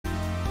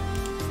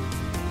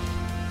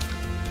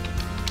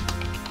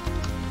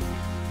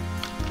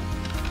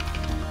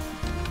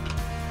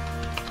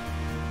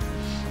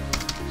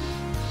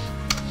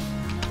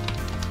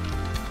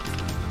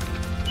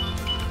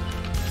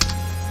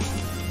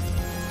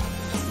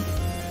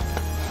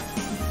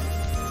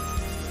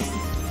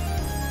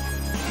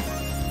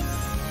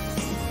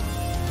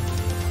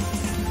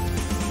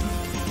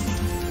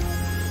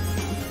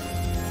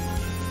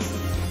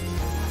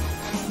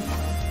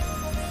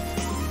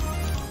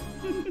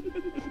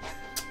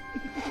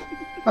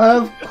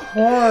Of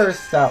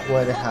course that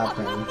would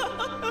happen.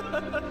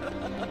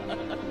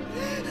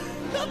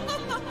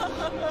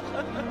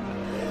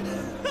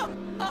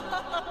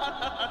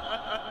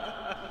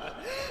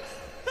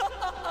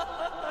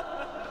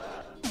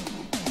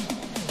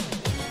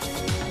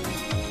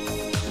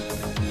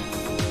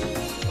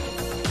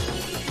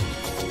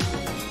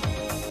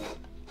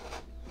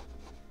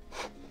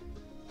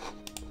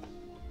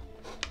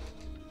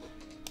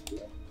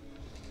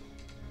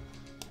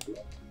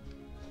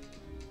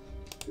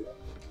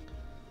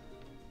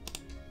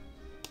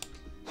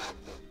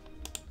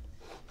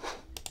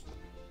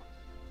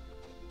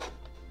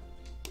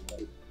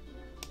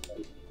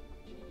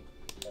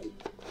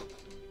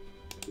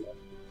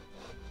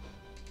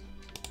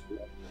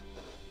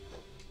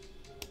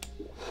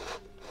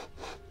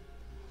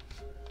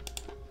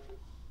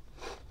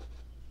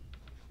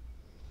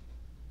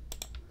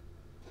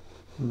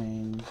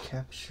 Main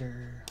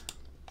capture.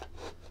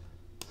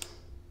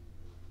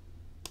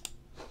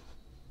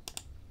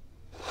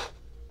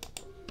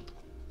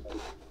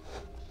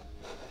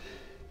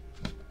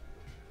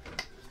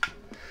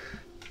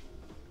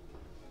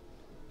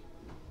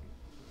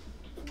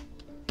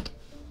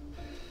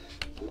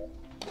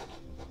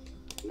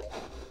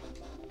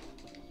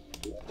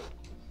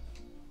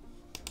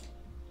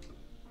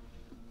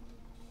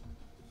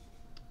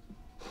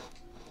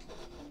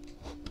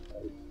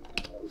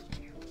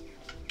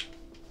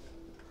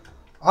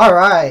 All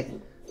right,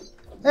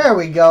 there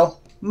we go.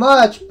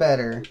 Much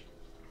better.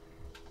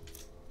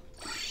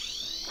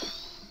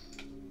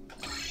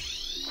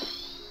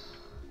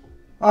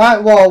 All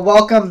right, well,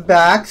 welcome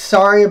back.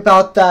 Sorry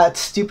about that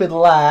stupid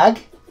lag.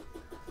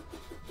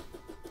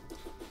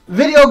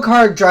 Video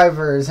card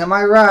drivers, am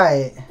I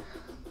right?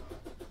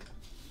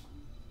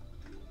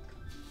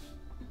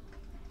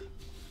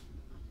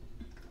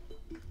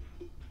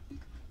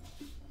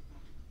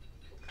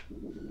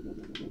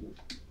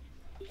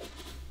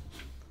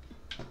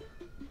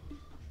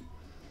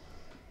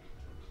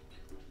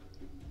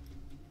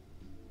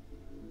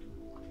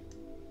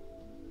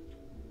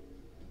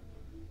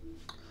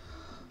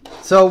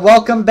 So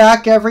welcome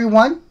back,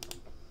 everyone.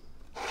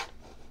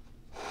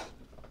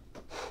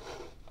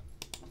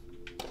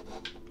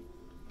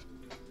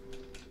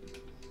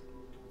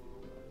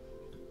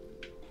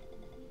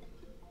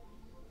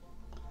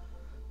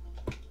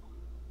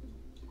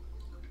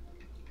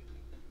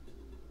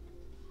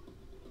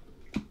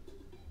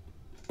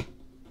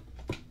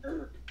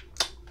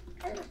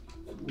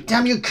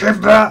 Damn you,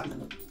 Kibba!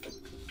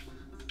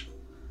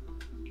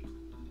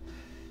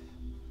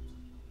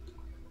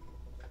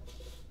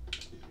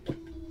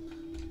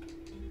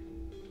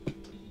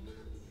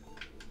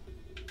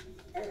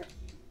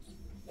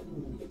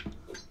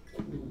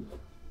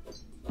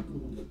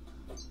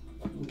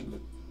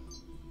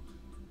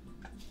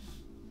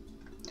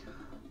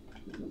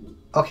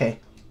 Okay.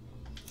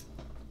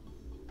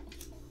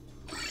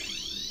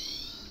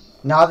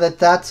 Now that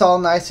that's all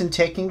nice and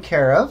taken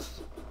care of,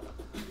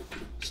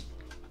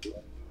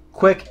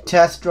 quick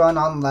test run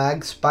on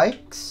lag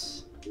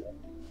spikes.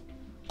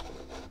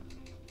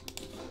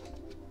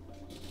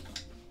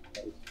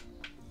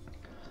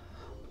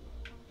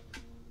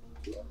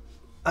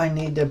 I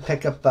need to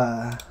pick up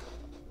a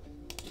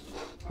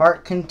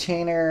heart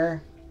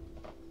container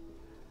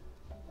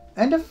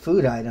and a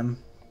food item.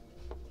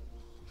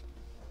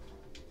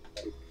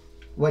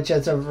 Which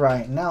as of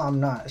right now, I'm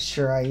not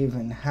sure I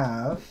even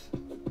have.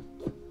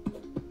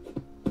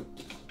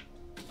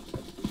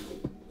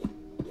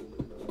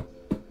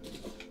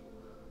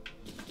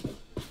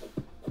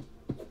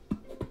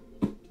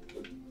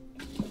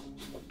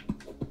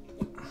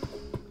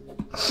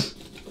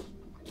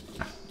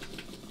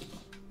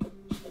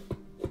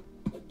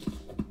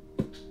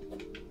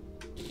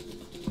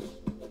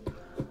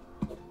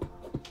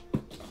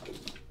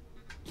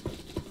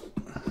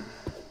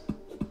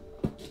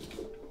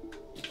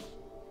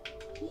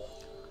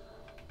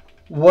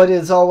 What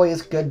is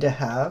always good to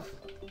have.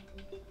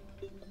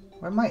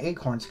 Where'd my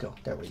acorns go?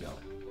 There we go.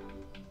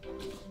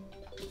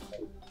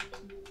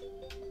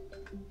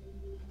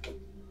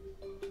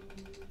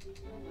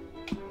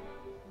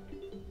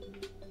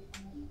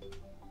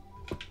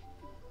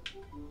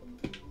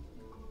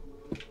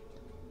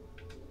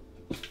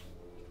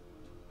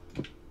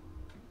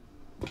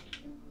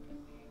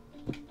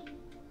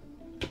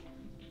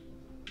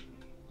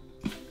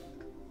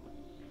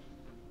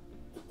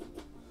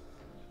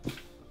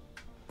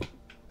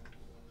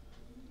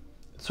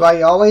 So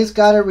I always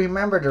gotta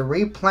remember to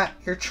replant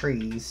your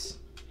trees.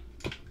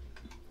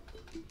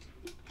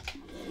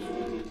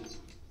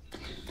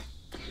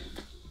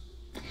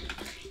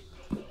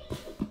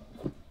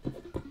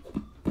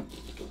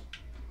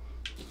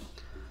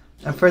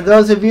 And for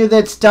those of you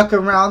that stuck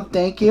around,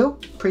 thank you.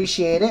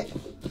 Appreciate it.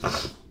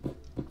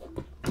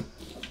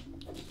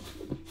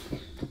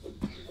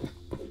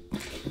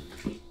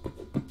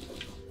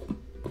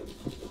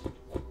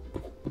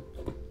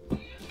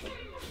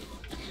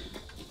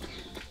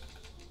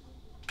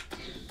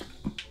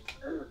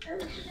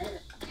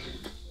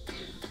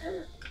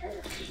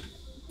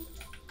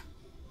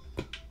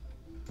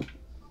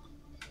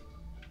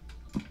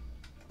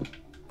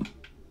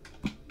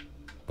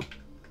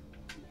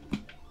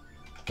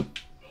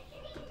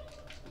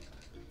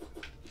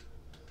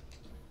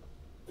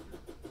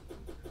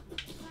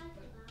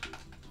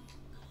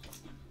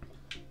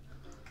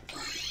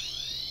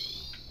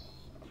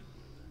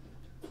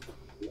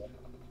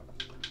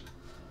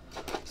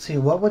 see,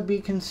 what would be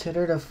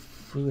considered a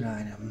food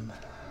item?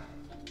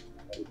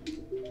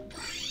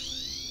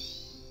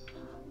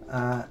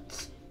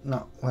 It's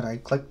not what I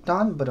clicked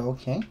on, but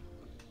okay.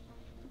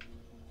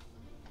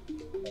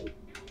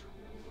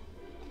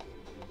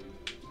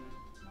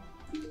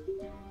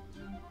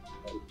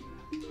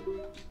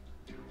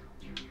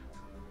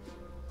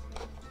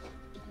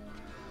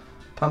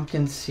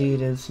 Pumpkin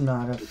seed is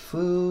not a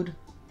food.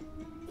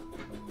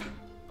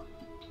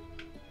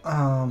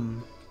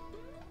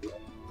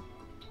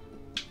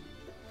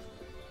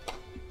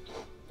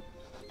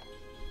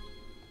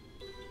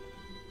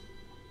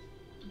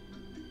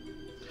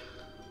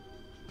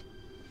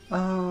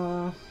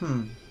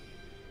 Hmm.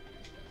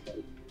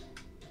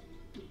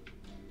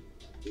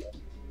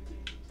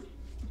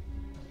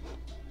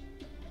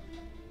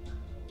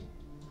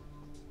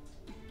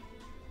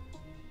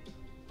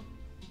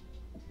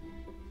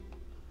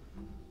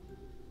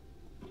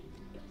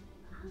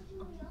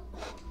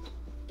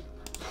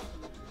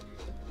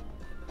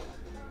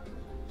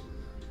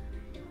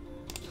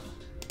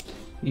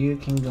 You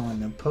can go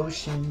into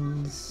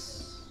potions.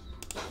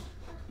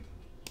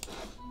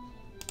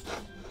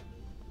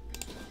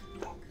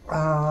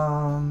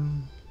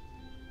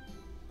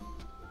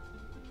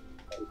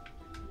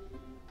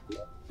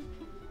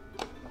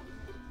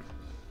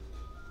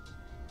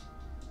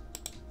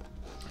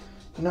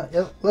 You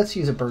know, let's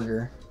use a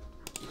burger.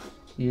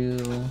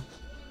 You.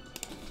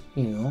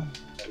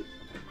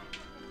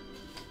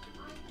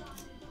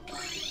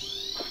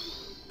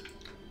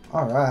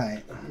 All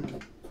right.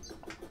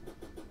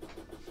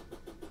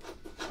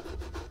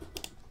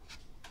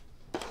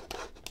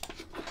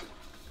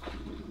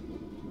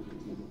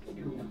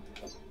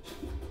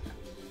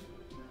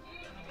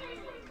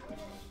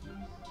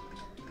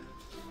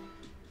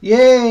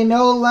 Yay,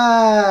 no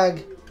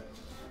lag.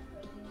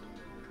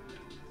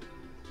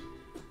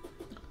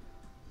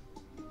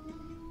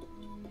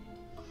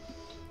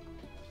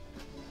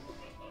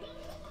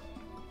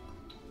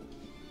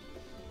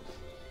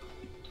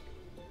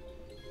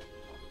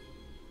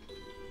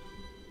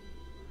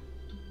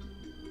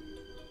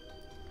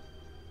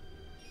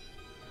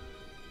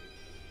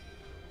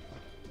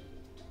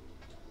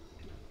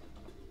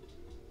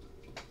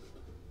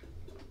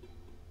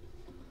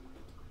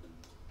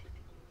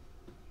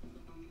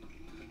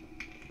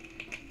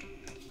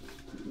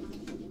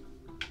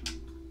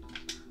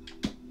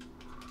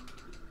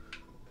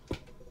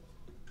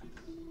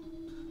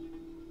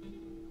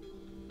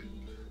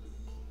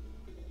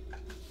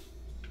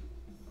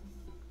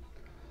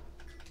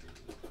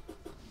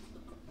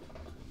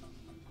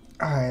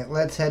 Alright,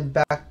 let's head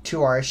back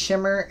to our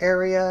shimmer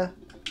area.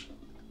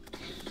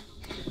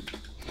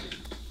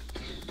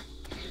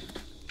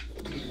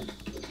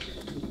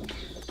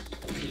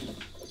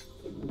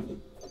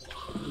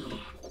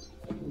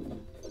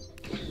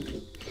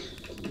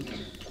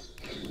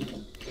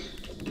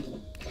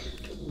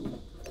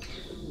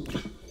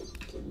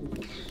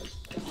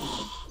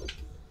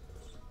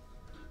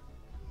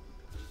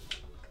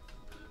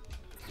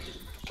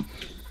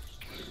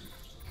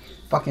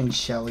 Fucking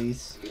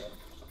Shellies.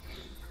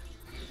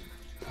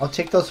 I'll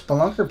take those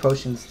Spelunker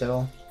potions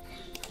still.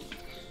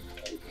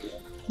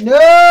 No,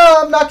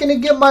 I'm not gonna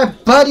get my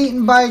butt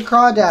eaten by a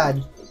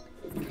crawdad.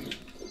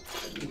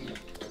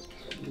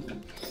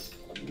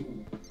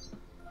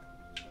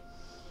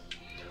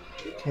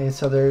 Okay,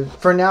 so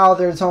for now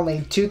there's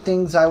only two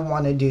things I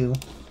want to do.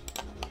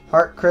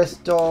 Heart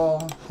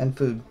crystal and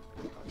food.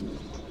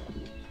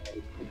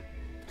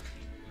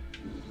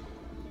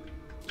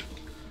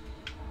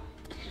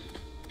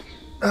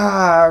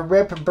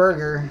 Rip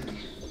burger.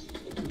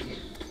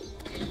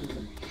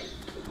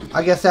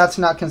 I guess that's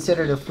not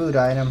considered a food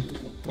item.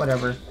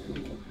 Whatever.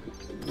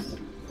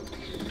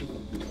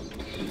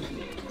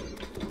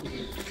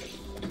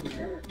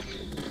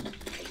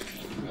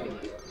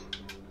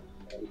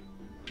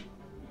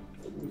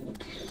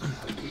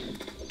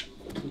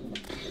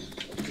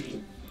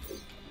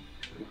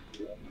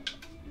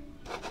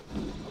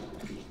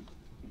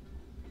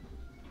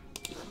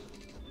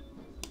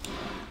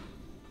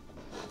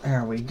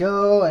 There we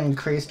go.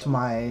 Increased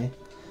my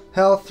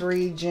health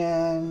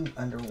regen.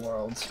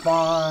 Underworld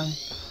spawn.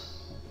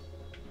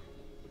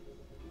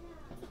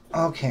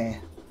 Okay.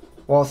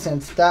 Well,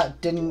 since that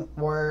didn't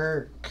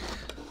work,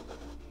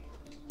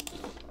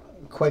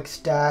 quick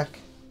stack,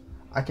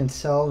 I can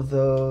sell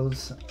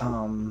those.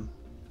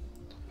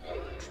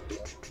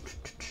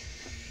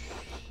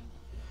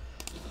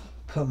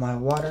 Put my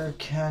water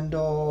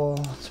candle.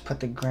 Let's put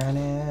the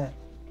granite,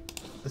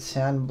 the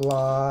sand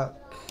block.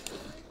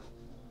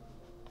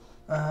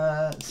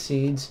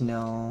 Seeds,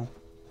 no.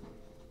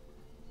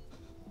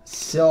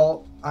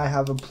 Silt, I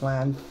have a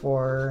plan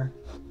for.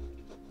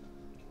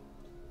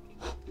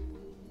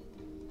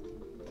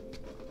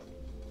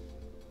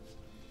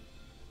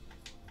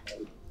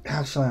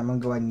 Actually, I'm gonna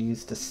go ahead and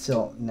use the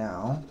silt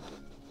now.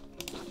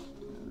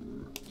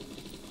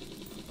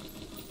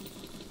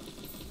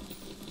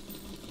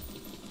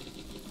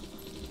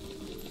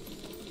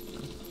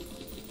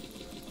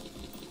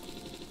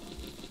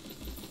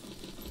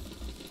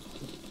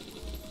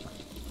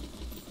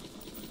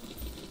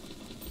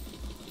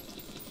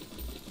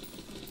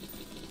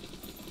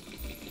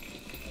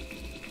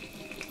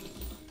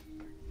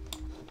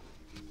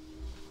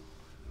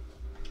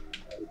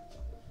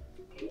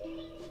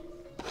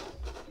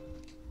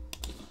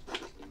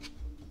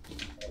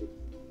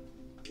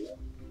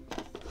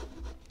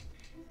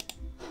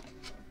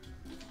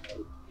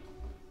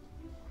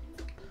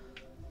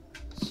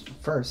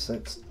 first.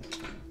 Let's...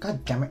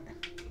 God damn it.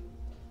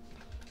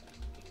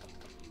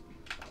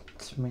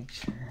 Let's make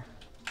sure.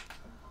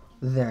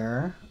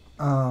 There.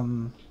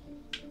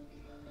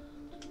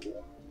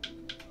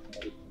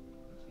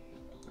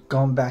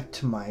 Going back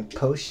to my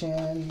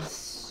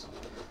potions.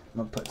 I'm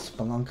gonna put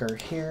Spelunker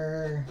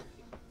here.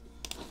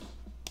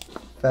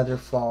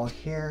 Featherfall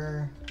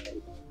here.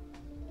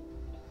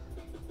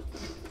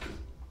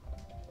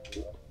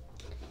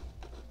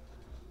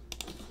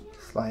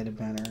 Slide a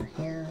banner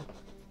here.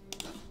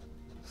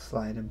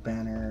 Slide a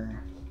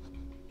banner.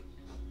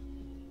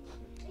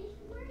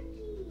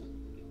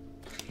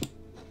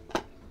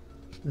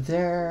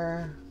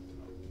 There.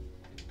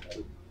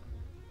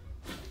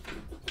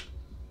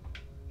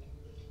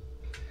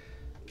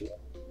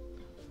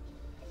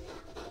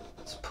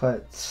 Let's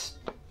put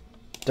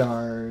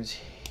stars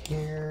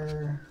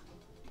here.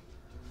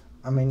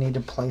 I may need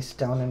to place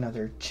down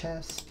another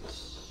chest.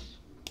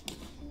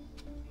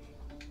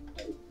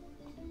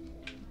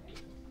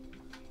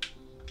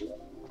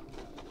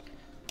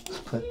 Let's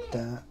put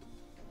that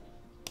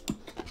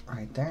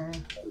right there.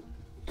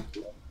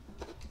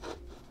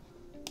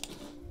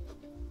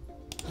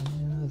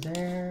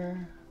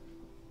 There.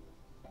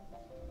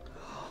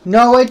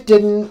 No, it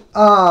didn't.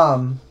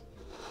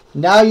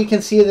 Now you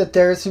can see that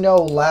there's no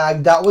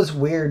lag. That was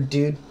weird,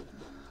 dude.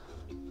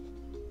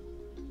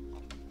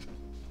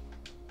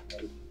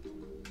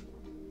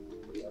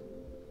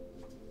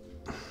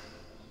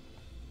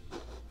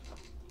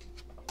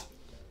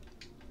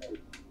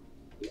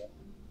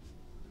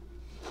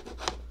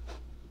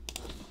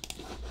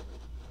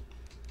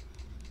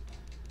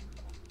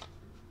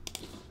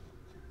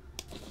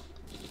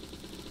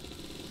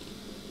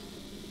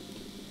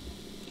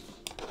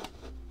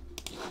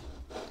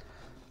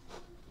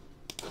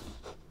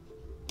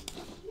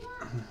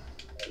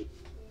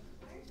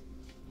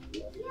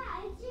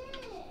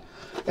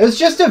 It was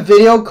just a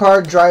video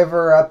card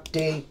driver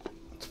update,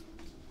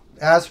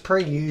 as per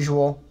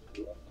usual.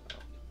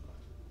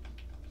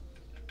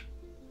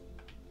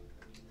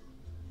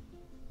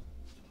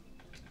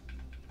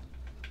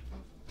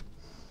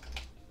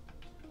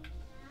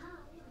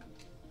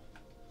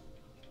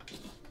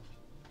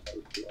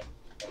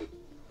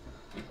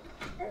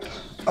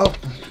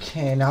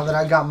 Okay, now that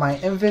I got my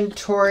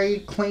inventory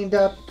cleaned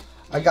up,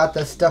 I got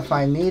the stuff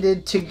I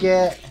needed to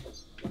get.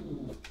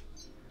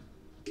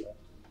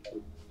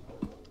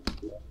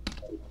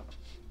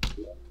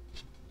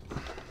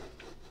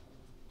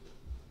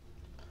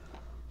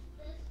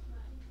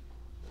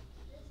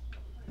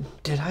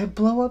 Did I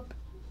blow up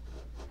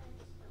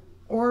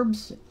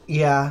orbs?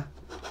 Yeah.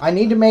 I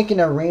need to make an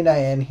arena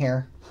in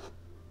here.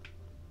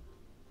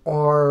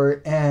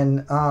 Or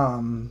in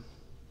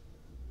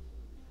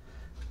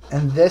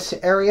this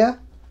area.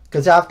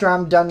 Because after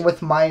I'm done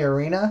with my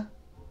arena.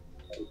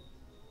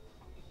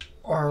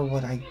 Or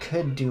what I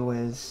could do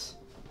is...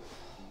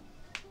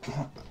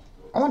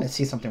 I want to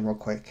see something real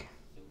quick.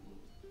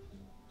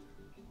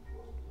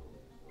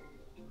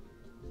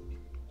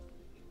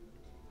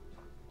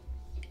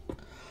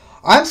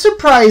 I'm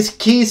surprised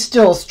Key's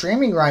still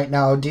streaming right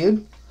now,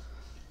 dude.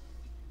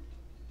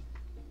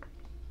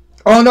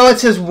 Oh no, it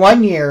says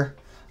 1 year.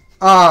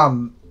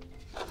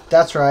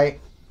 That's right.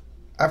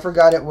 I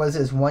forgot it was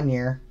his 1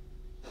 year.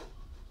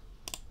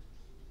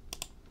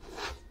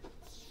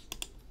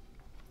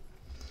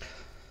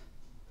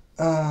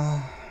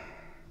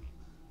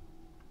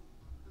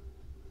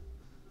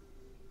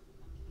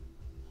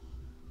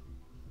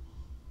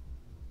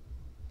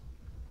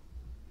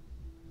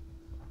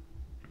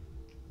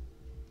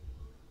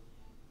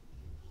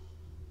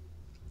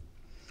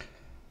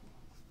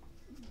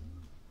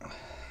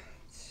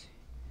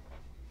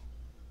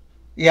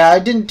 Yeah,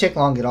 it didn't take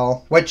long at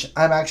all, which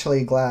I'm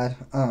actually glad.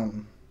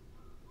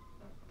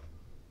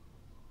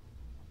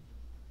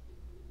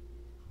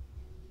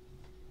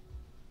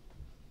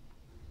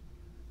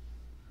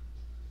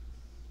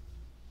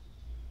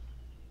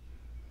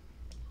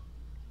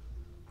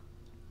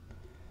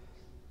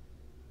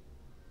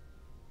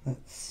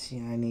 Let's see,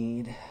 I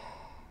need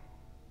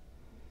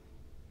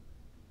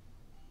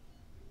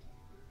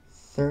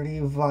 30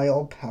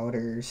 vial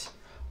powders,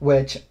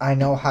 which I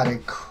know how to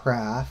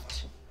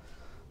craft.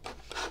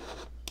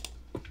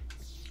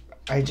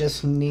 I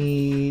just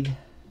need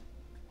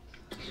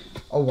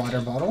a water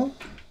bottle.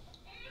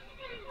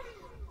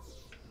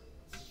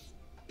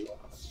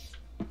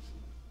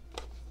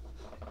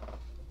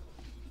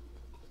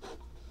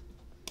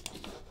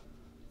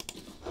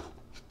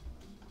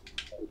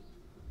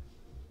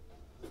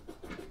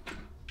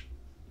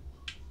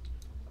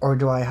 Or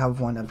do I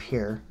have one up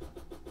here?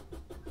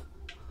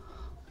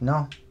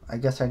 No, I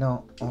guess I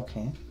don't.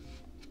 Okay.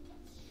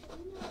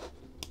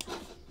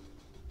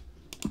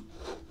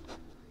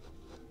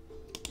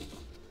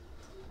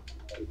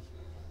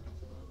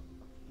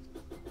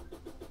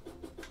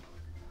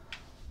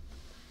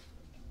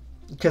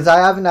 Because I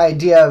have an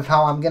idea of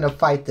how I'm going to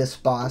fight this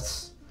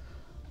boss.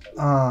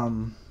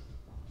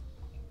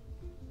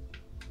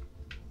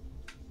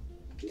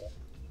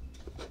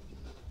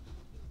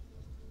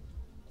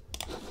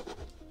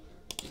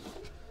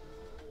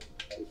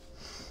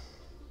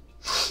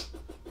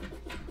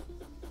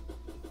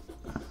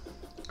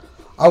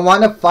 I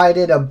want to fight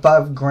it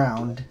above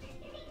ground.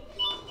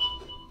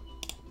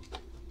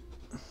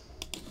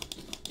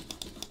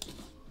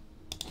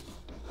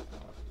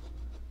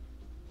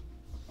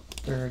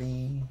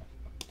 $30.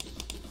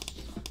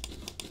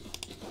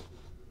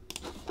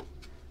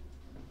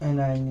 And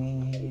I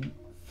need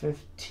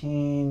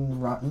 15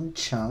 rotten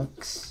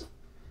chunks.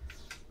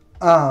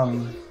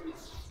 I'm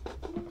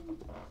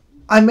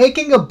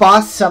making a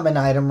boss summon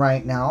item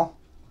right now.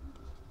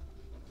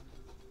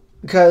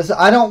 Because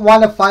I don't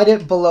want to fight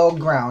it below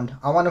ground.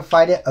 I want to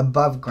fight it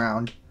above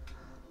ground.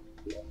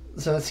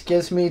 So this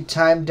gives me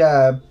time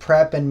to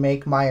prep and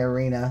make my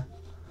arena.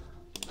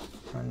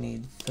 I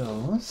need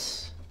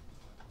those.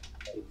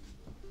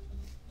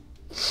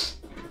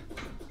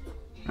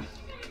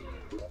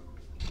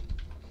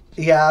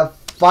 Yeah,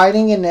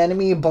 fighting an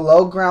enemy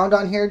below ground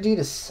on here, dude,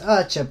 is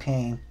such a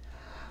pain.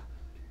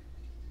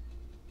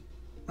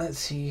 Let's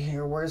see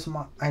here. Where's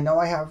my... I know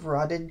I have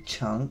rotted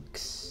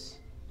chunks.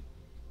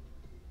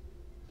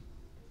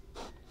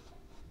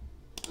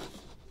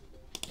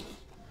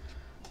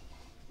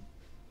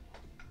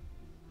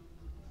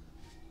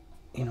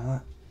 You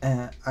know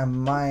what? I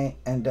might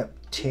end up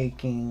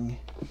taking...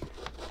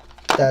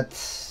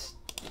 That's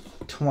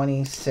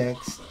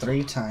 26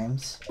 3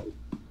 times.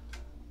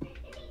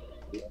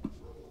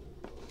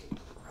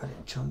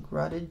 Rotted chunk,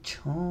 rotted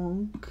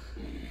chunk.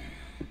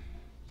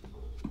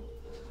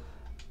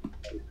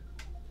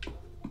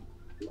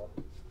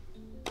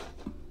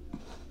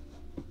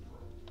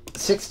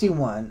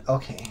 $61.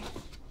 Okay.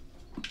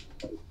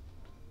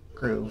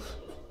 Groove.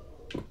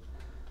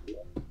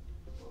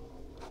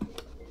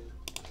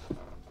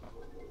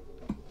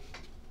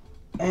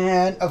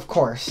 And of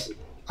course,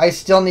 I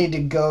still need to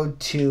go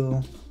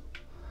to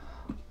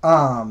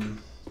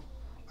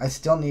I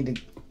still need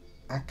to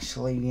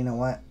actually, you know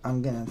what?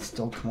 I'm gonna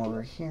still come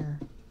over here.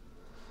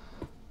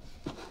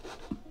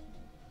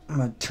 I'm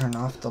gonna turn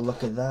off the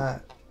look of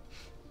that.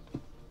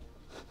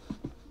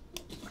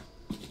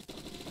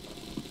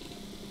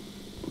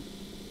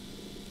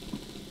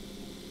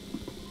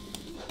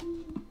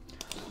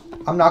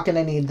 I'm not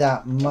gonna need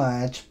that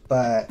much,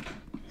 but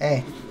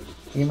hey,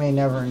 you may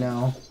never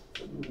know.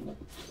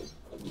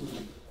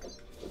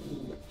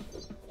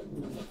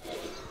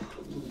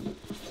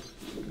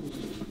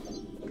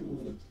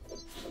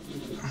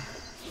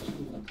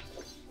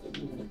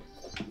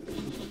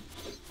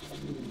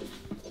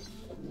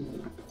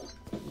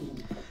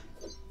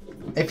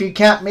 If you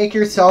can't make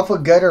yourself a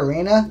good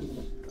arena,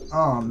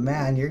 oh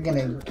man, you're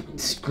gonna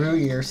screw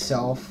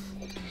yourself.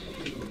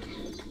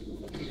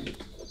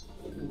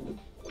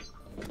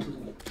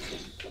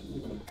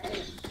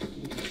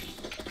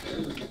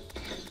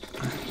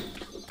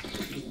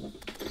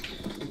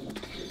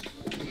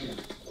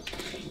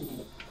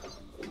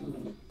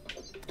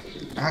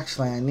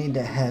 Actually, I need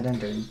to head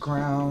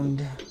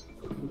underground.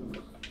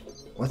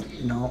 What?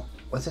 No.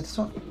 Was it this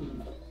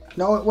one?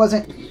 No, it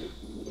wasn't.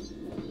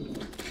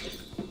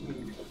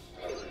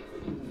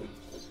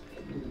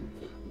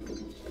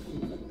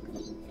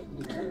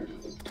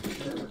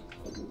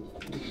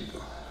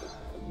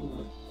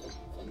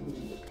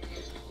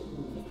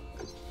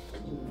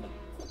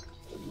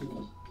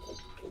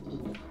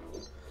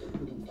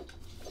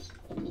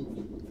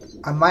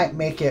 I might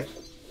make it...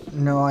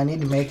 No, I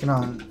need to make it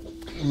on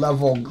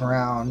level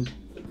ground.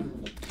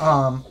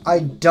 I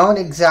don't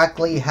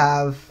exactly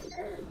have...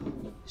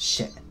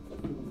 Shit.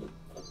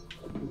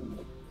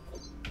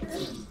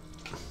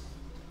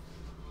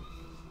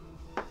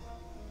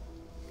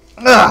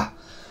 Ugh!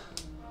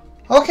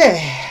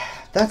 Okay,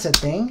 that's a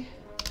thing.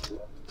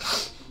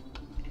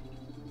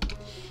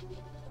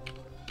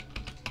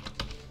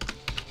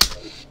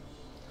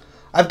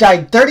 I've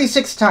died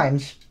 36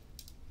 times.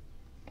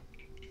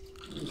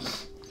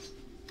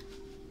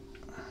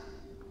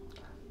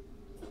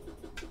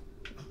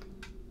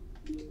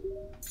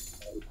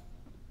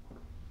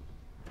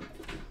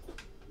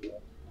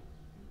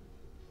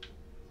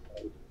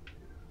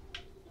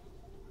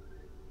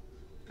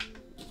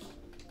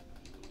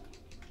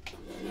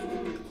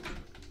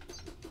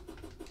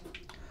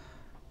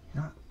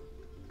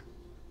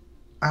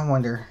 I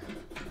wonder.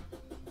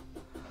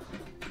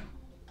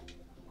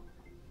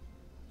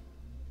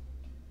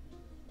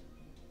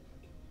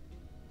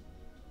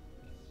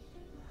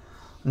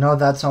 No,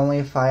 that's only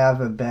if I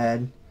have a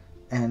bed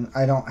and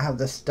I don't have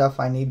the stuff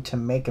I need to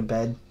make a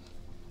bed.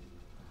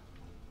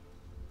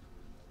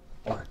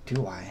 Or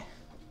do I?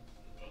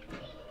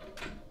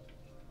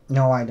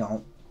 No, I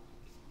don't.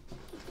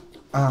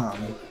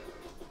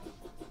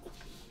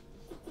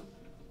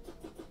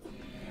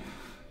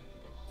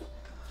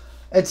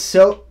 It's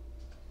so...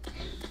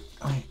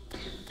 Wait,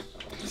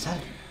 is that...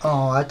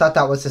 Oh, I thought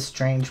that was a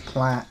strange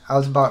plant. I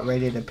was about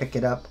ready to pick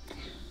it up.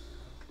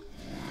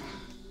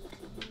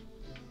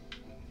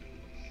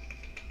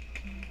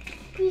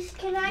 Please,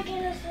 can I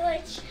get a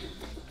switch?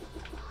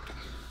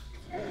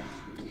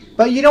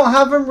 But you don't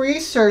have them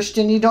researched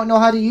and you don't know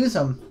how to use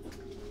them.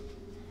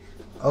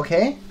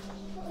 Okay?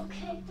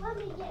 Okay, let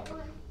me get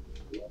one.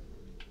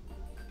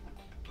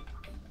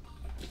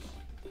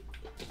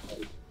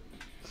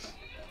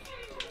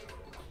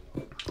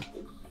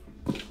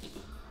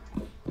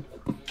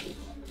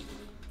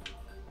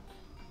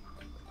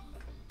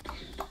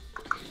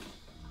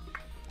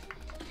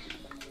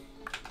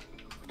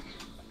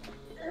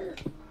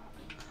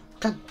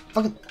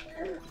 fucking...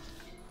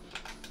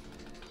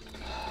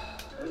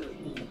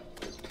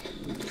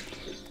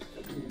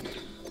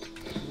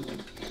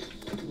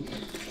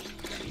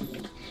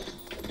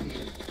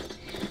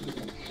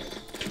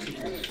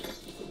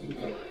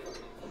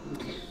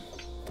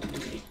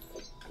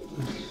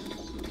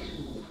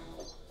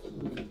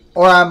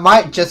 Or I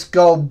might just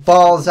go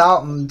balls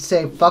out and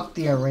say fuck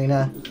the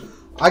arena.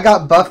 I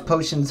got buff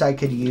potions I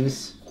could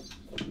use.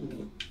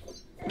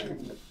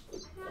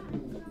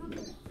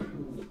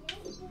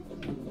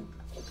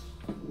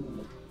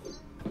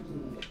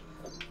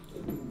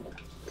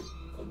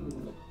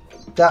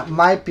 That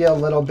might be a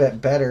little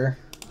bit better.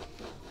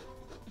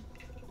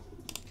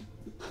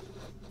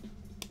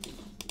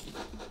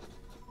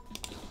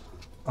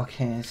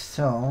 Okay,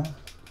 so...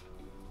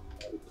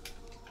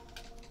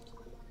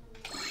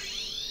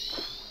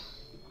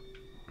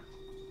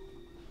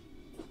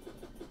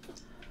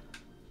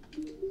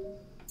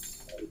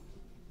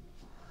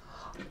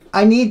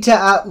 I need to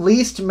at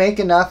least make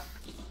enough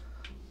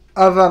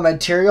of a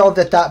material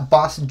that that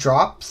boss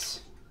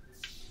drops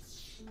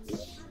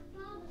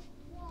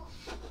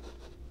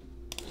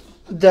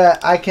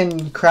that I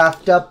can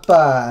craft up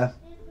a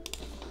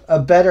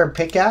better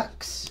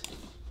pickaxe.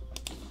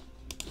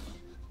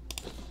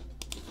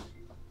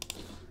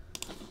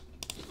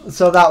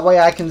 So that way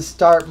I can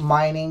start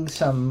mining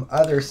some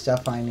other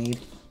stuff I need.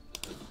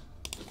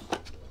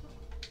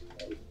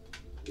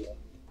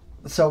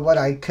 So what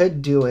I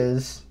could do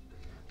is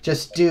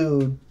just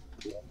do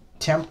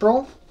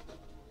temporal.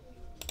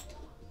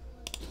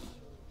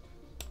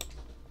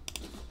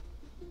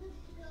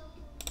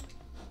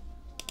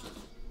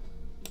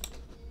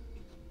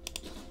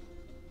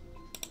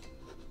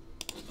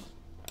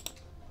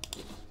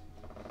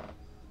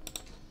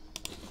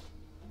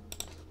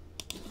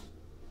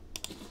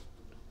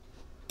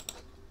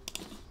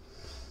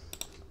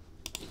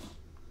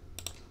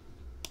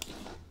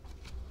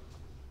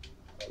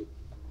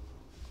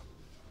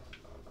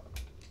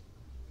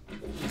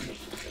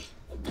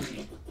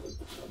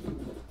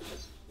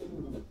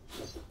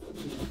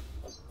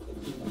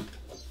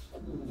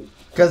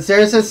 Because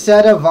there's a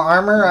set of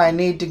armor I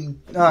need to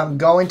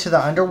go into the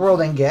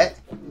underworld and get.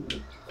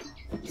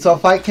 So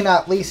if I can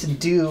at least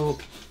do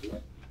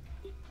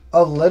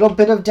a little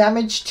bit of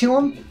damage to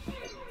him,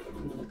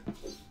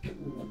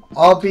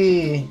 I'll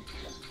be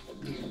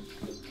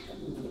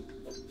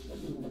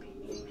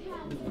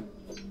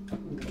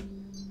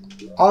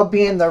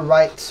in the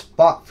right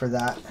spot for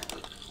that.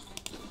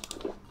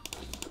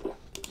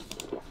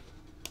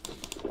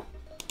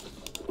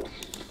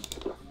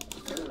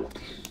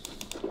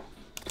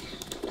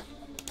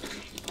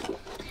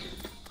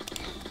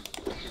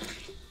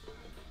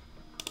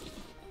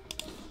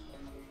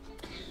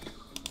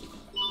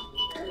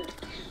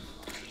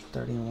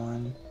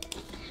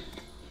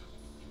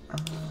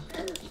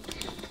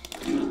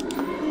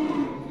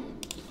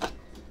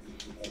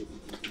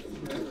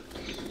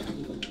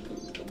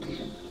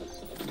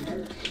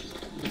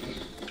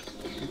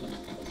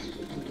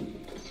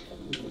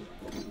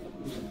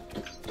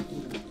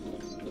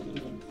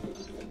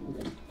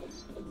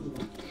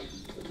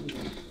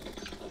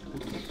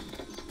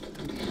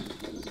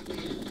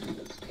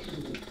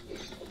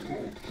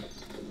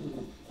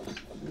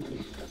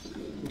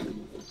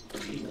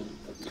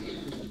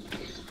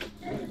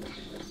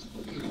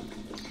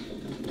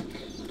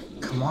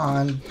 Come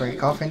on,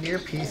 break off into your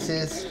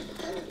pieces.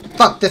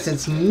 Fuck, this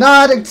is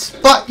not a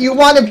spot you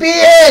want to be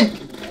in!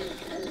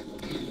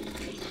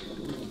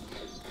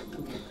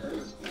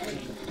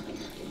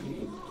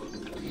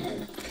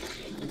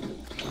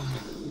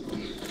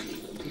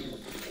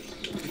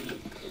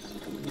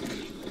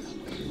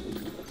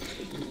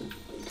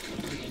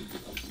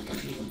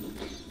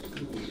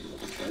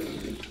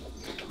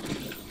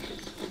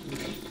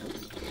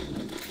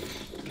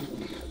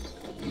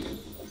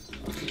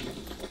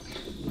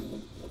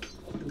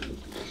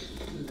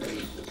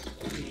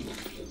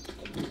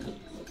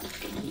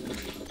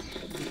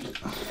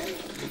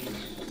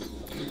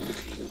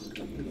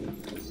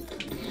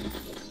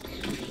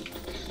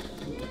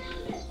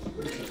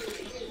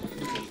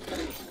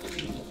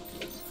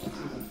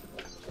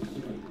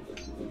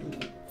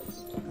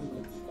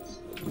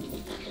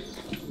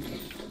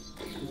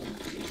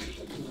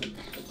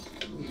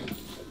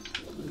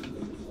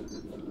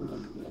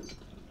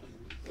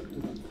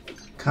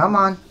 Come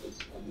on.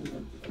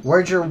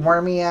 Where'd your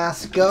wormy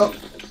ass go?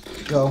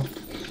 Go.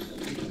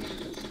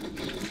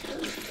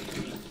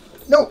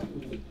 No!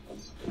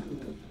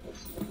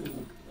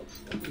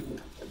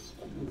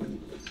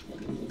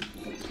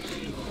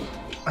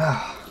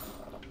 Ah.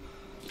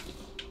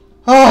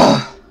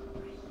 Ah.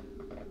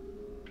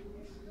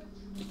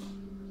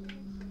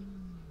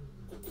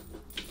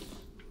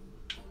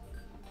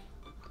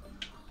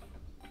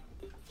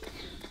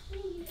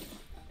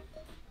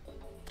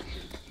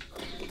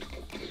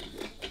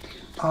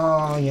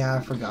 Oh, yeah, I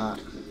forgot.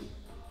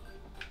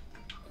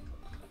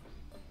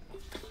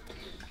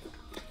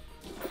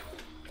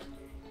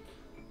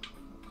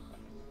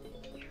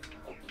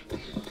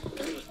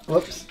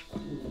 Whoops.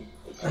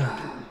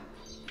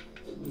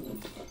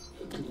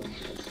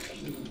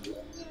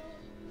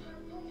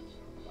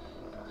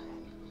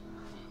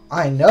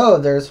 I know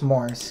there's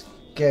more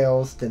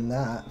scales than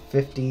that.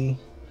 50.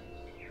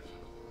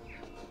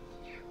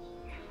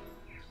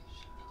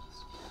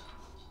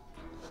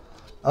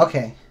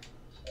 Okay.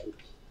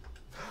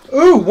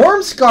 Ooh,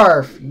 warm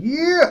scarf.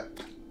 Yeah.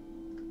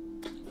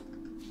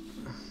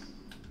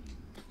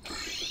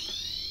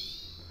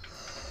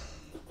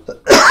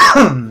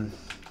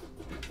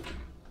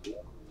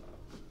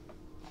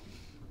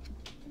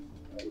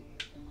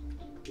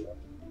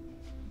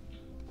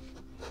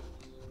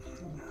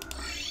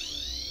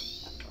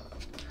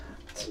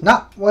 It's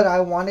not what I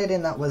wanted,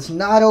 and that was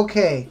not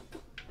okay.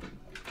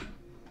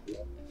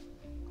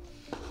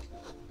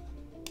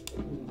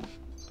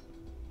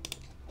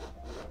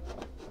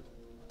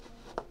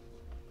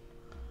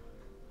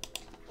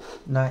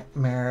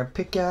 Nightmare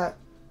pickaxe.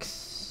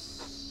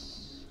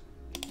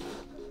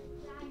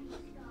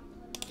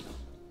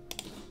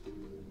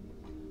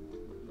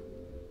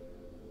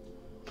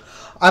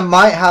 I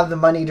might have the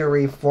money to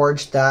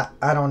reforge that.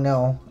 I don't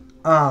know.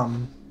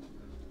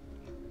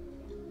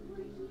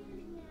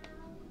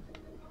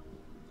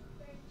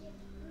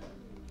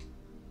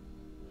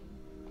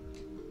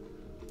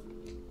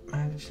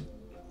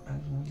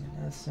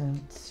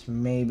 Essence,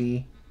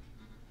 maybe.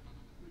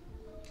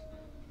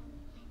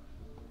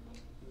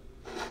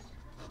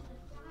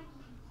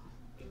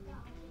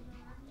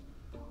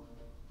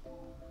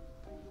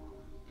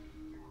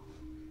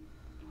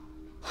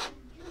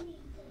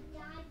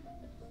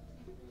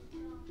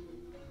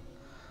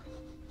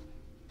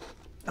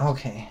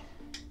 Okay.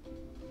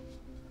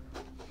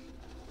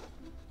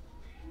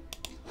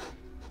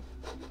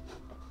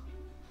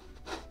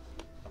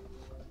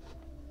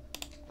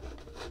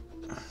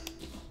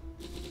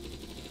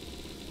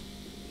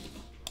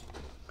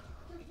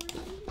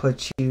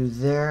 Put you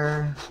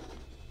there.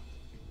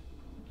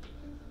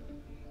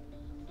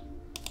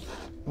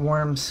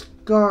 Warm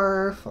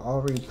scarf.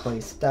 I'll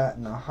replace that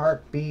in a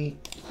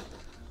heartbeat.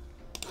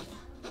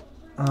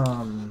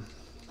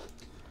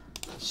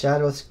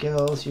 Shadow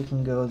skills, you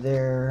can go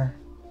there.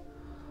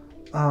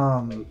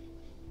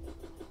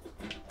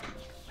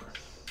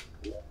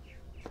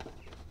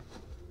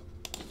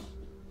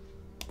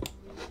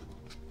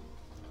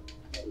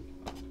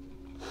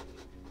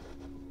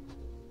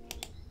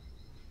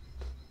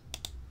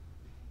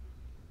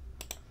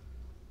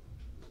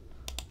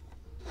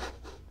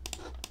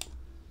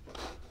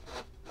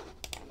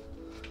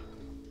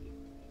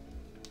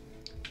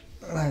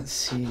 Let's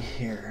see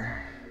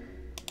here.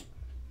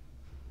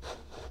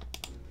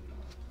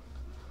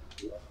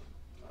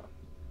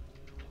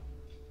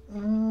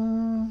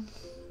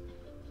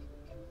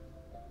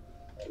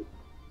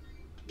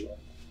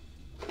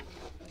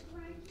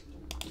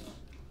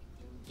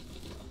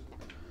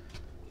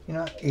 You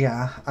know,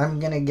 yeah, I'm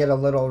gonna get a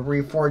little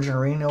reforge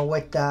arena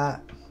with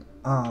that.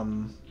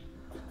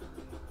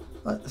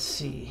 Let's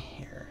see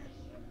here.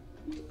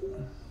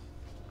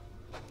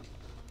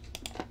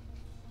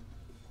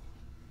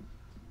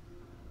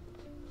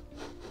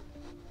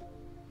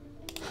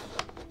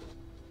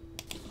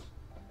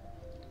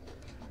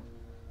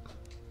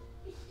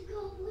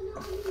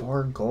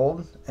 Four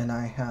gold, and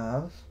I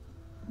have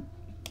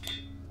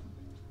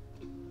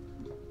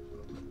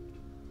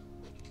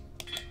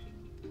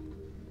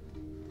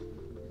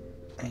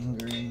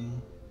angry,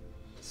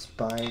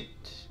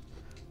 spiked,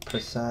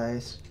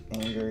 precise,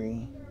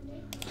 angry,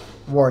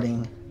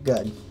 warding,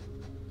 good,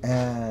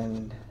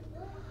 and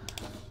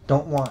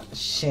don't want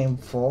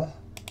shameful.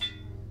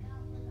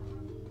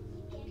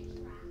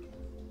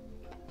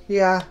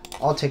 Yeah,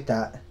 I'll take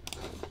that.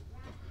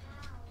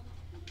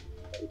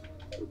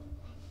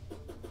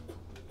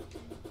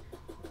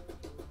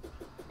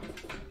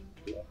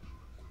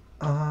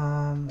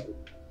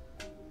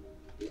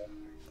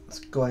 Let's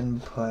go ahead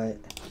and put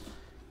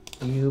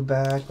you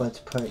back. Let's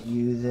put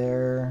you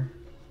there.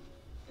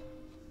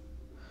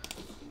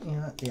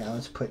 Yeah,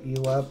 let's put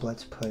you up.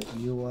 Let's put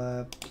you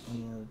up.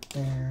 You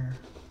there.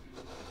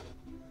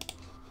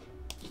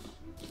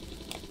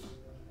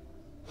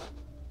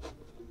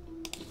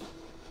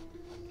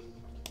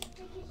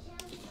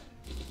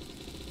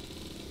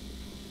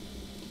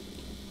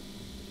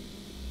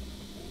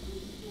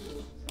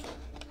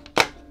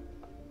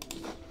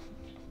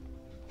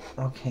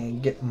 Okay,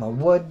 get my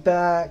wood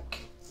back.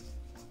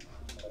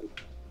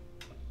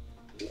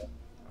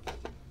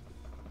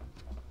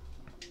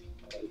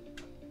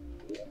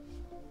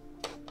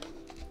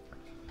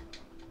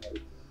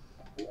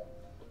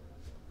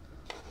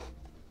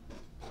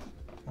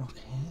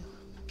 Okay.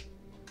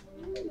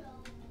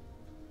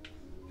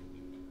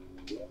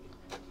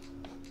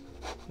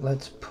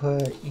 Let's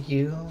put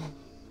you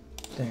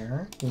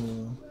there,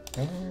 you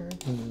there,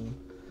 you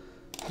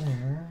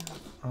there.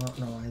 I don't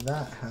know why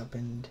that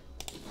happened.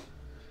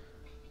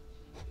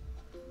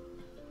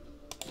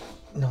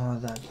 No,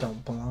 that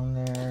don't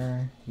belong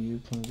there.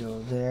 You can go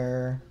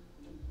there.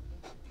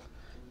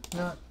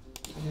 No,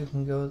 you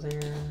can go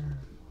there.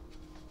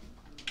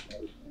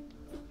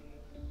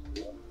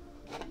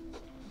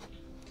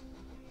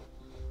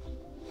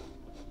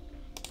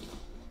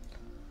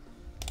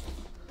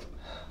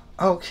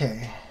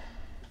 Okay.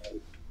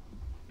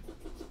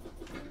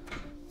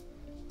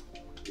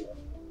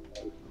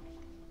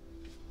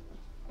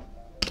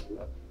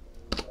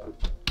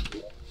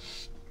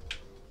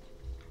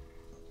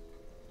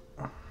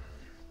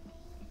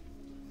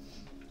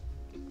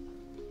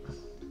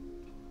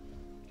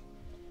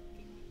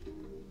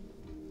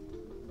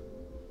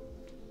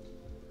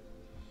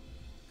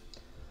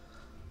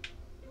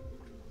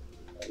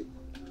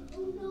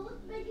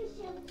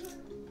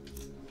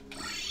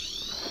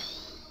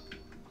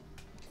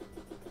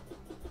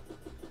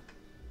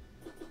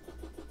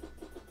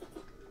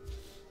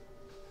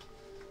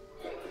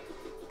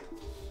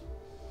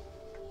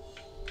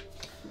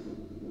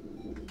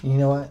 You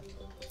know what?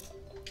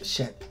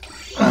 Shit.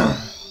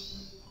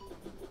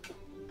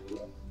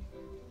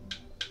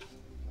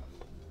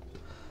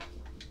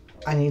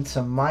 I need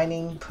some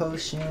mining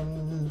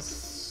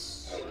potions.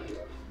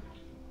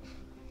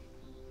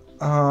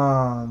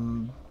 I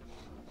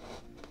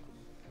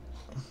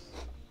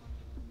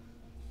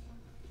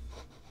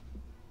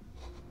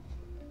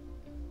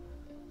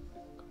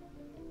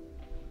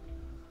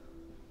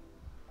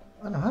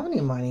don't have any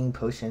mining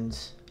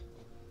potions.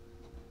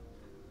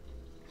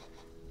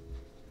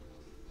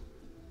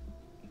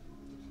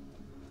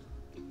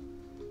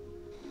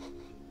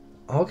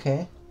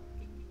 Okay.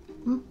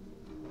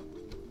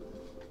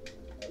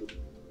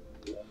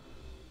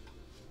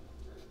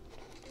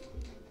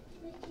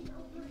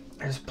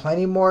 There's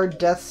plenty more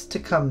deaths to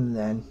come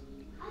then.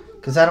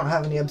 Because I don't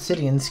have any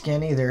obsidian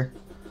skin either.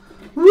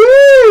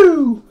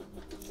 Woo!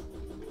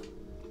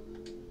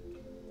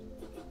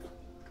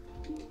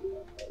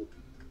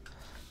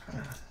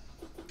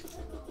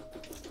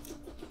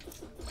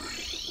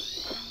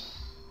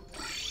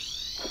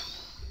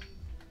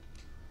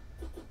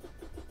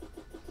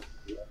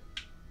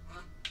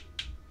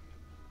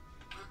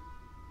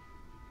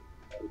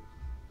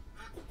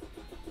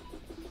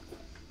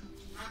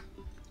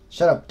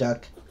 Shut up,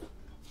 duck.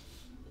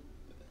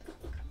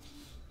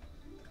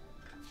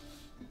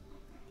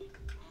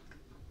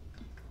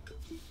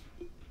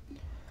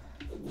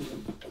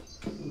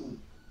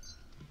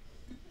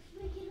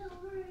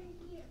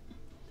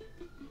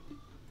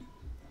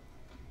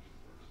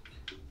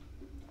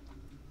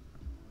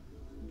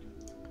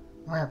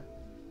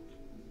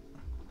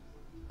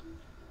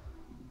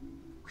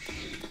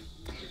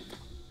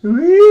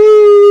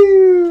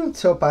 Woo!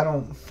 Let's hope I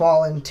don't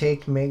fall and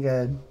take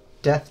mega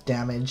death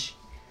damage.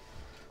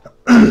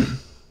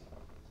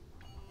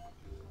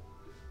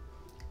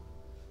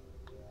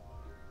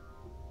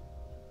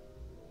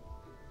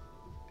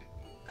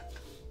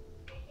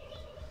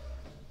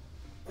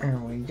 There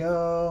we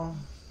go.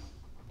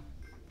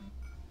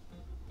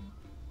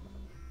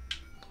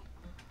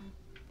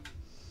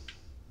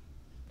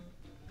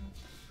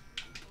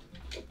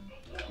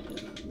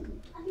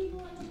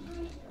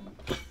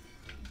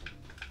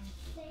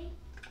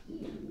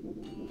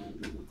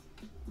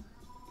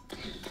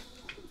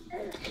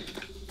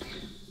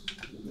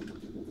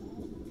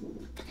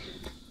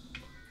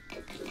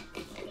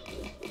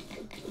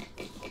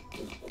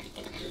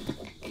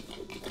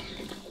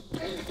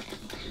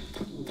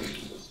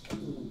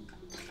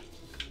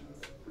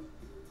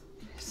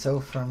 So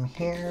from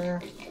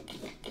here,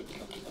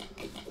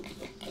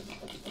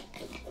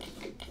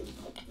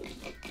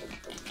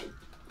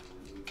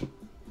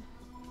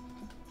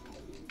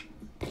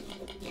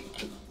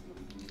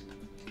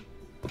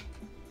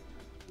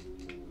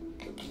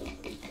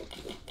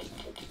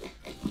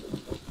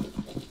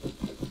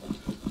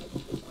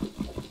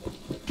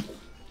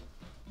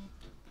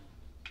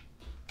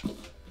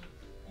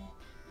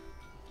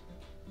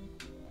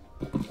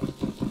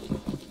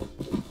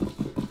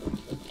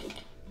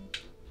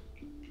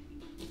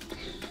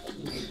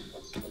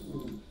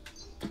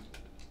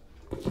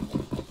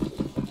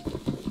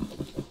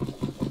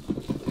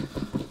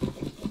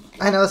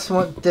 I know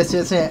this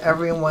isn't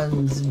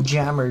everyone's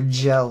jam or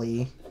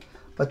jelly,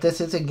 but this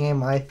is a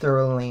game I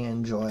thoroughly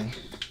enjoy.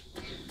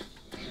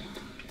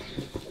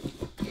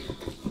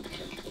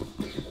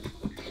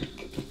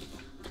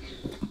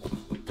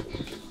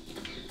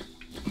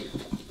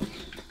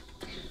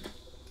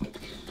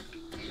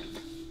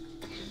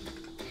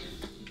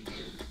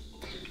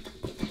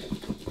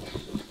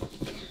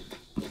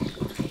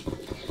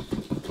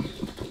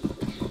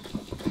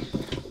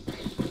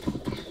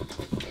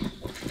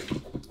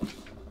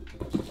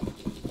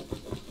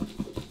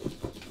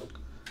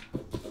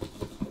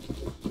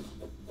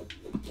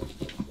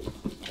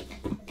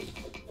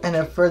 And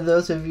if for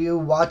those of you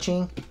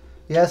watching,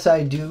 yes,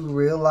 I do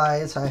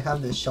realize I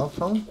have this cell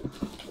phone.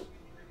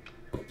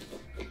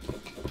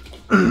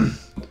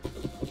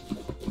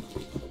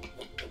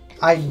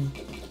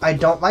 I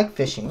don't like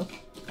fishing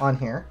on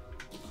here.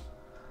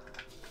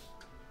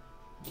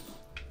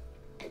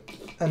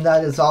 And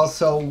that is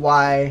also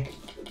why...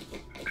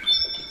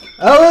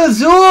 Oh,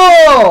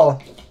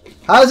 Azul!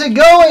 How's it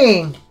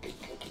going?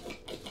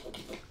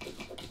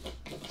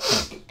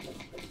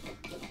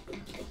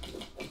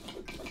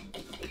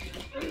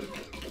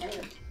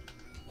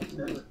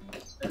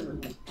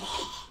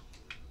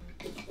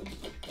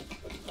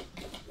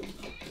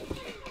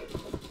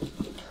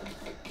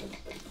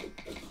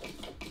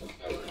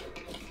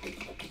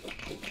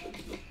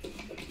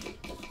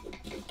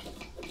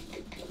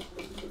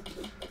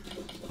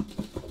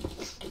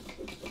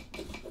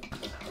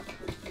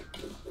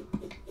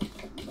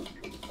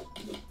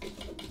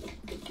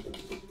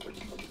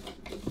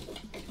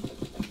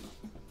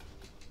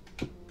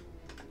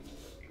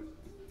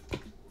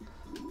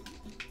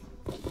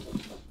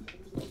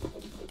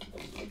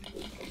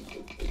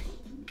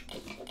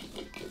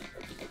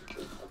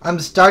 I'm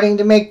starting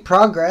to make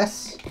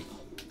progress.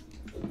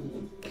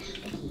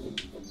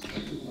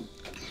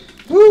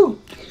 Woo!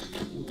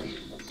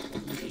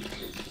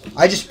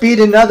 I just beat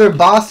another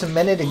boss a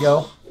minute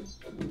ago.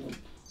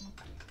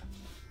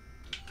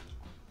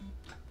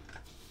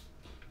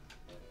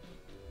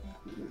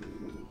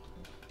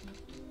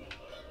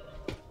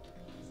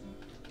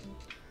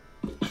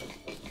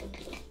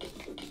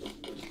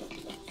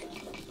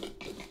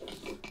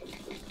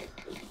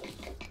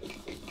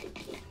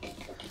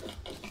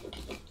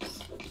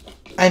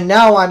 And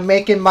now I'm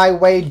making my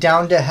way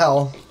down to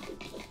hell.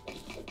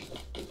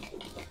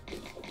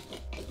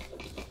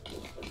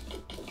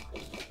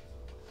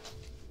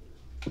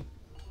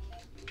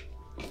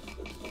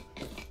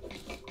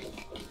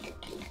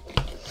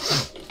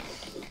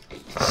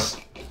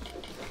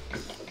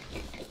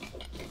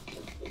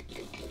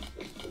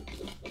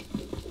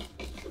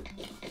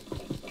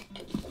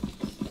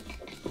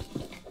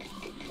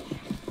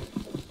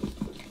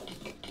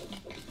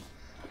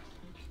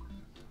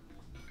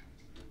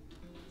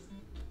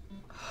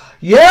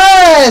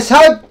 Yes!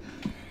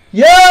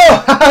 Yo!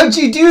 How'd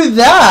you do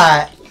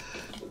that?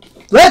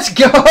 Let's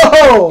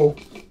go!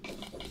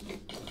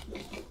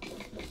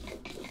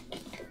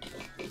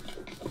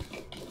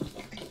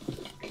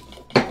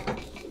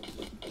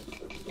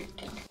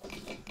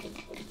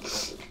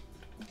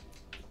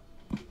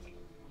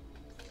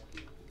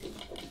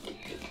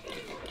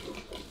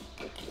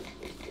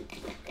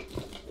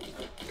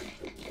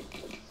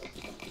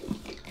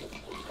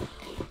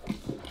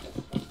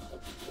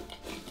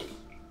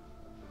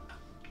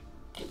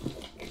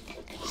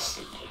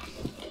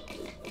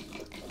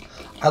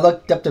 I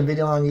looked up the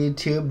video on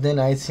YouTube, then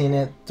I seen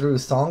it through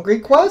song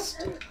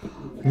request.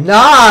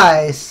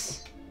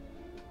 Nice!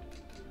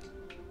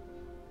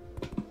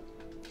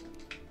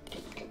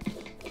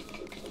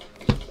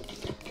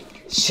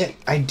 Shit,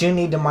 I do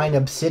need to mine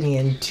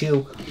obsidian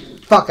too.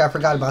 Fuck, I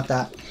forgot about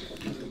that.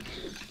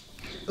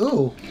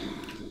 Ooh.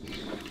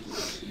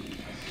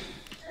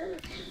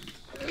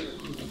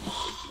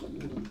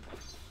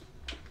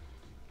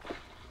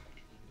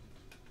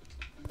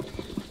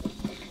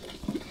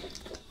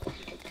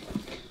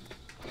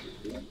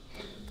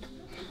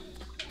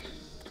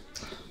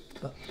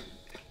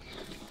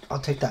 I'll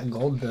take that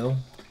gold though.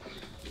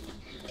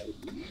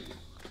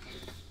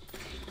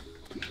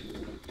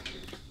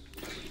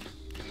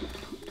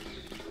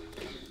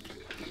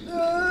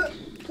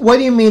 What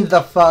do you mean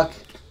the fuck?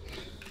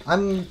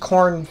 I'm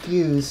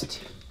confused.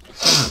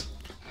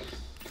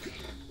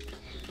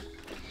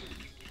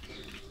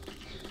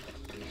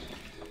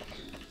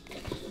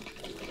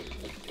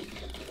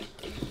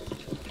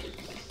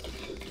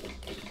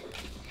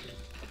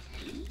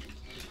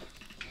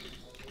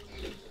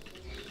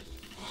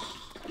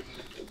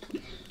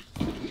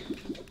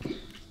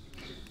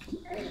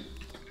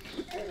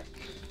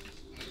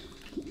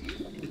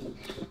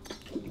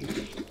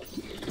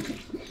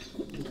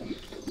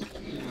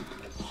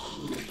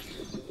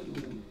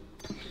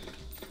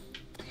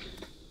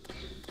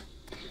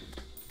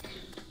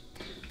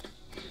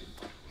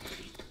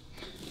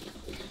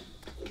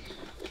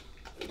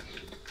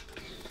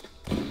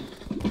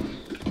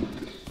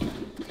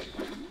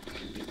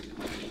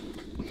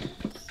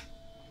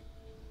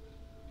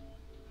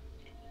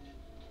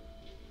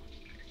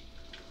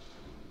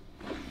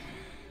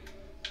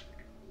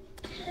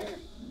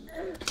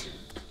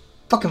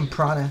 Fucking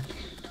Prada.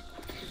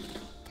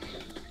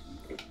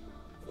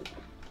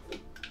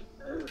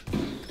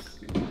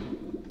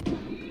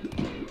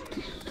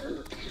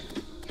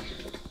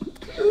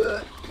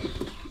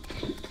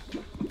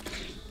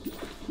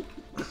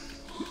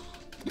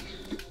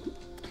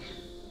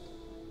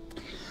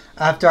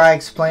 After I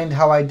explained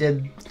how I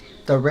did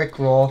the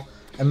Rickroll,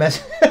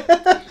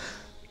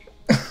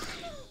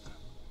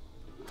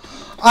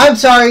 I'm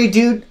sorry,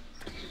 dude.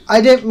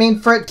 I didn't mean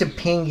for it to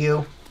ping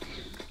you.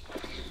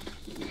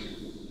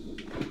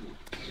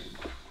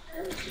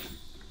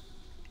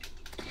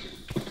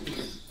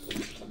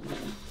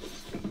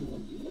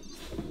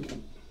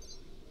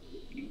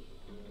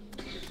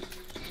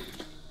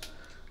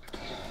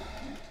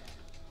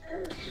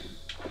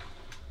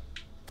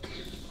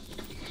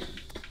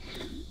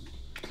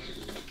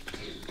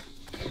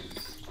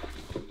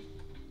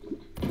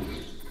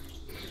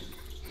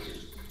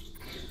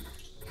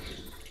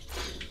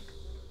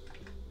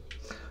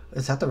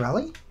 Is that the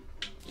rally?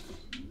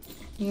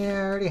 Yeah,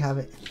 I already have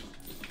it.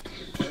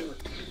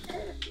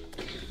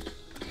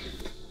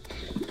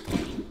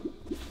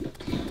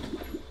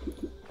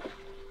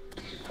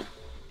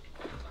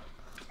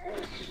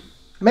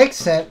 Makes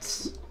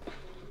sense.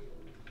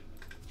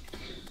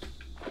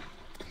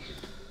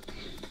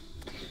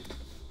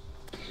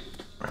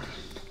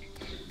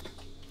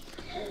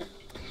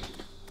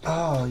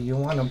 Oh, you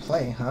want to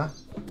play, huh?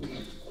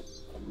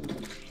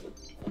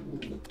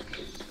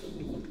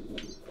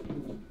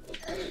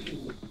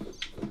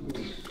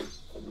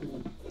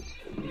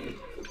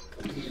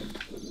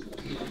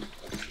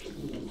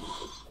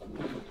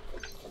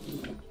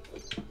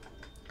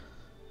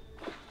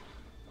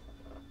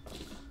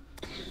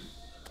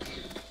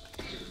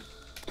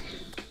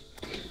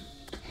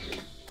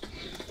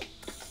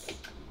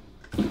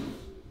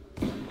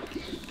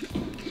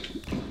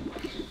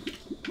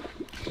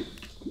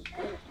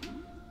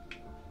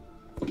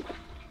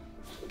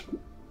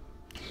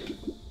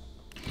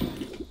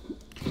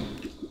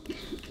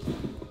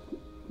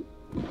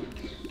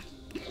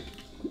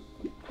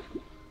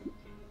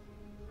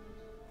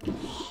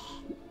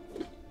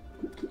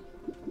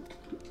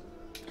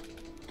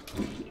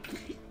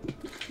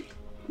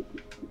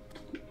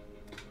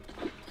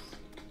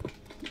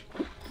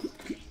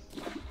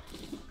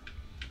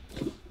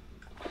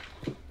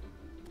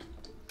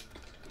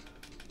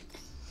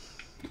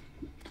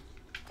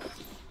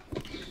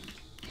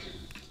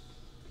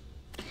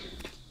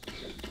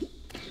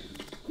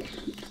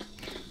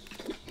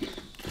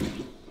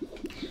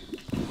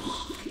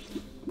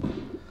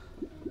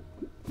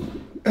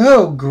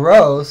 Oh,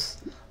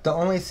 gross. The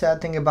only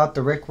sad thing about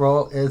the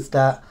Rickroll is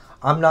that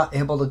I'm not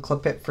able to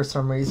clip it for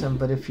some reason,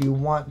 but if you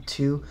want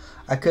to,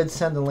 I could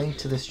send a link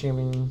to the stream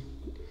and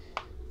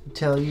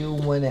tell you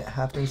when it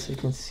happens so you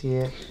can see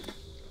it.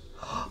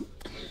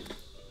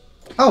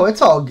 Oh,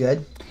 it's all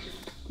good.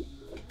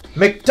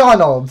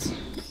 McDonald's.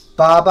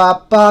 Ba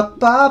ba ba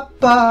ba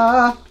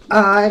ba.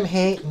 I'm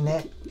hating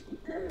it.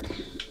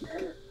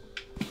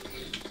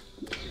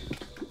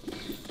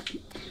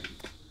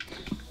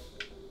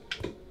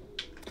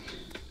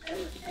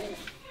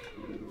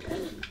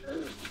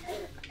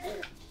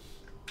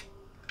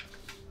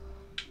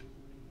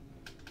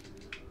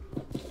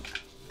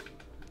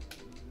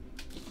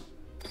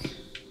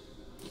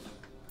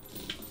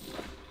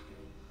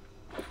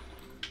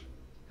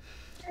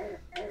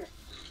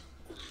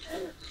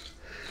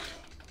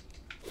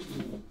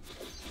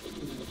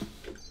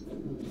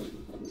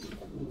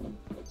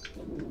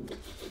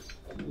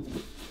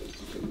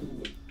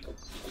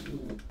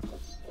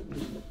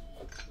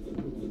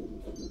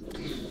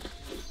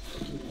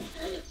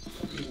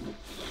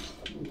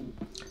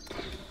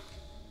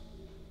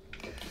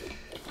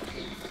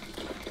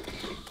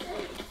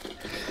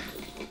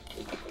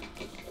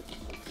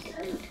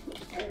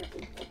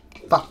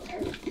 Fuck.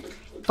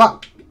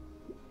 Fuck.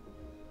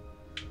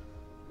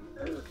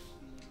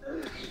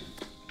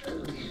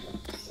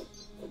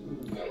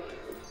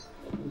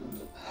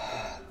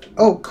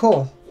 Oh,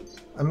 cool.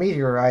 A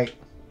meteorite.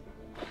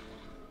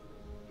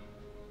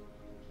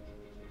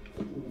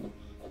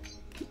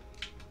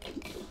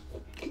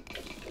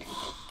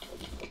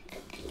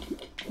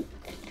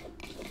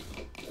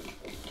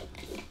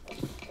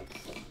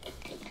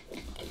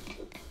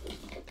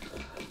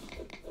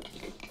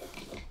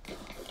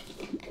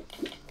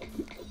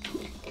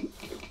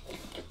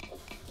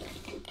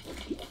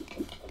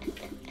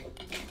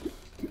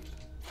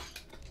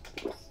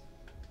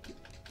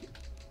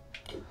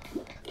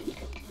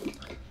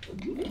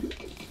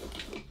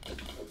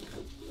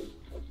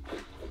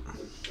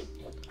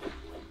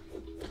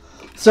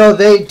 So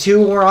they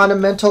too were on a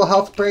mental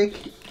health break?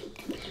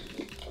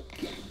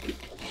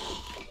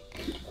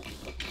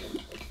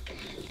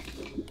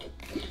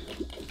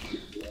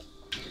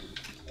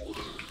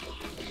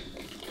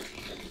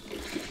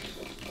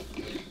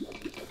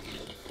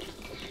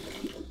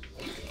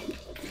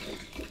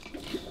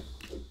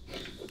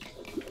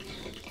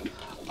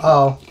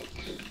 Oh.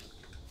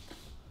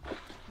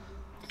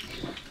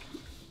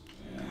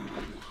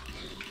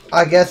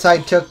 I guess I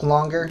took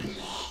longer.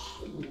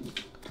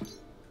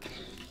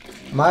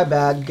 My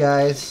bad,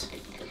 guys.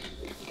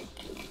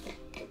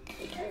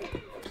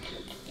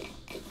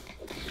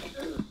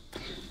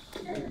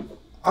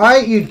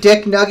 Alright, you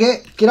dick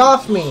nugget. Get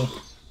off me.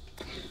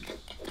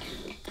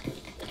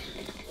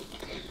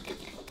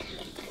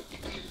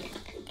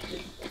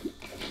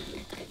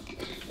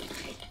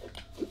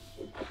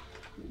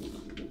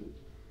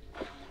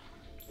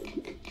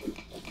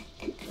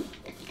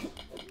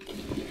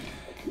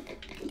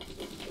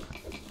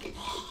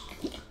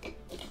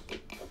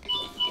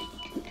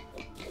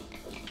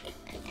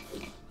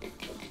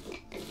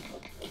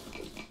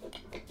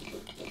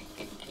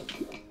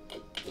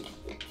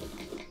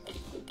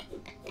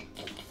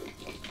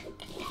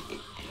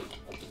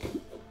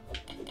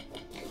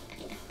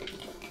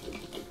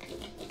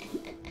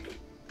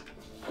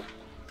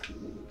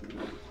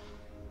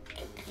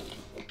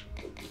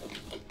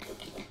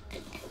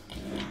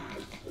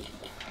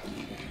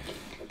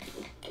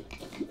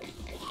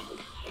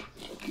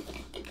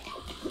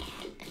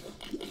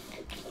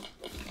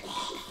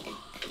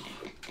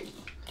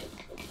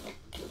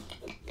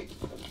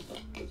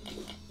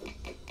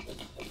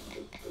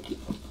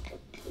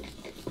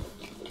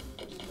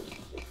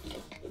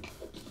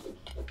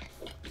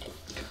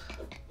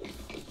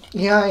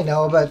 Yeah, I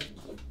know, but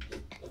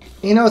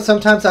you know,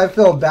 sometimes I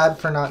feel bad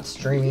for not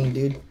streaming,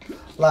 dude.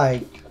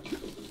 Like,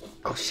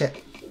 oh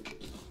shit.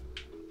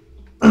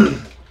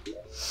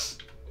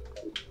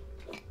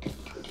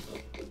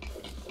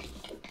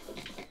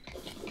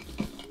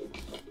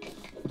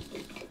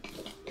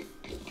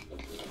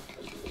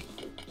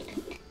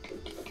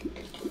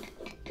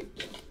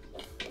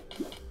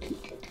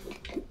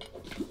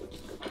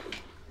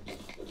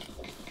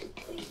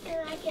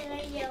 Can I get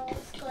a yellow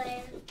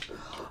square?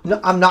 No,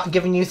 I'm not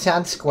giving you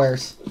sand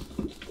squares.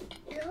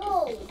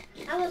 No,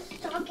 I was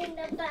talking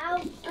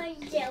about a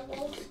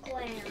yellow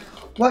square.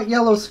 What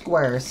yellow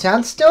square?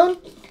 Sandstone?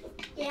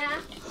 Yeah?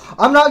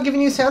 I'm not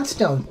giving you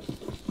sandstone.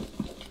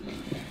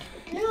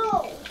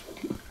 No.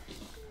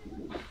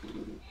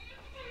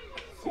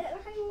 Said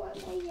I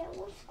want a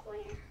yellow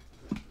square.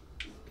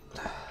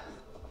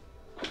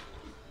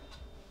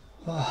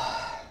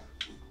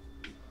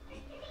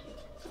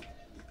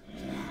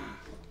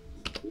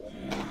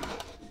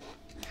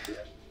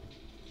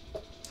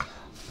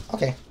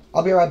 Okay,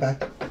 I'll be right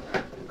back.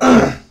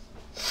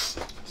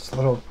 Just a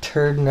little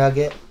turd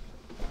nugget.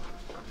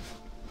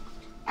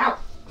 Ow!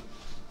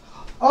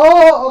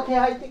 Oh, okay,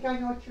 I think I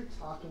know what you're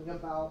talking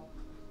about.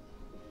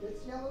 This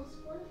yellow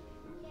square?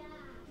 Yeah.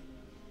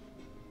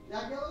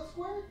 That yellow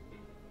square?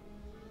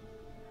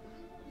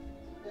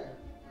 There.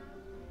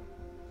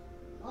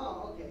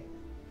 Oh, okay.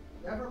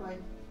 Never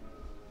mind.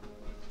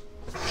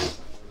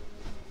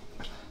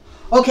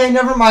 Okay,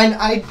 never mind.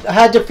 I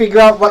had to figure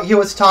out what he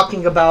was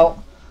talking about.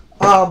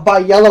 By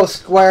yellow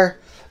square,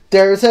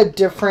 there's a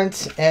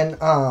difference in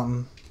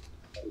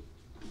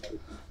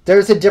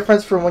there's a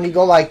difference from when you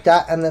go like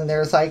that, and then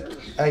there's like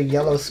a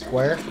yellow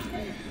square.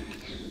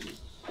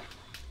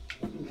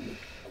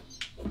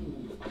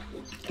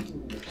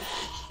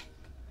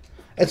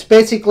 It's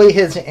basically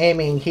his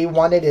aiming. He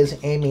wanted his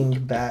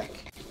aiming back.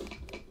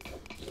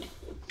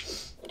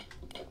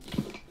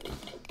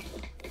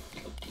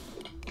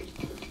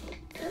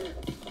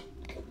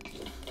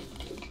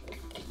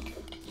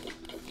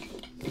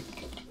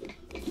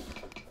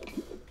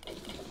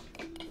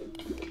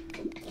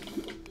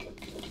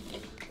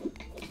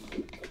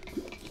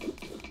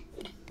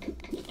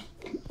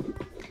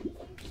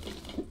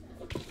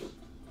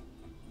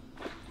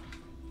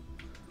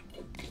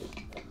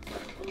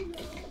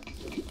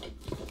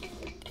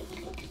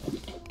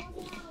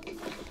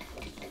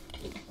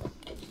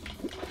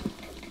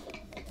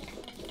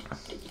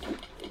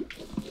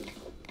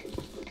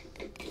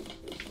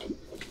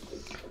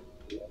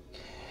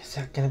 Is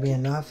that gonna be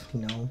enough?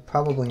 No,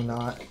 probably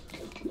not.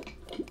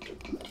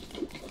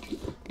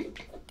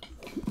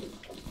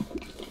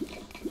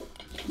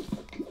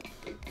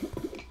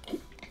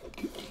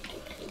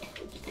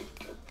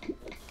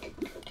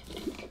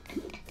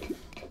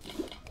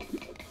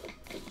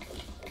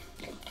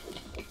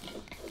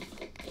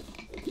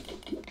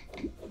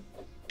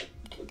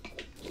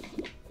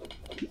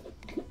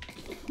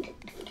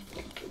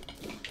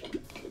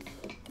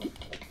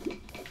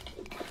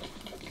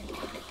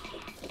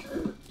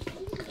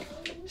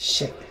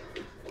 Shit.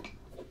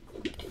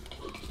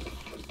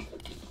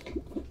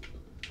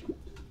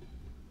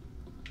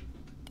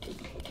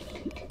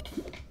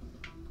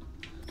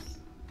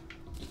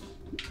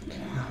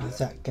 Is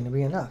that going to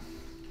be enough?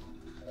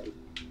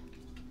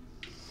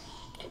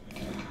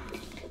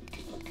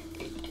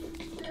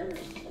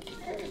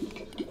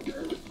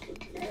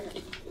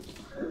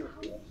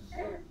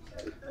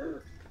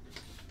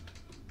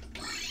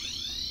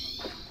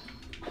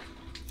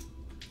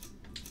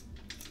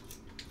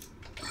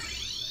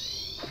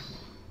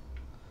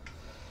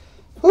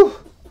 Whew.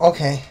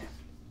 Okay.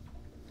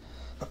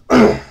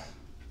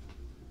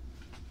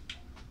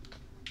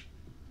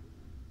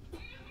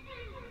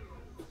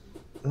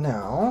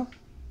 Now,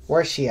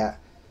 where's she at?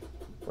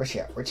 Where's she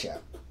at? Where's she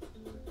at?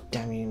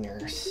 Dummy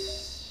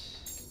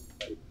nurse.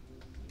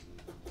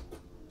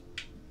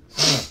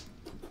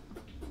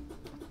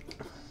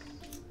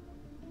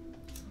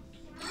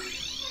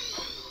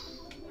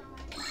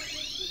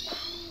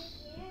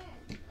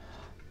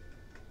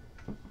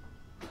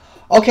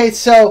 Okay,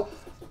 so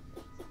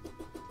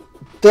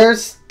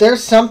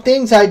there's some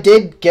things I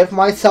did give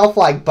myself,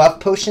 like buff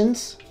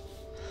potions.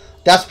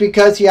 That's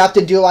because you have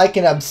to do like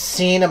an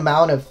obscene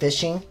amount of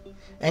fishing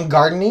and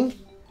gardening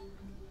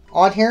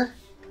on here.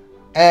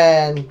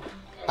 And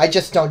I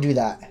just don't do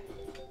that.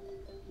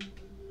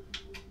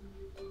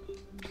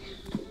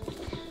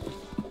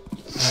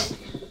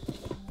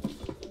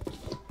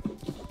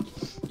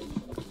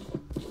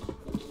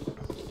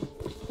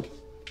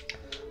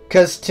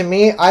 Because to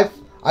me, I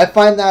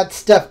find that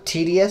stuff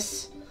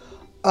tedious.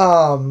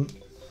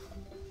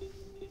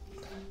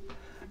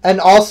 And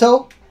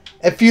also,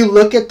 if you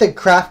look at the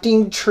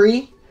crafting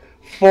tree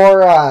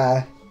for,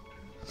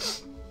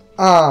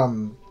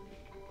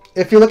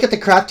 if you look at the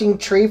crafting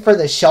tree for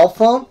the shell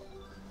phone,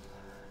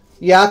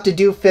 you have to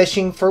do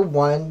fishing for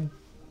one.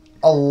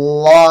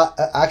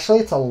 Actually,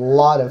 it's a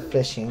lot of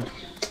fishing.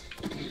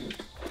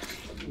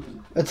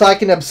 It's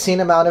like an obscene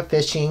amount of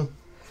fishing.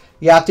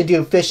 You have to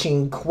do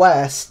fishing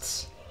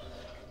quests.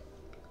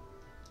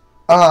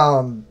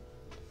 And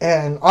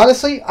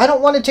honestly, I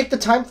don't want to take the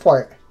time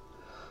for it.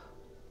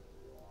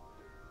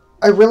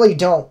 I really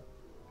don't.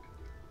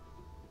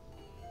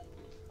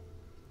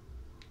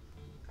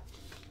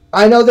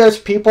 I know there's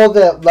people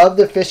that love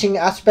the fishing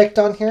aspect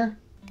on here,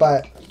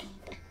 but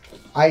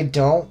I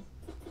don't.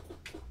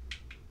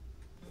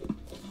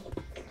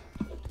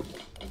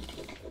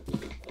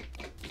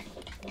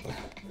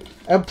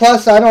 And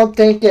plus, I don't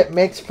think it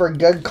makes for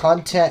good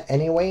content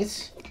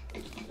anyways.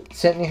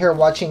 Sitting here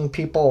watching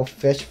people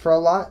fish for a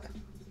lot.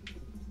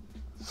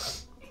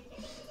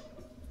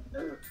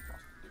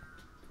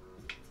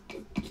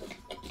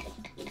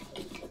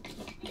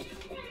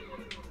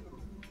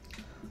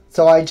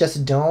 So I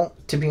just don't,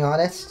 to be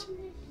honest.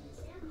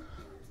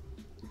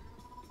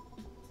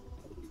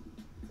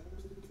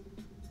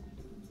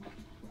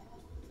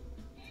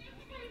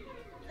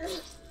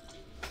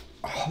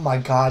 Oh my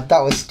god, that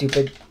was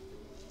stupid.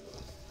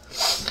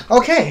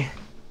 Okay.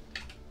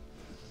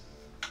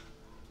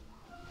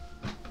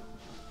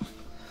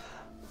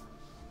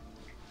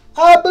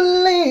 I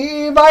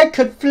believe I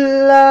could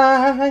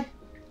fly.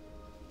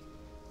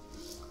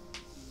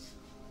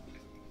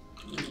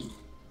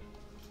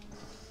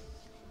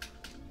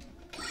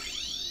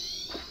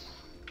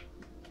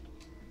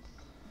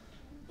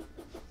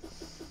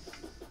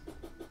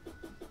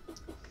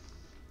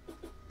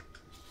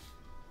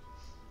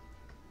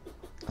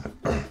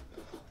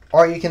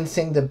 Or you can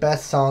sing the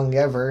best song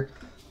ever.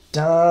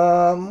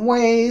 Dumb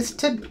ways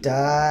to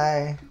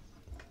die.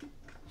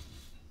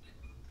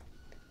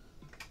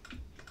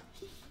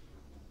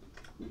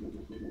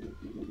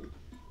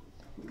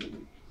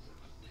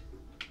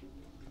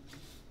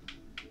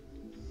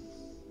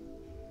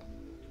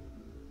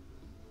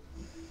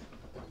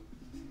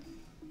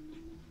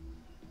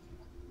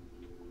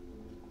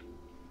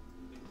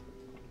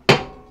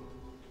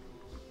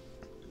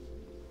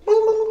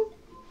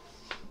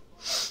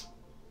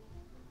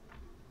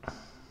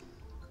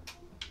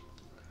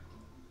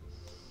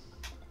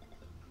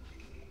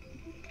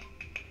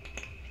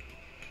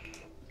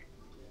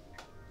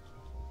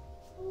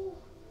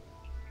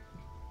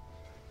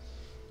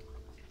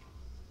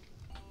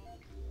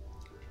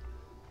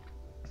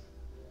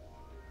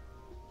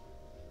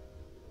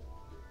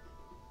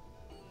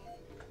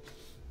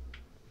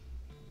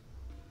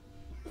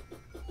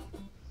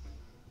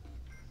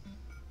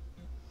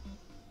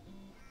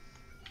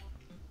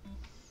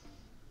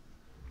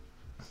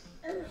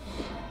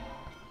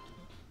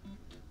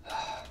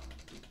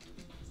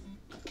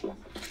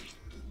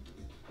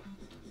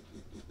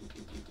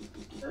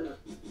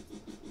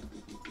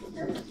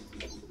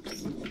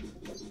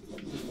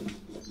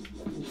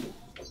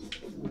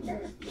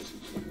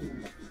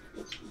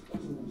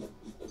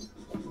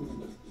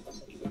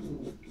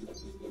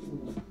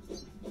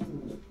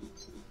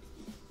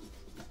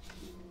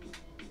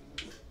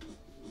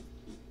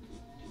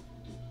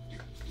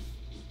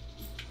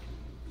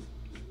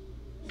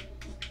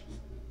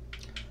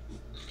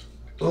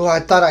 Oh,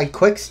 I thought I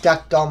quick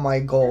stacked all my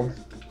gold.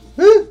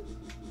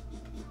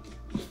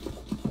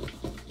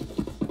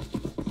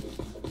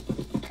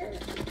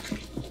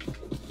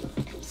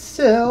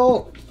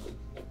 So,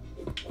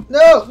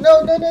 no.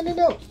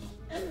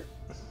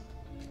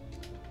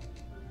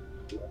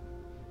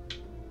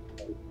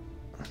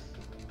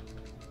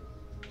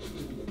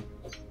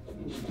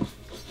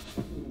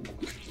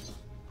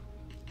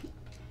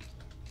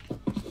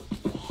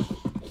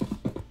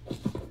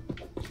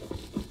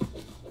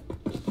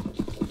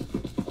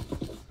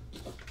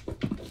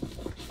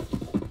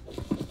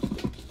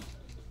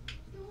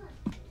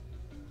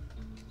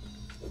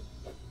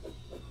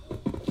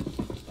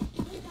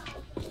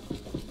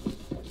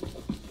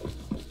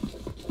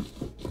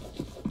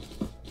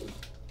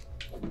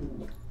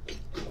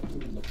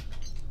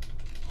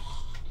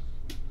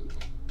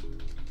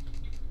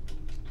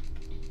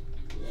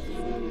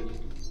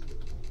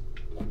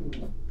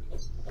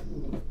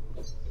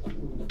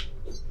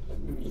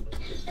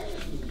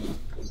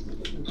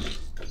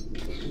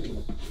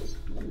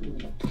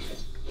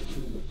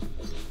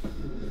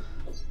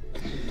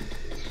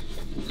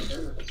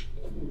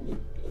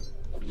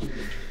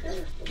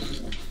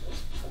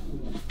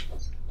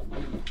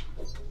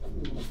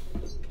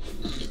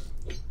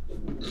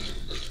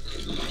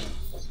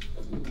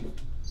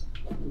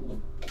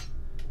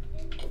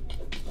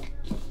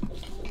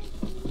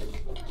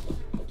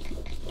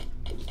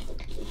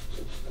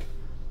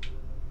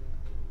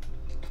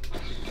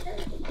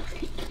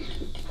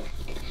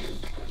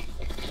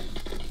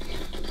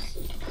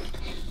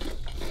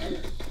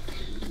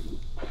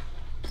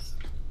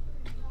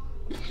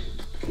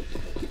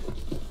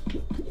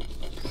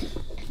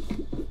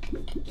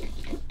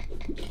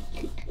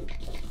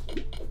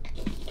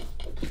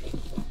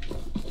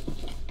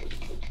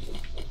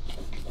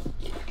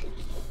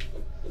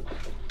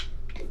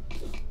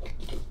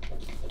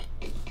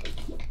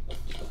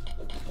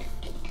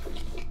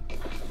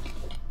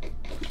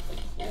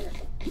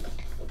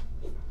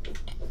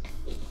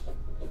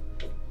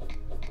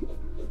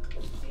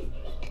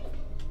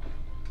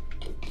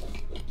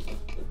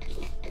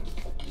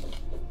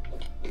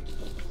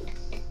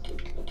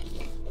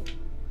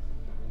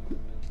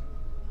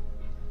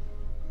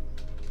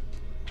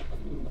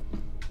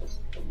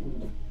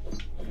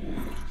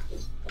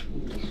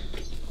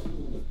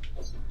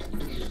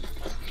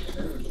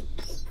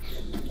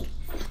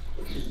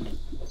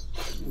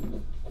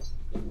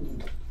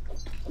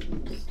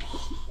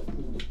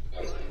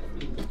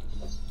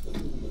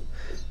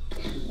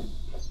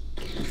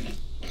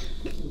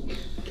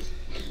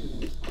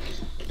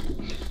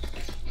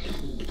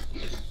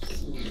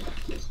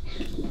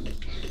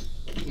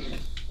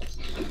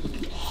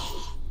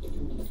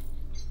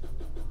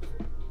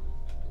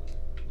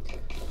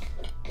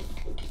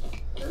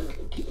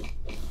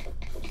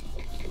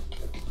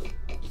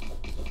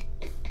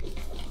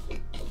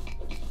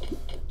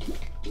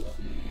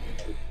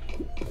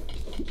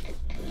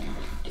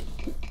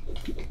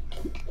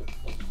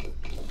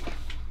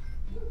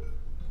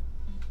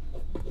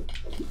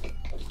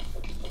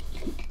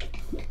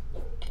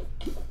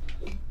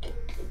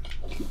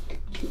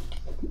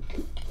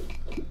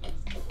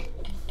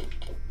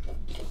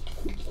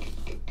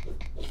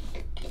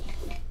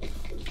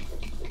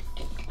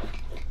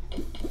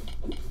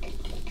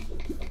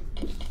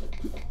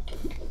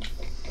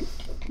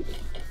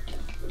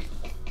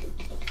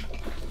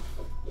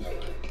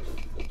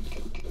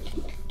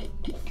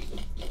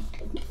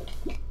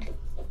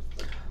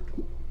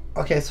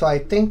 Okay, so I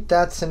think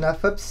that's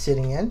enough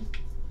obsidian.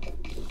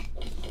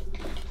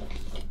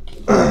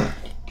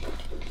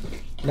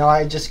 Now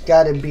I just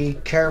gotta be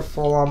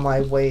careful on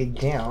my way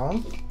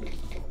down.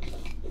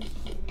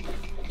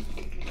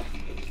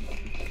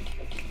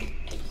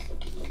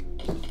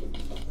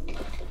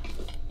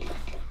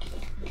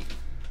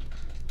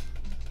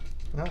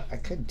 No, I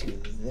could do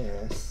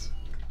this.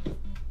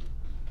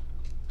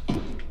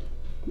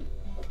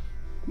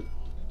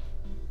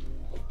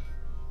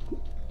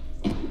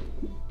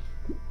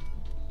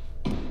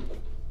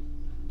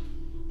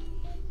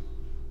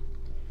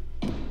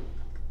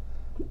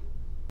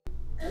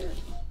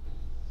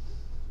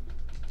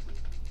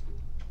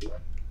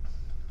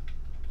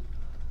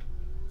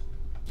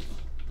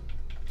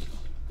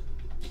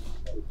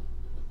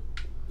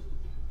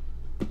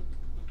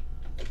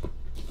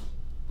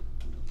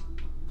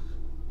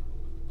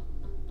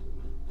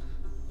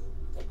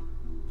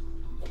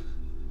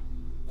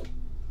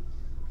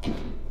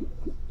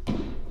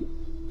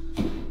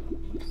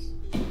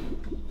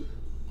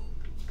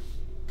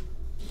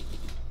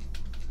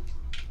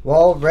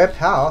 Well, rip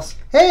house.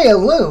 Hey, a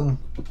loom!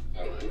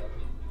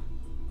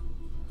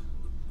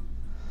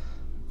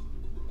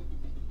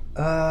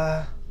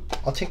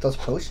 I'll take those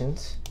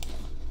potions.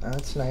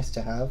 That's nice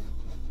to have.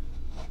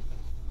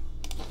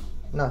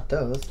 Not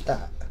those,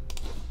 that.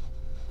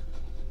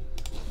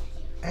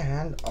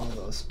 And all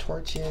those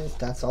torches,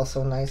 that's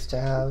also nice to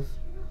have.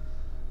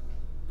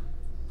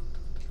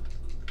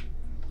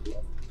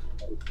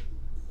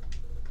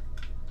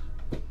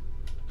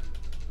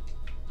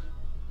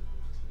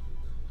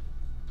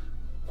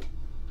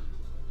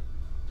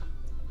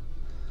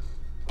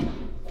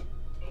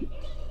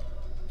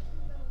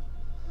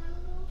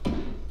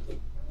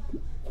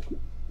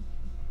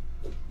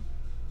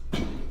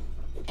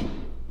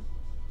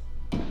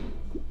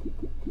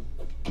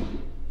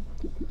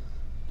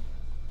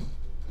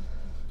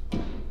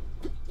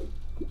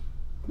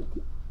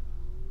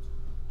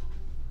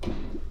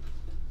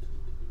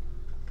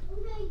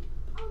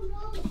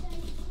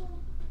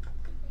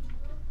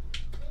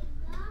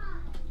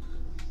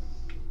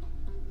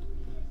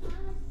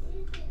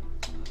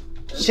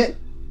 Shit!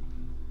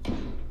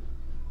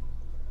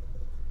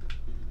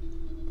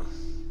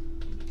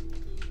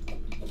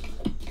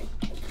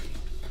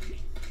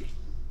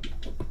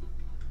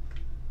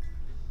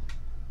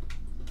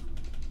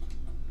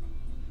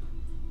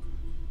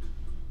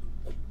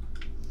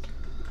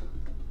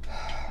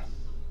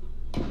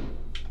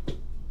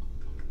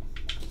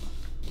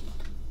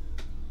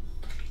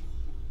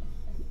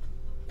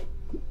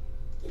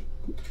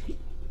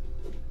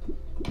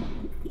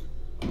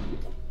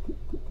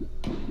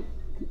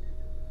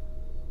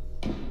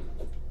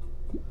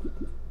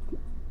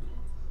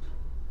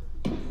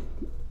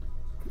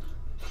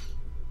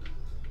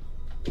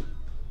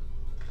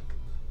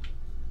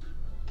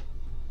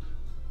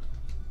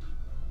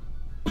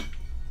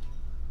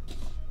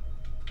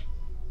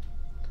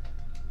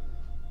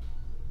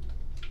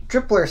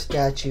 Drippler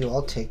statue,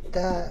 I'll take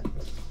that.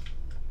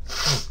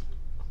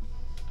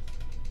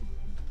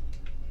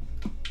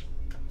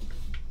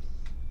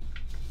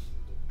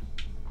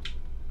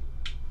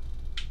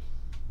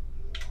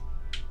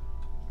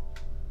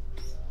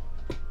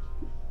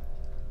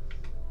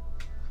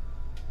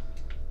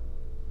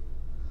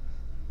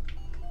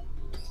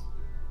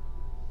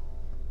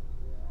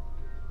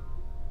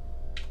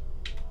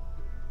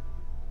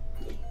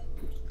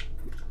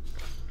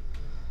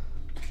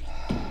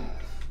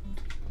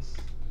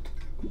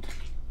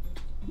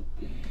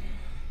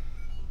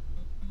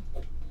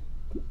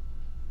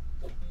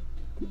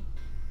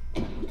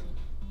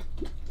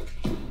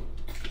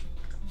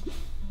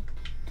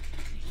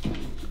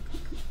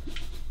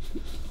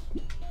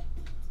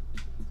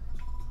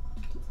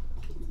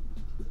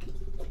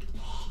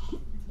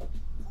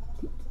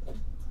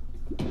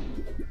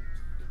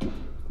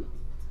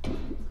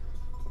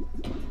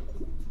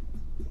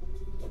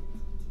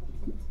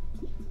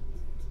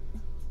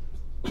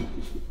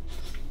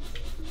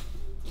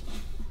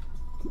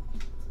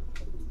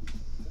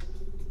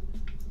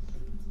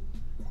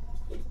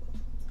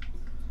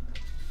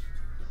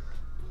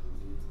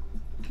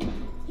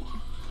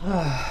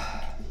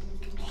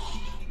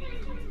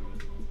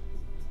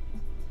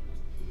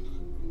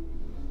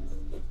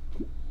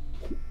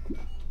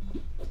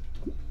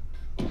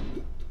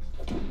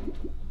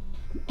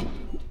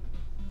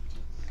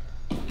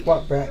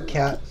 What, brat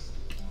cat?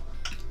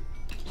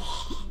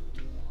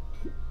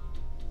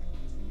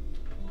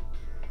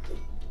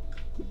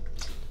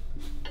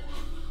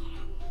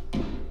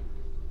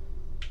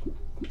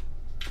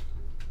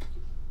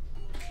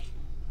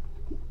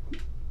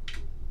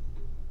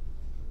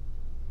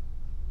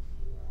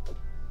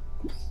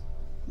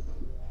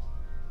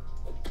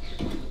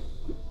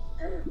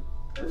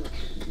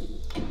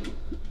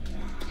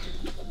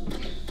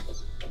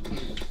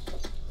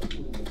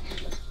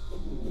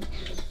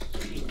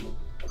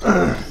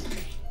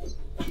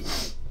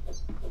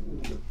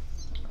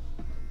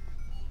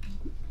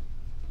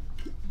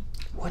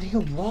 What do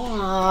you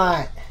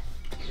want?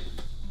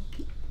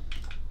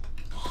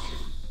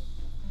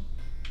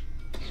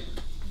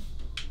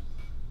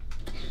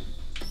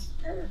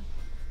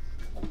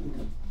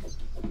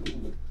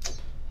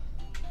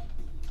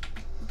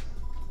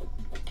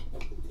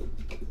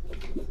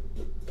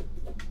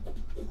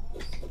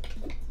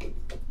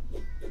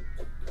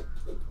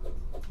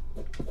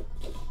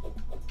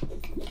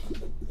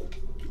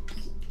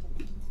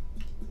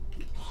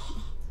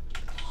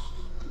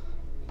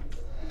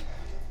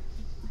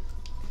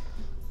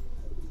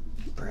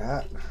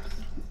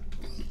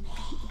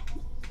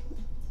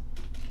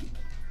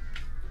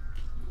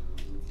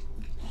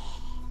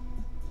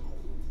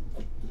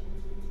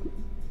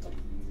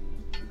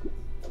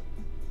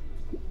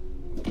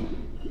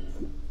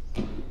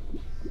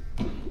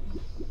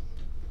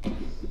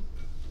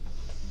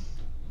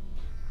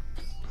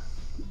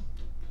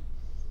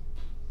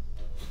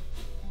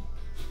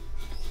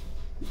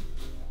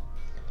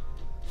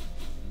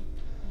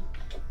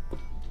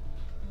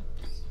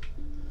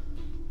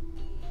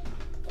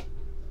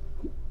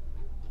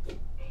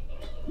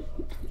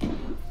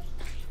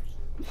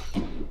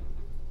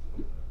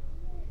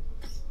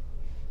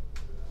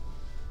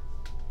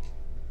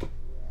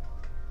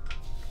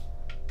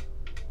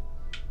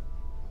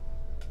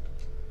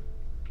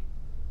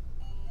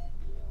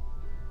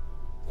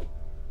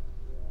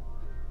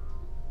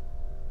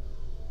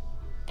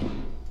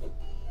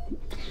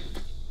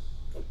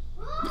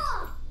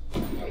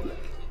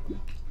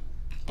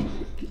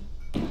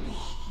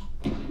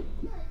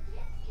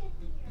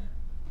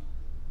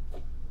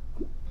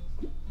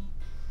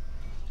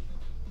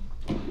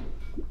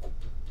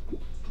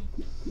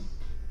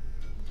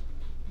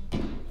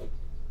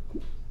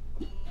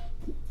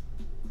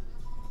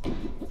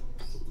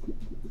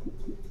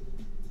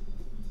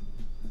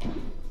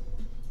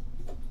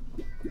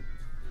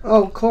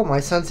 Oh, cool. My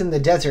son's in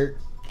the desert.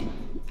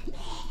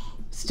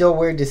 Still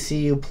weird to see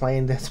you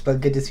playing this,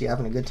 but good to see you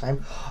having a good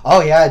time.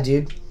 Oh yeah,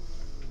 dude.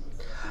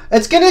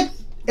 It's gonna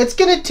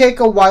take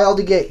a while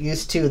to get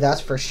used to,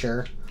 that's for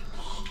sure.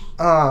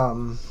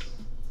 The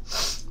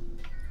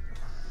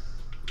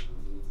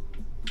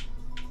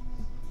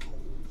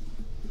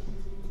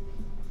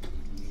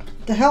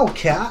hell,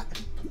 cat?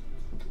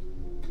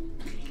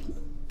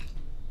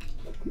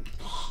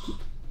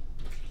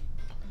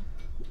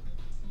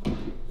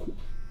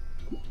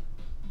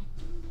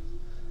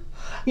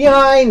 Yeah,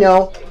 I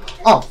know.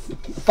 Oh,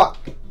 fuck.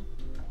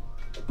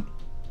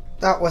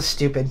 That was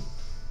stupid.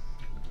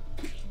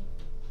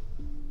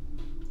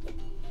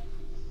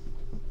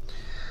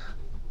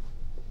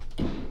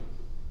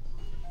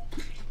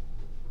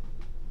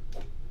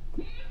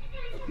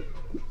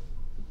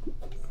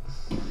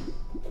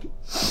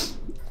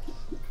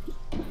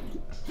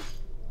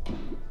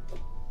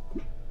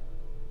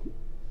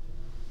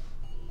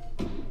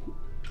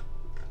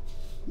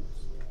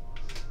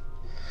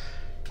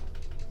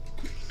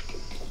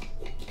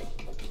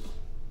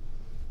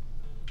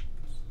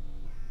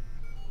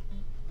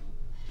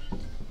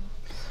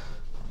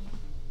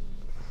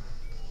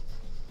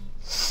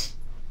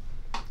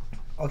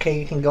 Okay,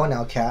 you can go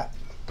now, cat.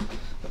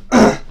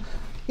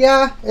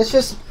 Yeah, it's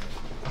just...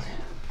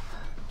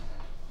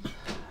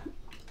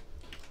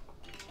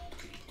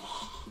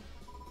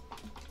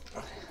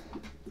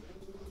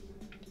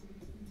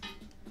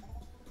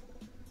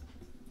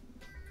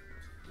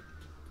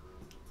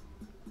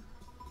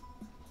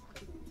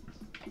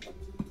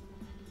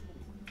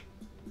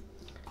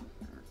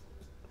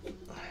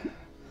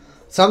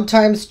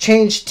 Sometimes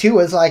change too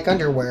is like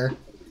underwear.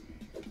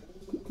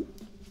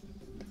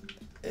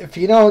 If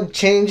you don't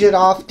change it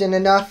often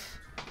enough,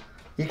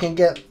 you can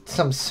get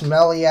some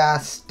smelly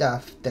ass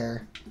stuff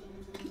there.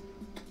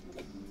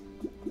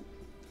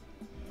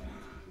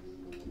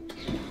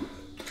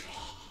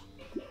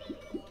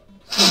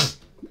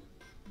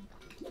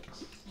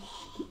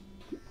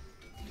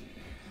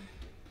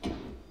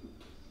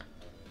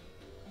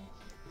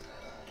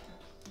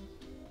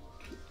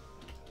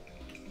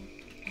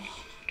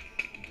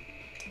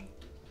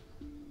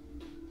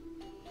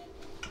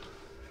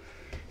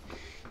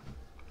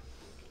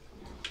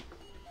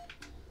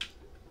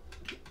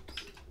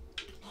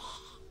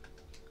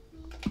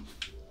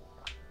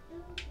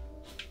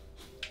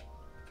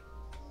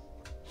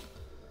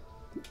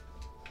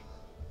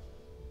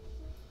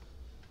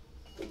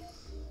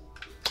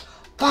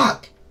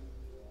 Fuck!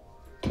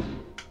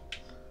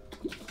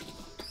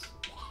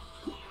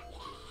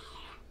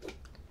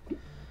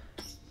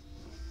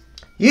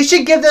 You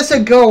should give this a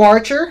go,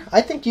 Archer.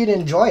 I think you'd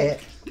enjoy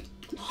it.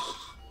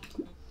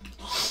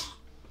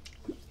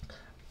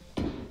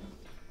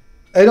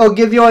 It'll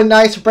give you a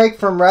nice break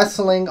from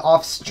wrestling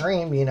off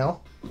stream, you know.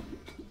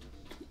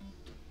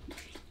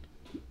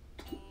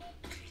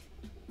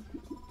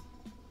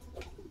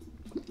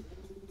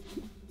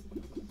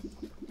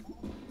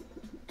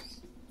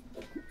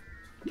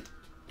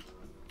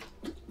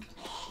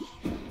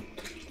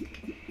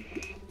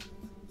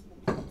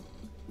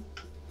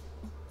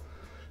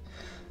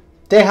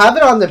 They have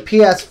it on the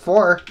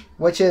PS4,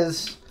 which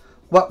is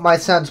what my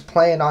son's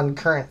playing on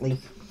currently.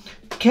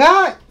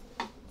 Cat!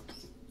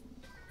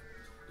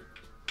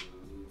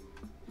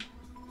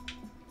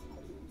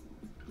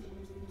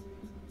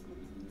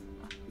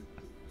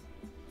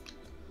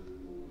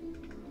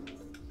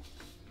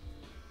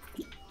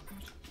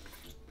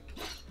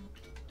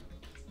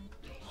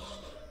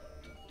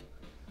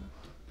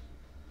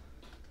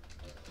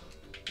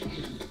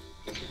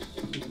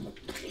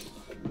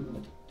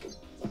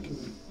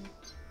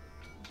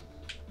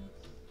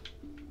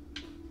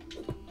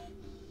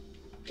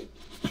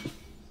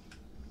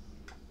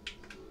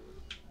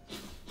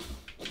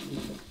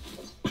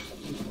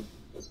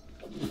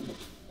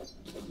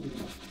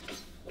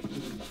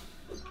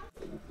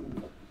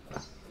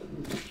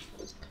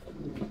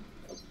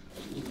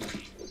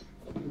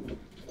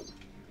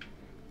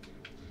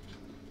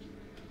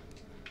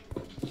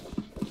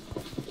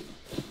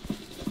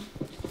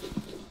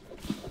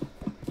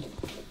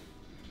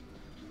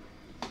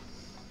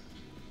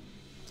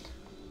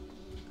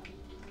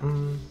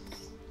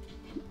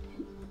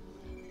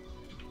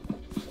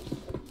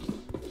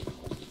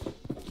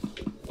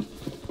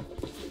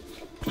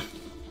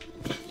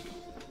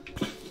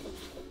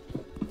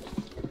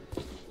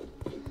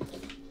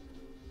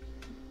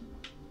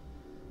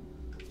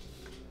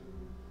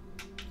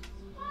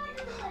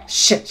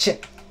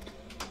 Shit.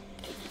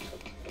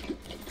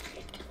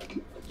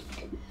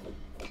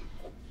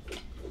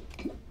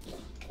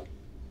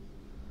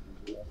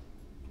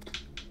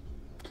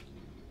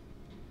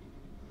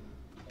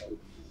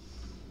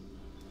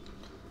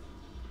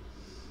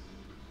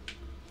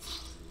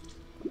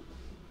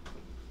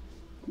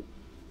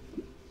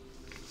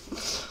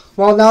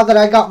 Well, now that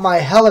I got my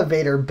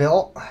elevator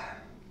built,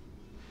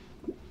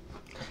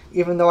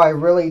 even though I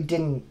really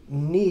didn't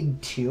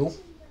need to.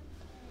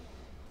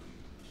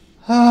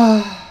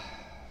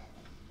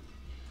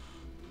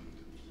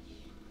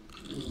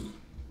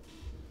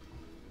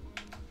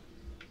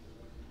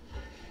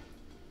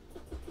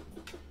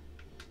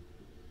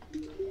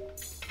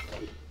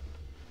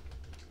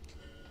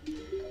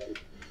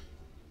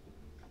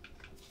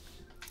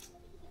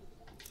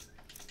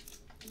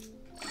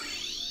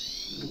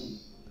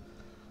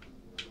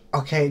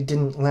 Okay, it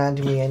didn't land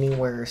me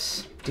anywhere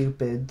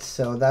stupid,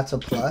 so that's a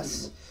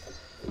plus.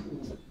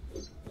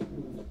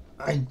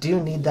 I do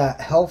need that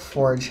health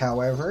forge,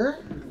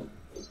 however.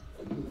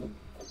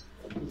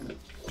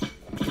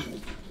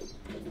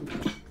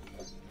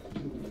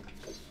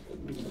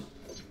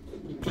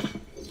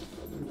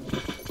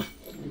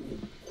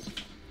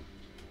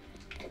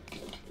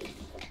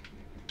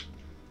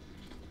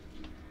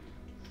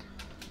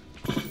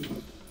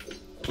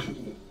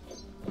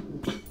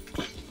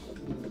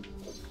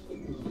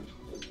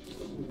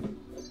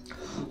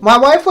 My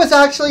wife was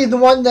actually the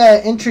one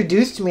that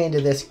introduced me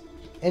to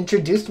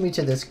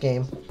this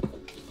game.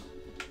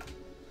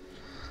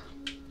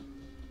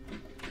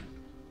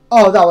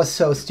 Oh, that was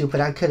so stupid.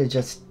 I could have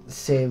just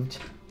saved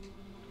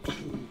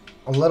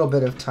a little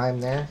bit of time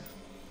there.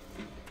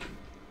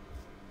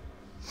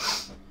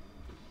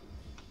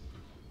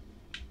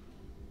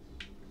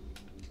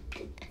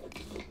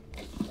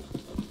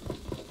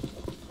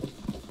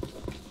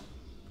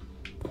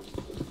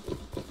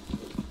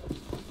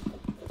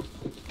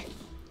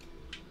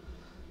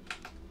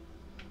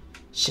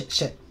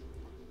 Shit.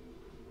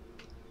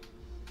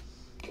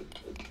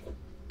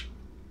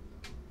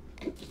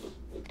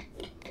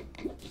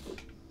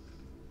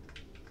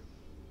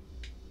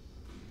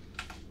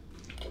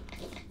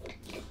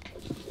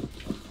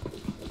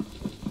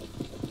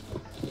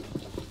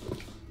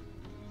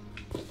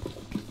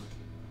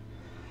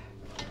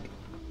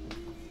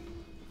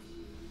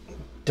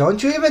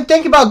 Don't you even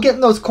think about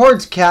getting those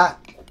cords, cat.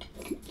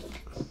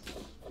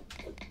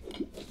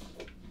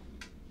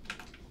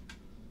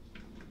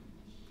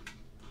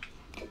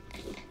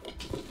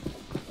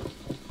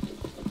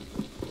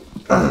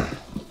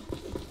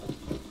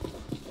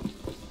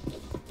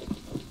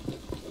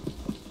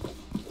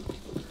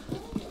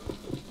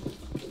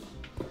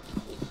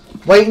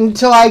 Wait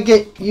until I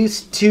get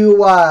used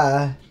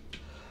to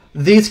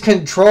these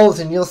controls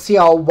and you'll see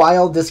how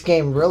wild this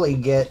game really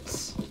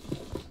gets.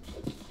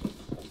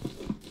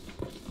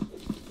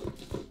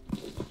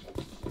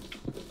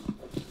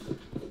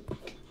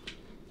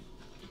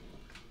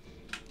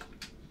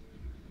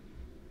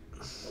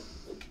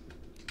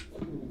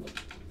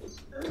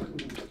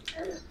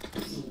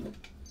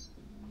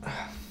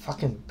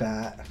 Fucking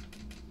bat.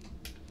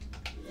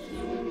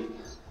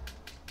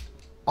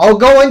 I'll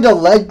go into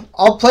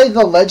I'll play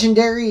the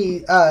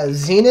legendary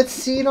Zenith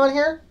seed on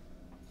here.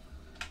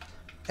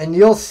 And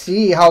you'll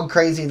see how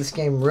crazy this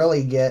game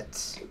really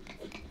gets.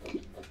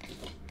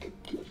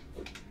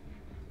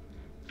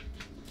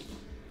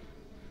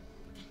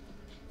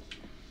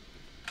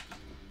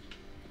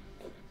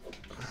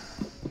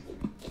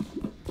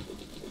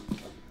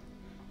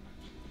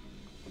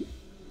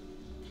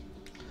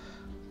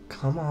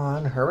 Come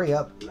on, hurry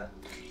up.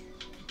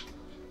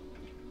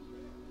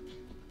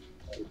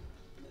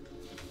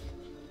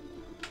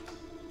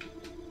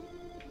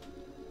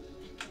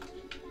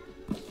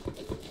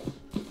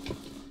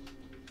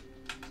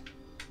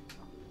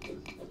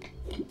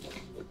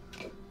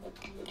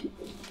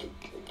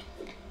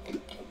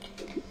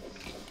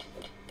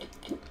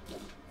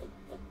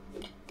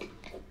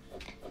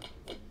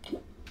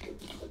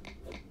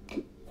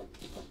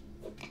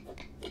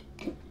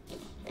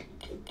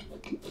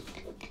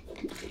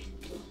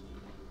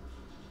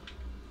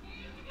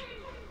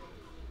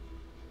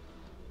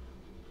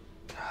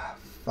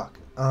 Fuck.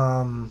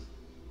 How am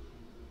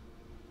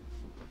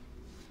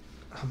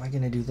I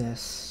gonna do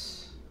this?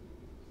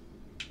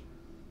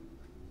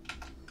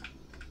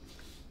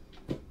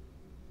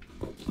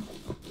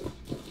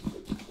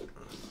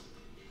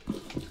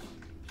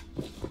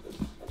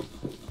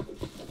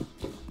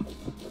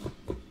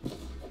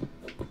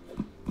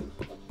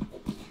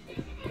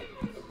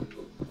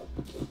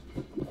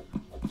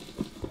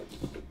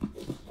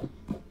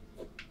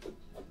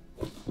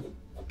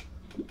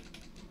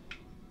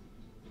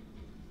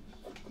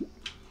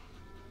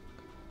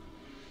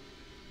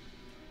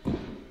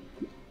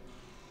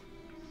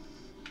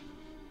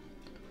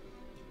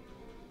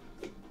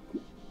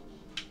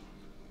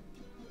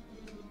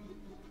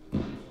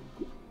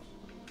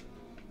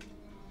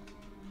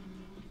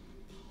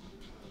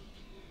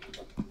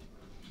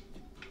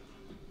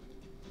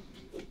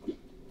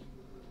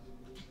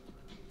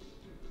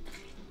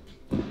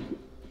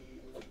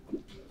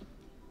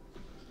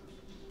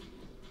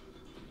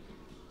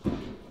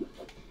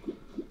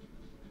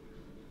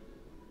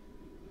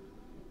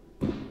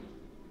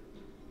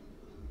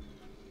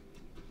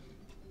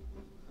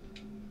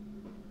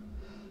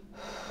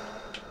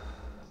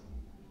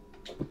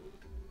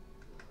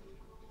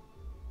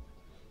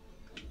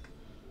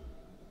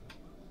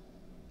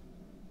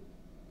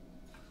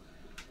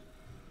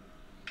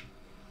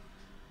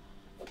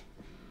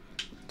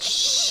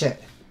 Shit.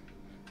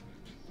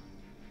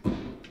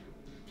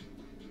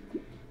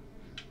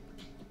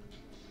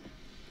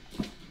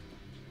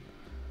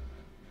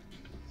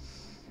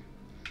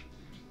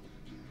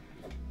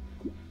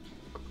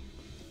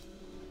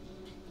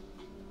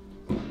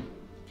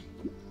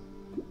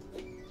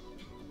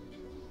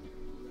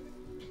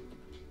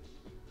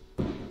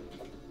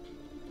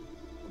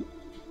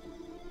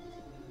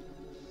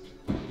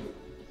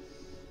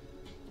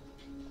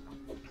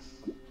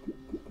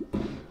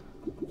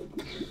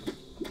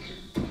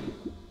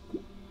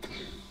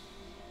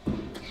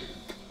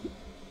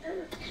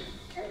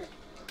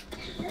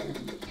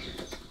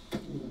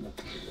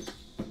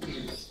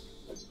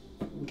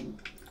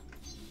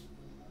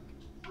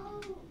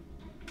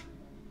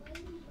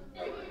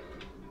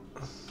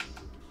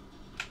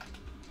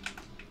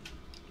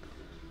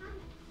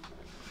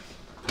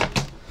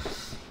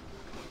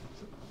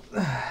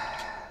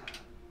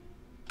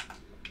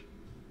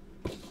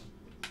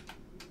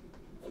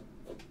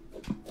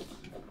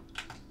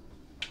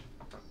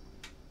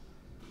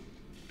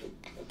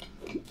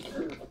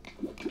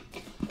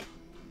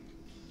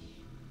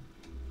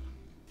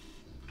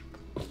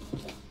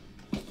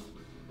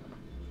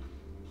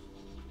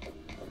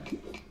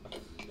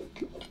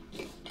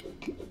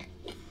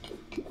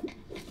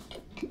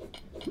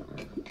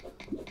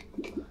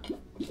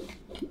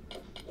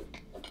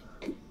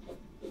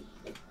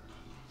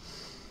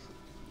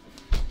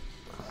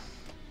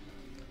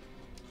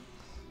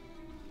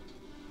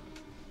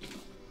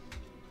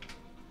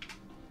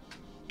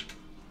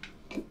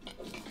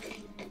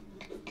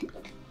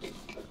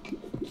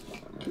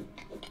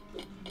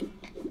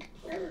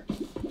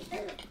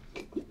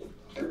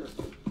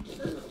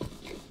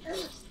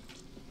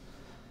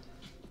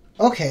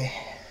 Okay.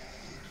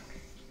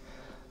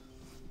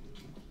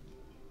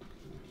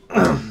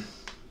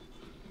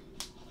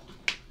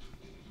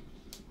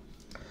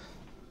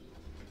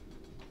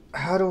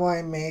 How do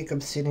I make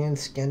obsidian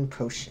skin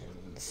potions?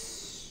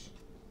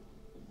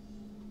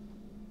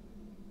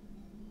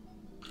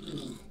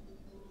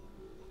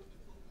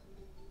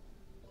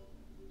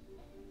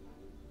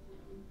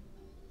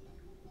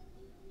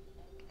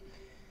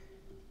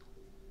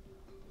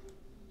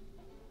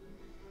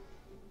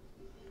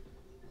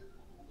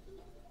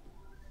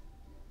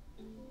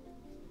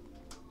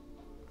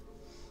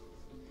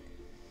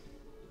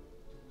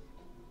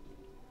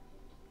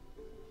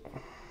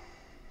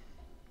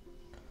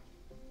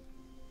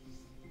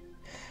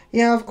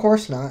 Yeah, of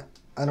course not.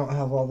 I don't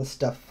have all the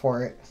stuff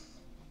for it.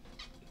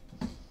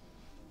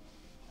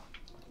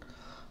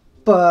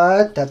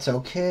 But that's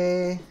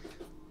okay.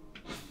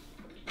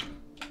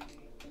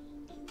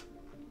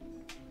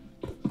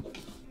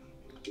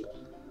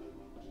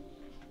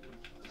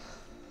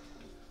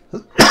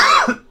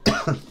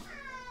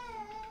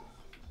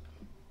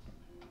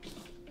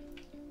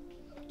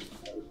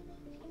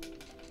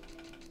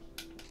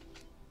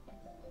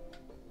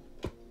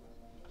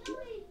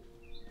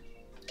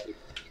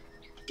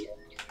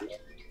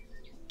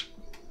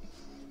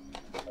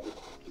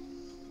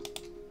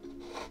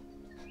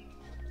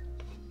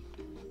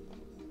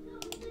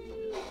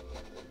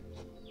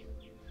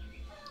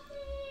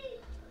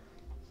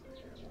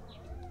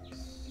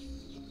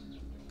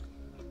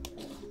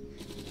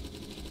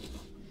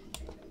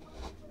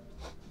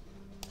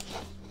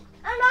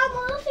 I'm not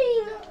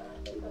moving.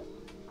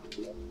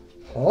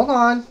 Hold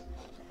on.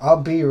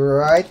 I'll be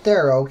right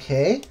there,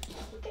 okay?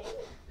 Okay.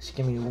 Just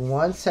give me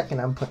 1 second.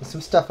 I'm putting some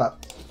stuff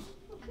up.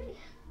 Okay.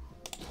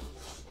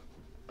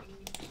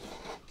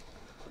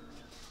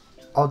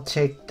 I'll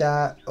take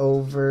that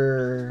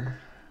over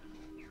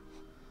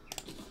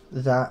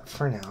that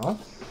for now.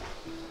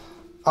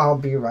 I'll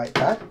be right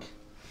back.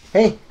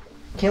 Hey,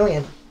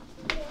 Killian.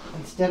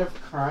 Instead of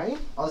crying,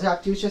 all you have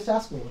to do is just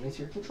ask me when it's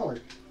your controller.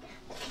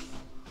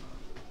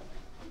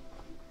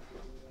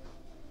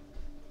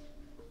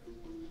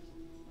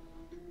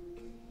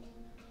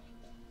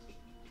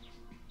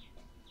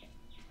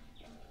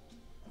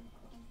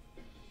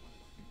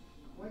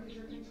 When did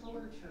your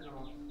controller turn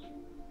off?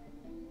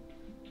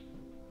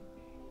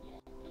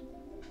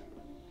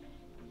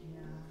 Yeah.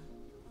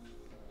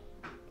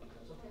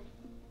 That's okay.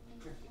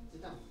 Here,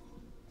 sit down.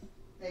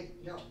 Hey,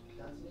 no,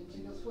 that's a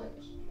Nintendo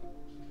Switch.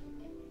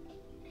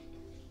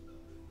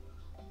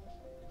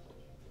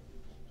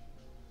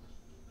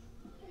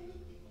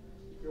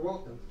 You're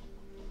welcome.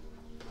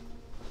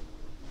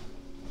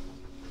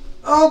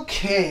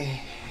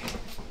 Okay.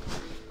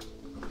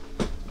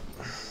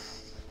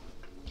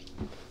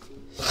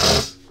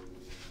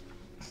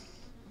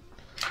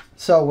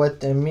 So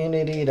with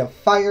immunity to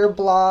fire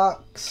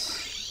blocks,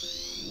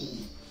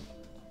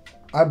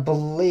 I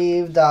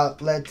believe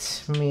that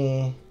lets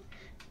me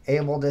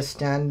able to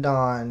stand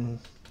on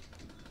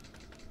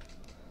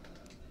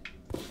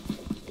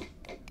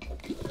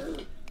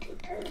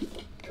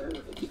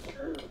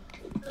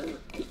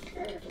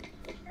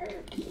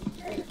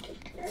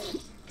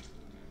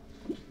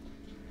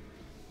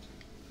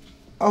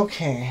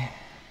okay.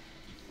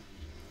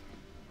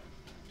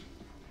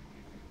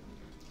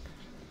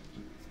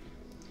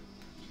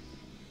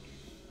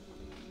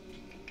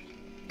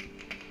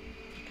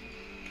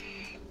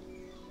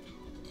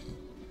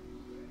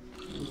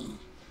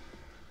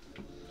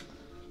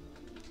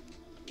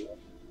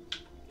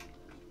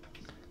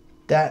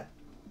 That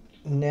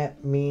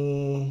net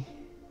me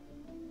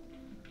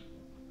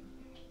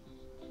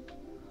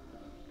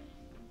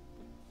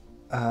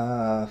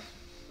uh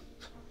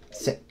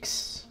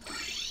 6.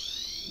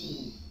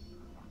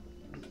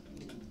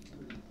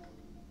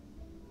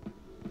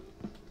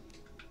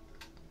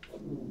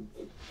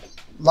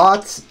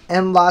 Lots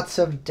and lots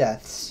of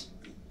deaths.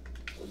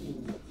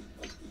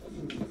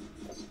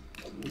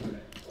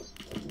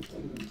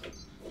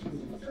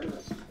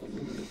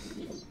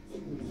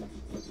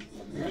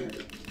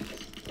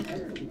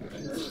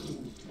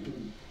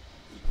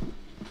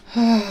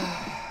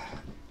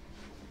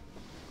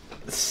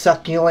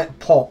 Succulent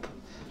pulp.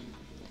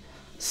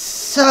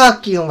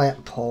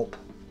 Succulent pulp.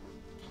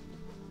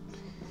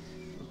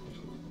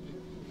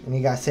 And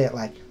you gotta say it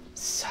like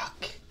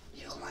succulent.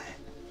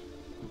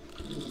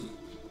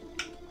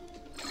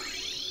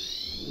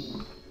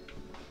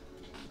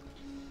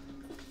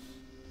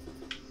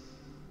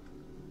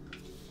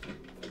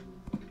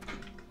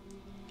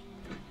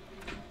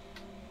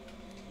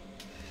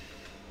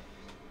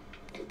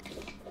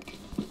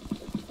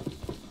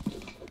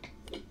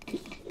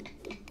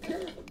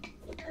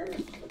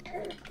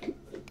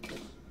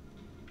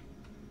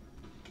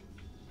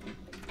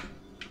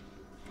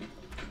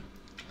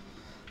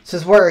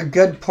 This is where a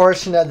good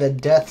portion of the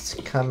deaths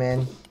come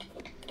in.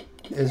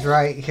 Is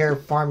right here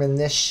farming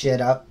this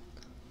shit up.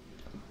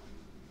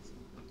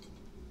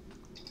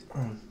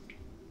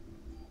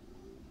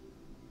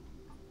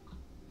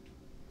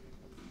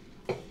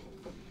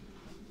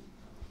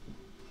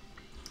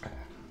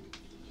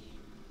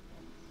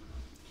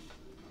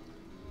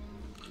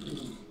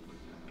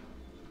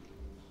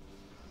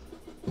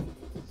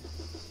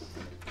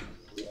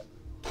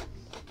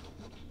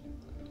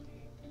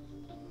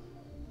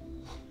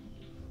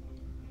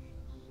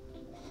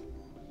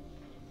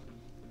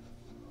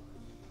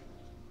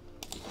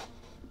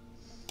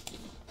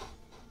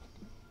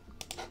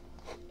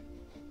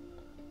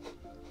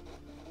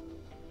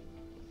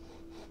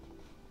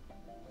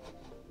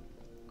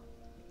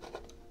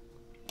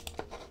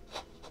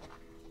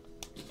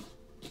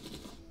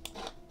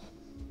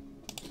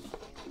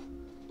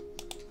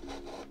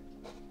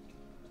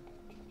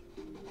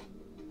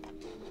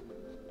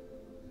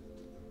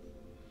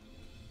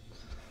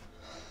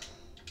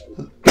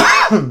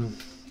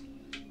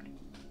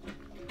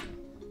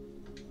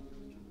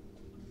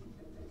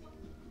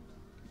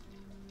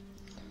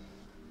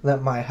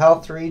 Let my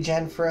health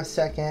regen for a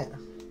second.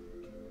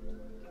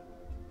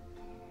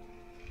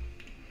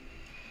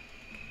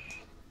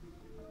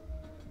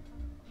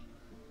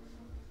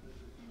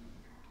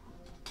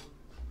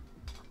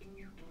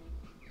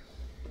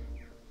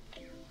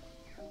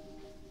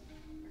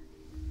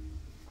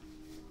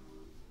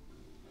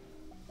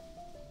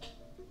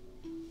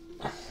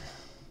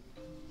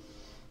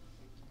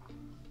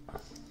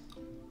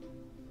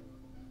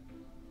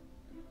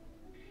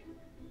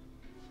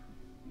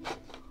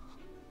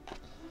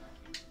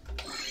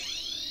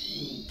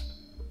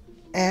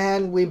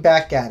 And we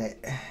back at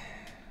it.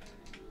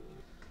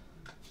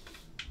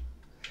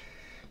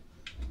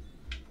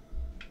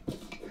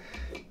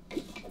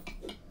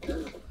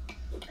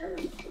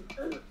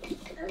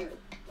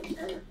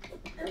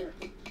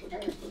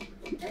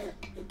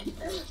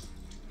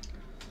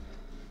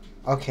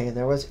 Okay,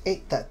 there was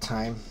 8 that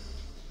time.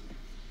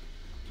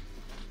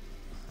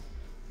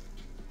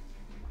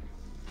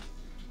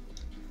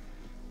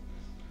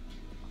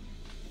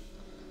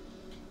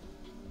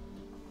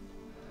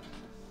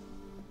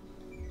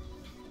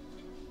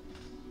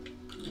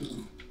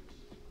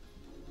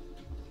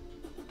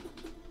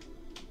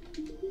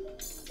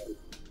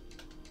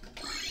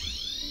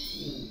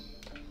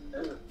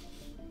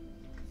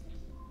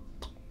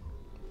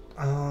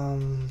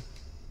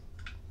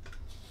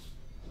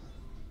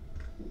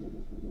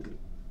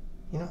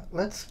 You know,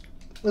 let's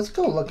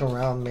go look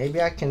around.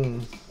 Maybe I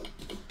can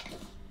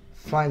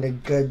find a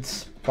good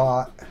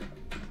spot.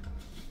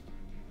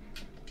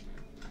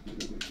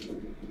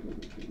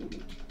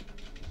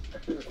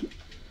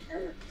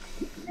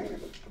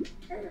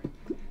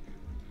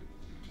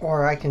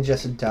 Or I can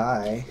just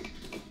die.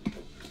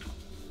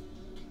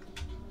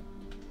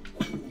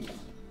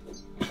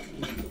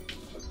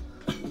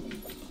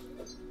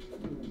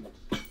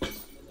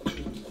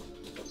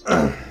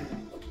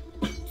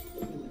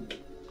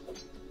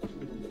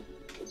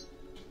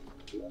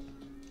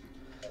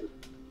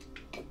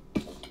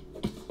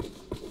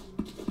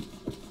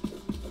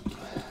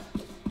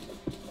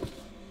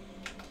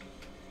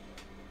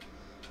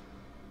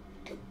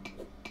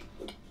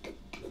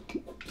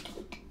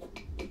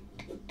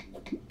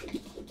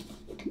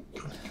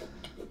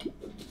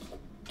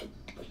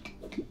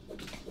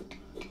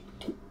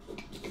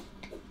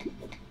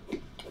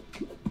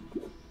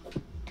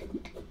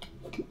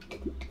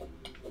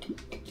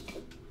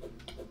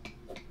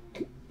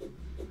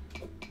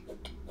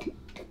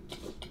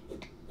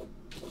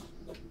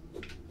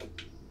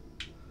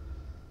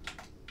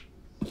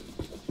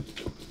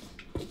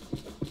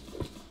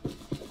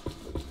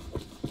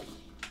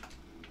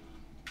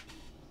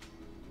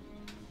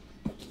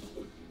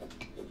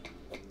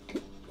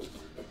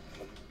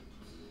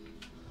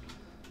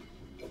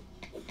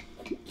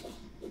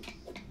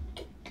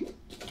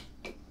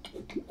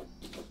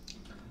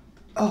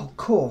 Oh,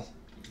 cool.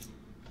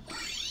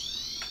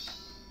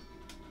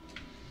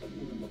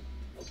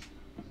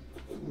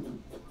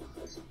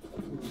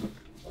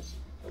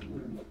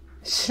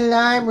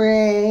 Slime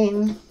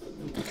rain.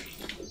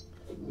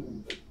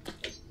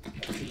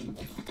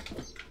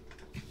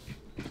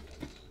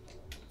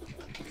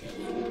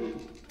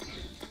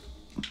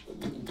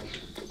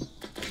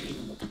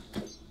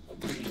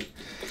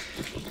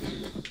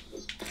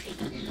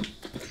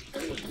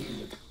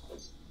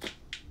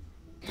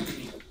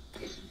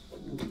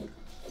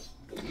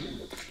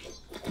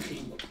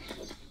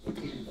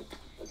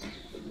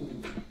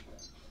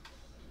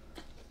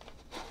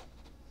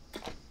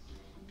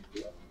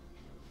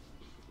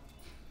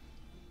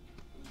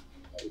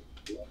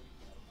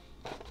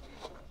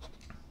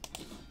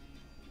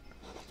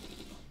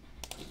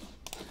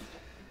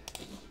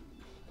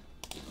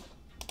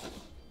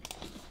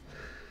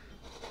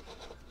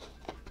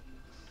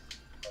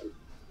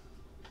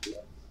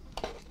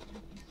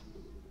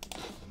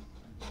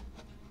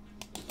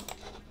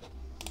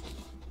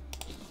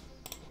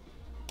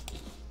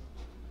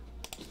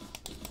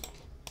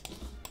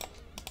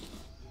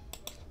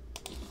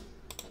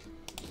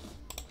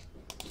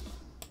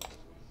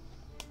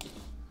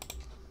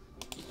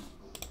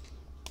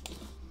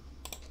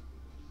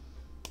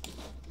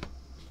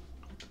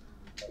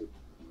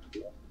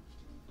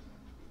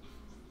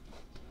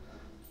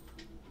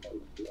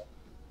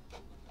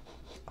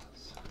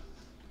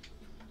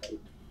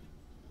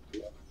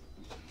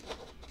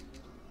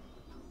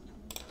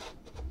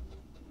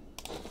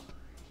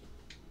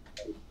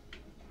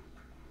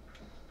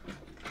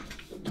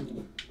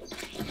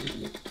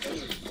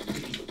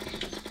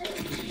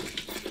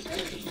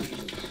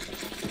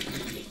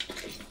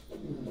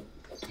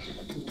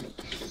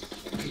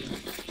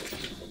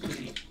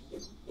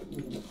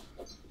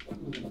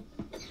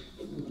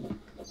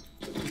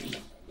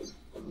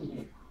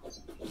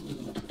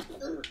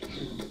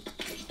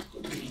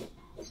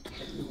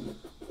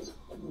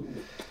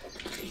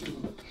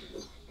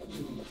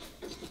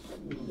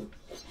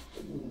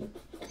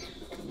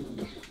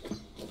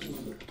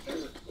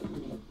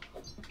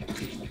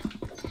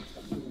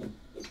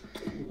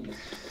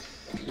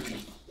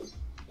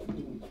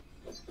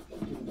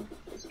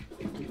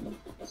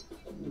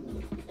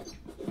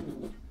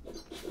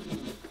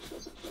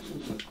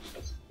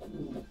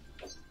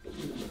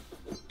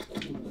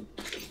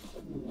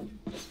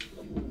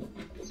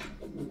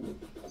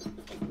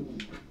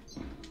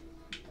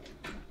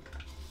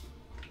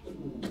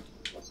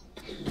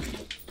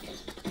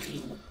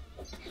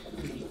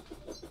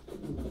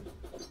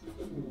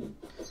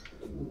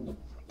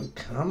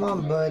 Come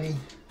on, buddy.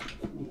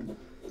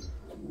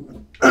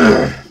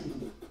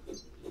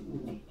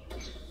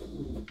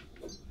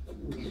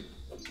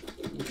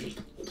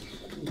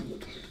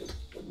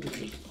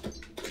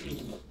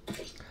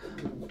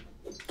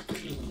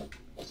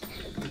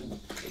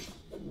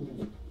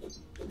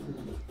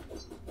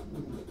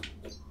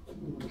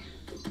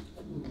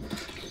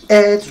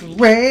 It's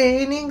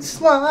raining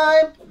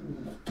slime.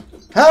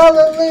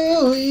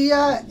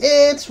 Hallelujah,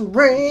 it's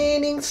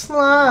raining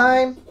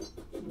slime.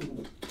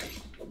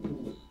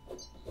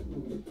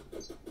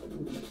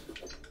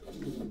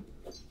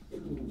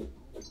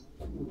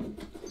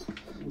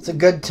 It's a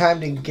good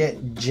time to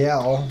get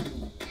gel.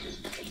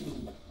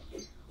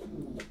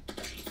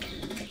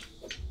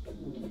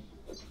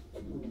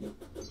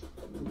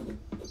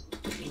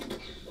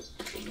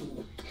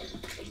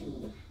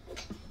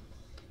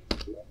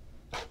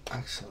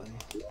 Actually.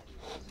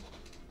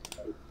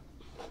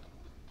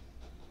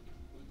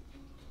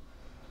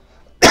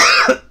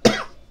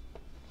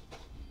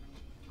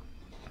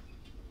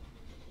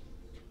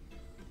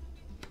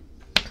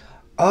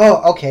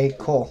 Oh, okay,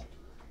 cool.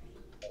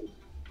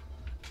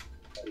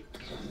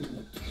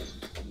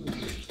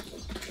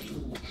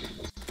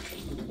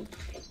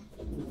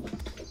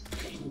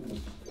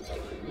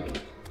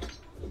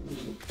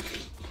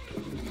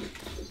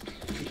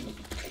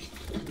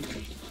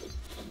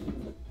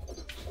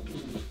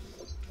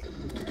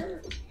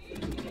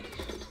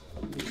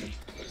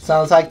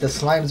 Sounds like the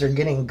slimes are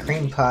getting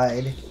cream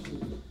pied.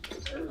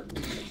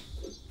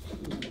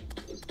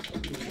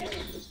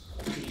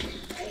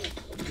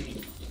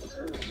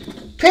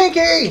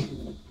 Pinky!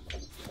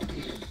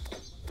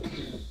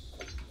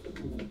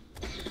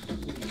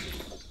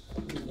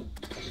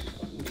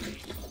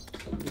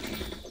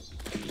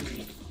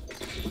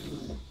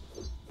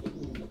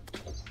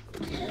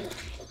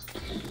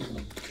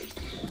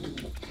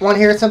 Want to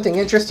hear something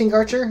interesting,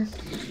 Archer?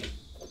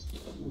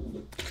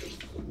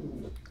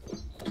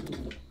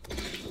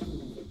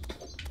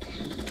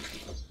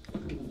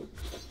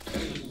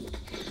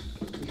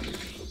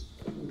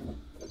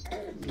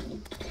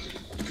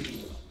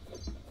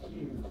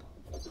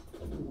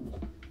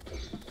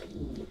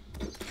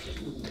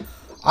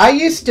 I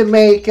used to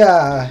make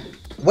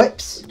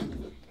whips.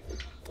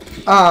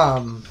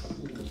 And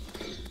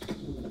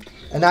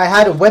I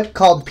had a whip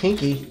called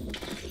Pinky.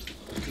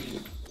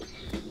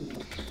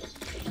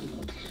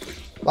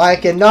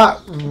 Like, and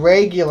not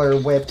regular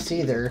whips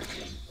either.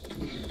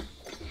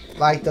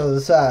 Like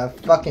those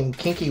fucking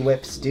kinky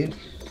whips, dude.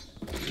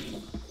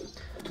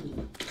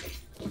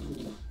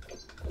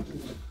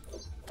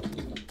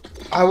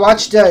 I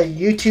watched a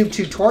YouTube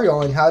tutorial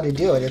on how to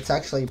do it. It's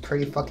actually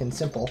pretty fucking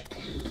simple.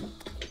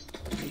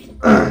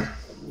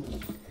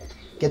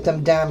 Get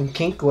them damn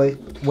kink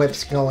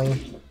whips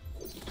going.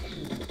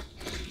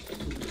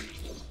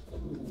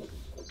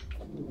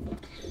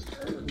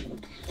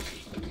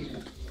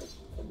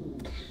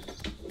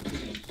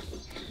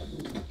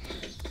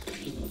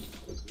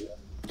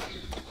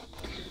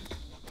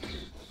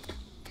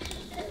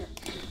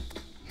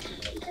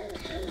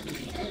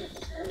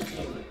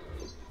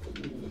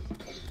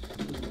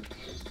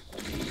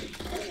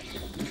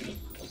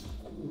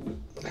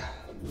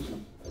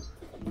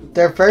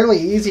 They're fairly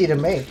easy to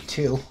make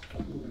too.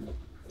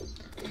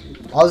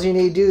 All you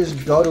need to do is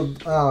go to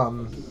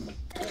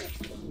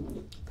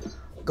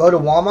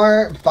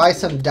Walmart, buy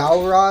some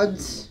dowel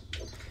rods,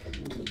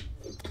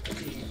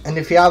 and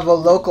if you have a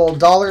local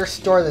dollar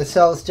store that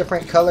sells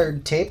different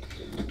colored tape,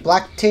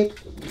 black tape,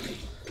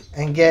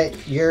 and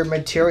get your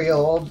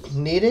material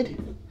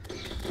needed,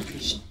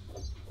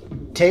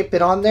 tape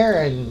it on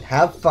there and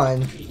have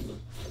fun.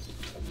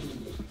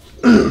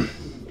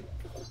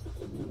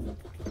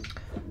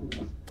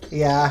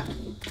 Yeah.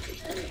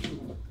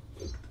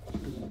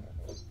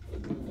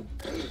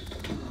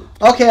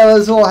 Okay,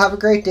 Elizabeth, have a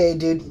great day,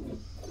 dude.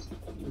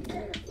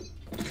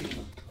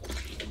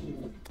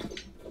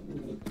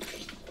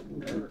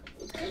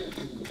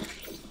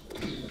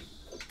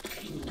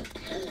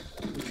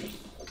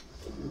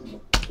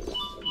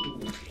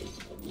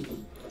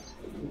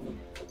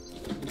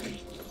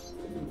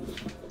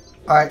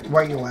 Alright,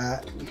 where you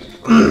at?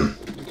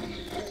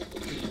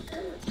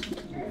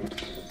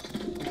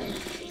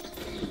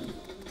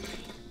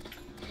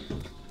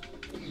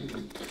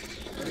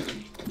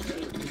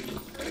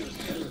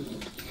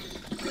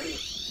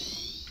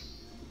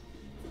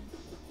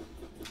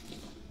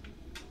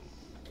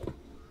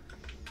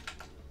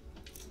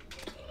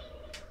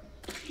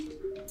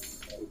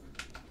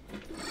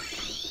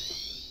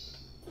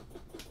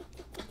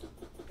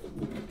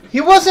 He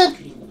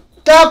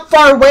wasn't that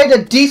far away to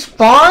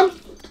despawn?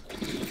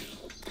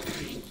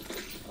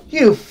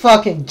 You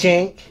fucking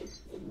jank.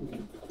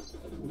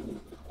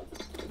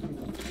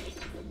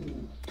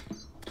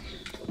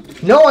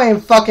 No way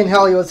in fucking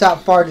hell he was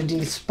that far to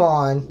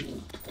despawn.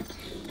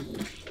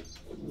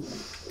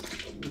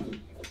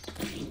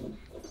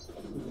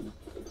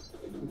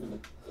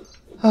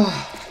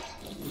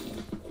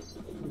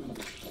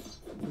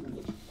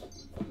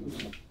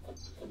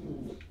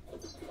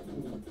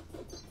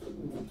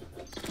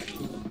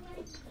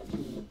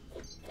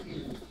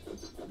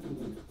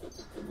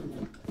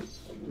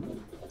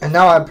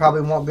 Now I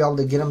probably won't be able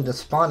to get them to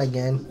spawn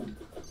again.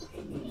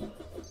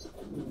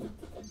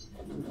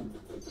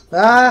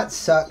 That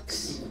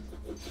sucks.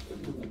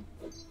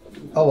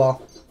 Oh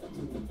well.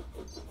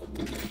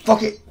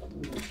 Fuck it.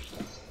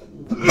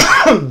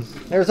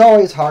 There's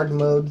always hard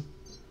mode.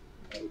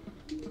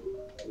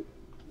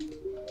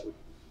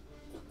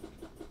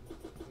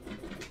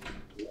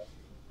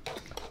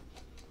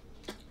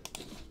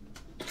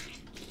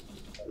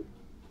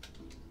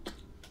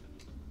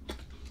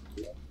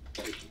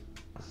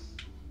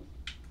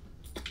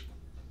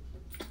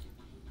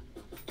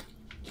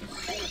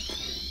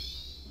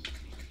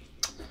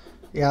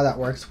 Yeah, that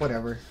works.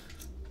 Whatever.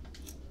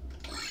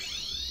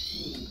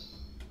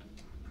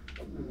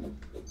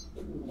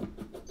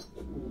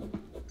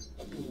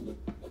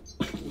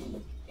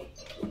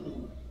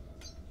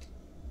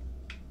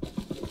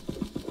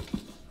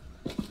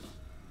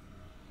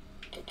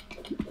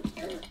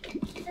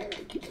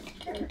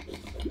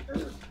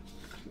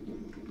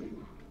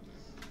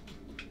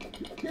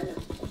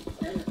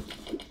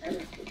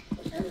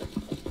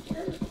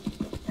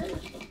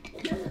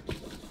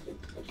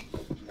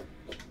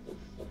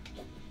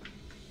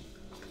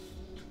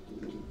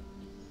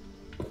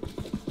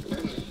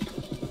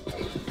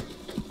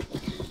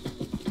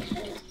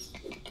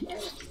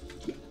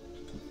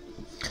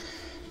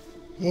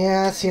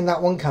 Yeah, I seen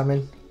that one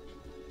coming.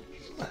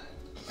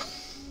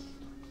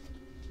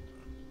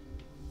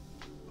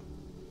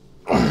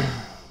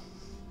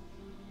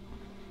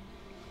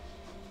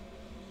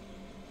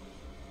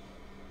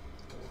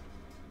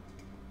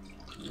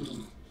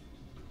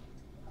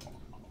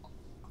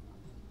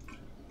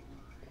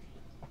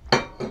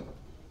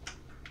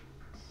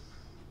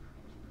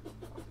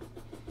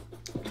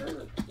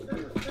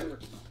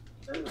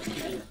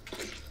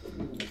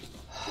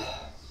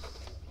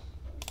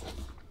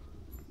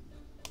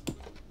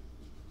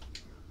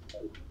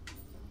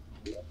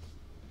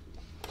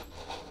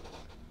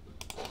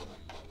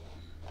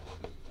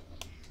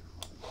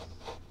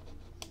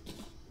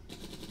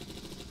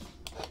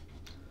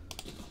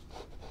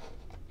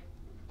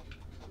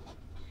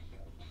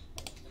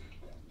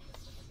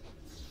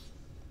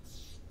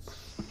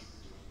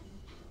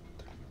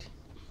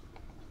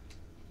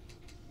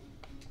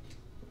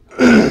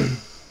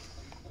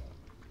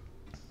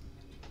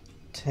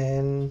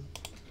 $10,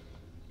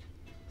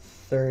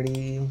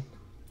 $30,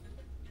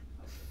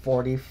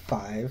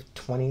 $45,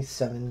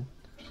 $27.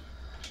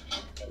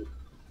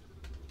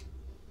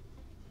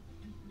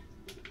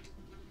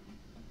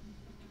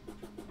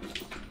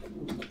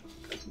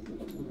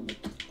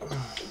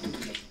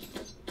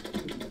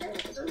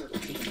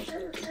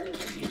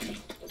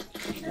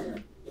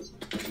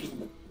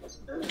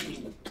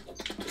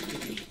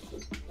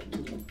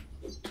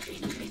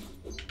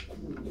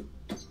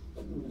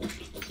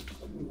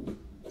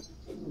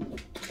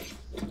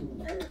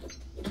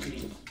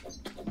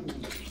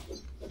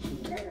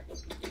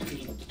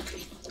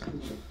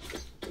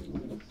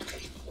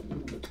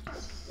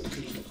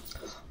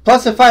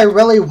 Plus, if I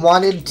really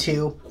wanted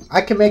to, I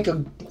could make a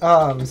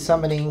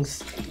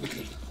summonings.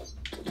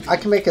 I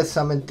can make a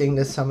summon thing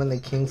to summon the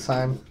king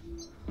slime,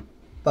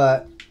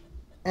 but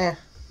eh.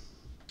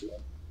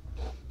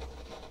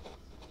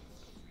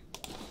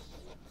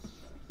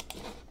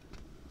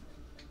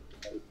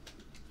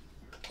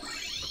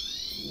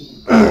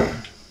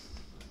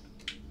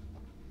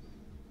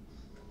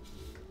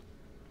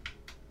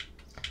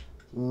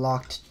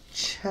 Locked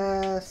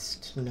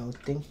chest. No,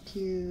 thank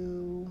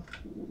you.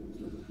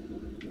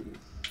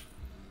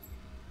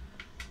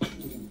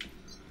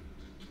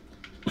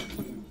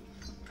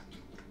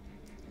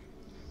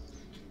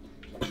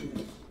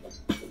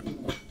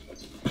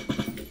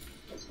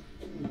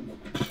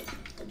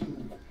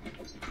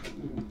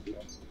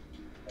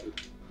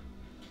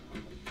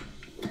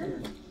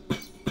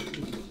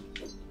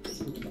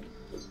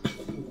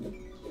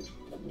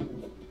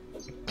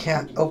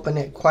 Can't open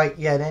it quite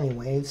yet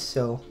anyways,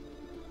 so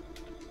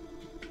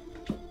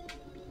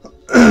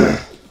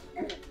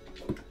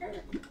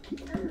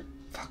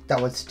fuck,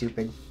 that was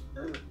stupid.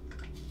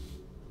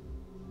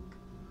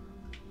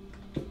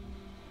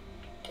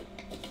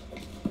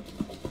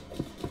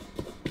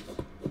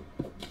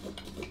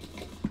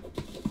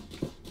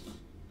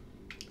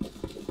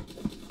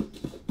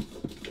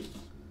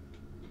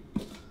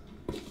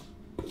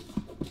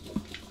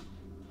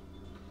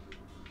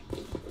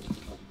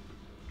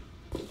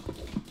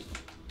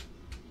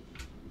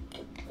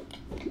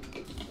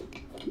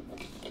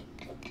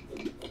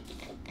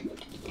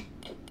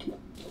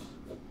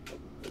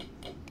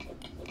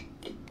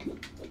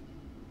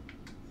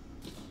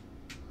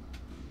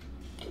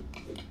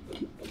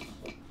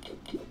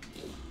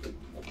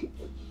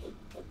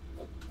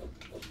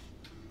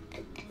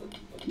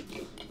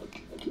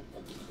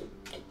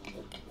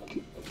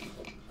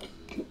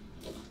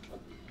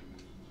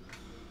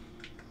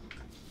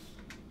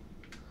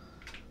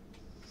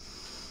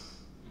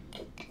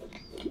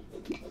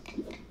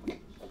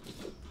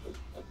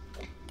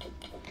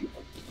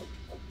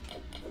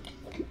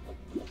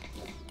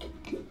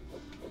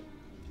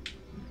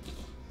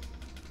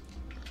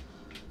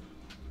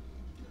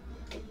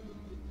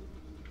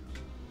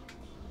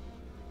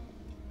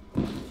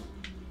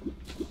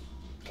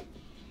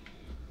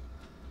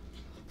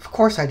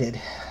 course I did.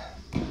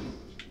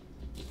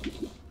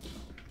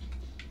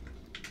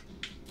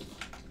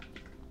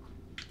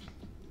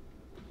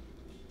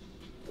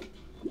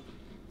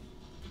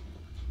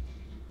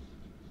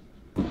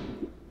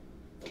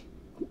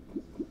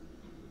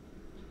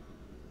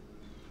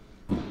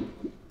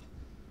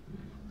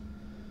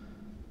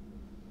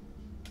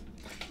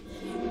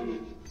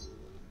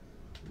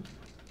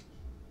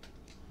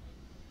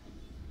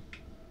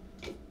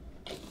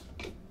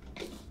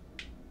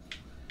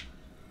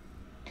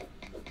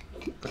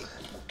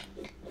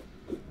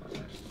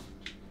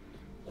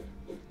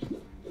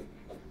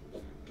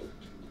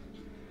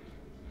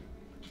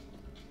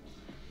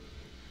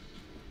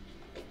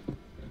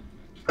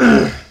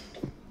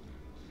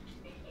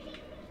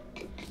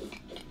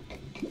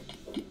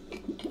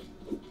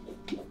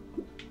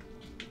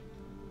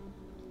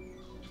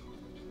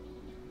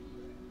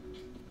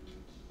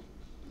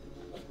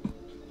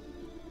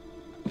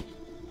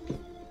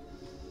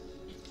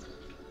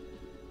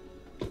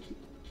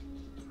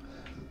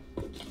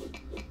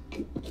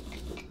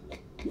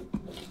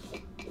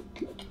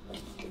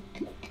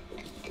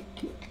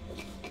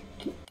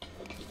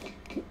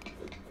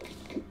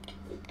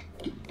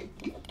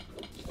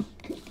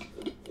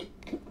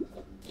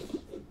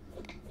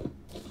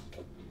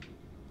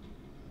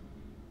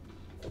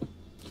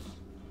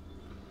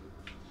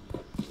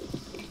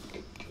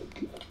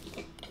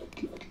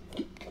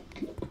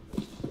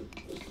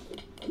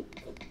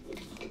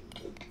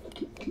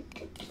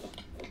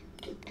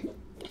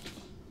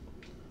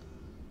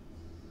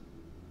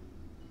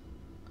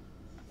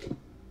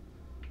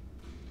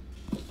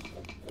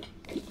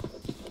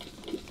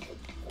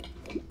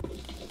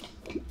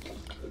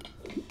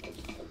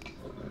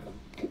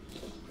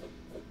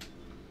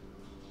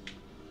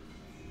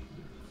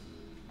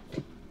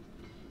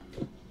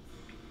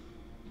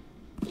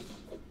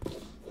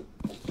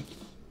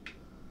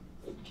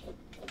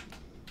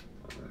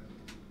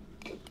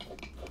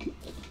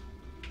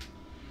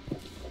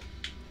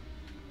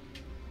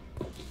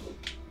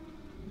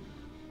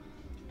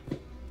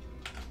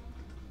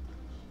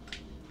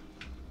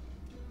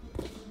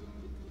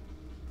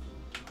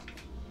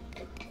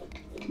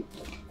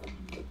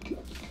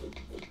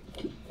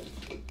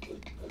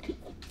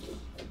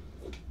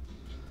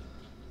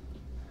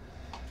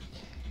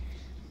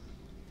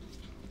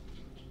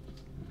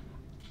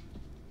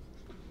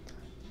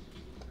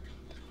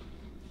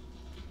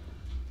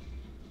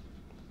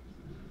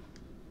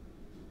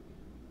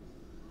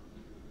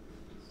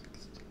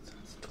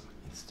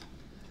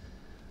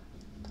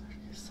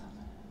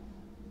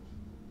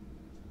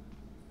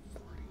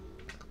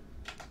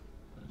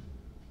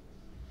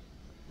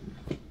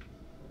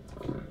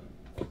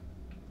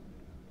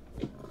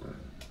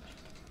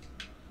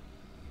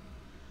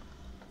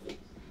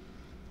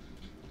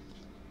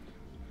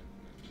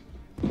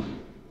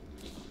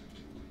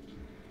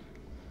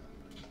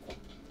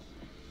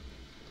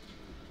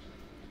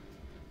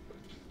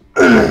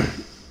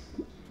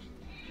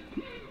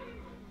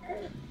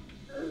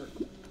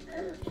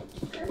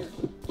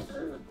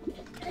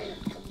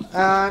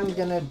 I'm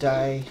gonna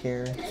die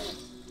here.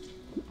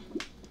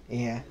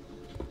 Yeah.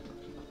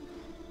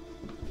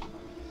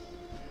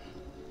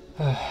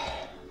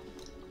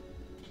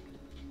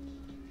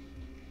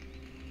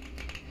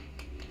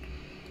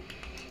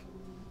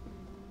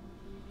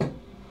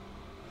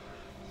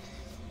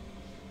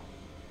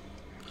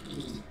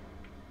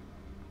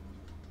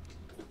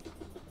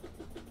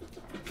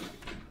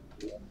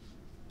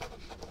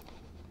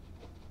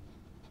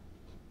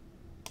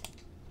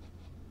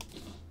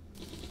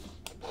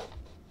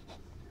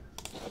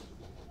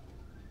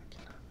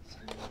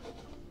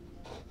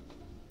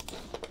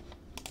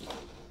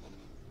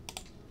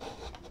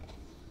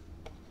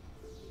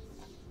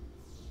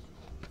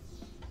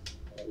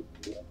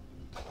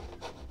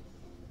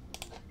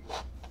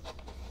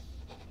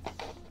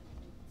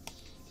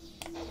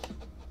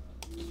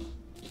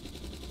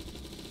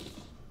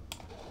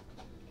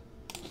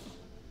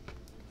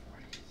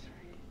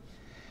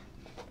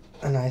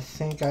 And I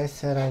think I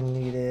said I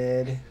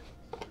needed...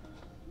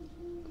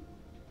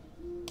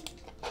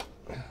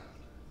 let's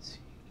see,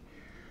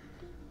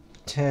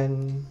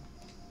 10,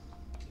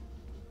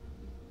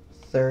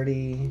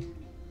 30,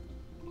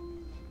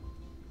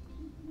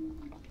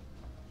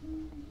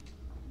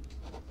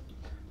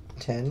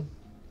 10,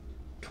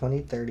 20,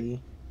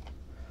 30,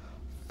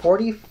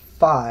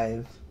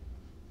 45.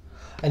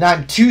 And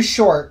I'm too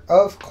short,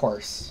 of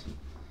course.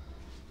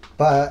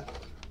 But...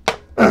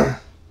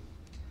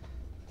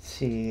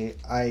 see,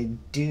 I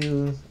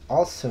do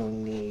also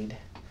need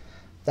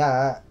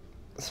that,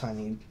 so I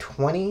need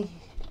 20,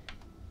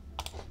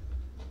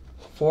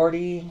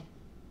 40,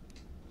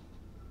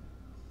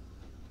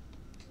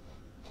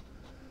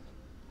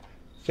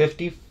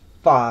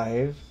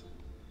 55,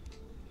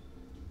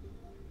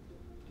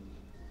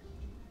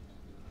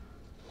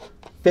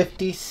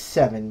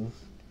 57.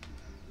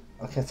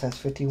 Okay, so that's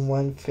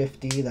 51,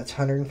 50, that's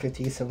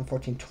 150, 7,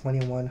 14,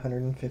 21,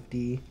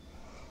 150.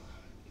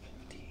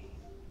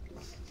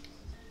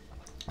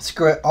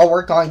 Screw it, I'll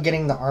work on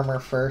getting the armor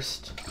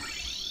first.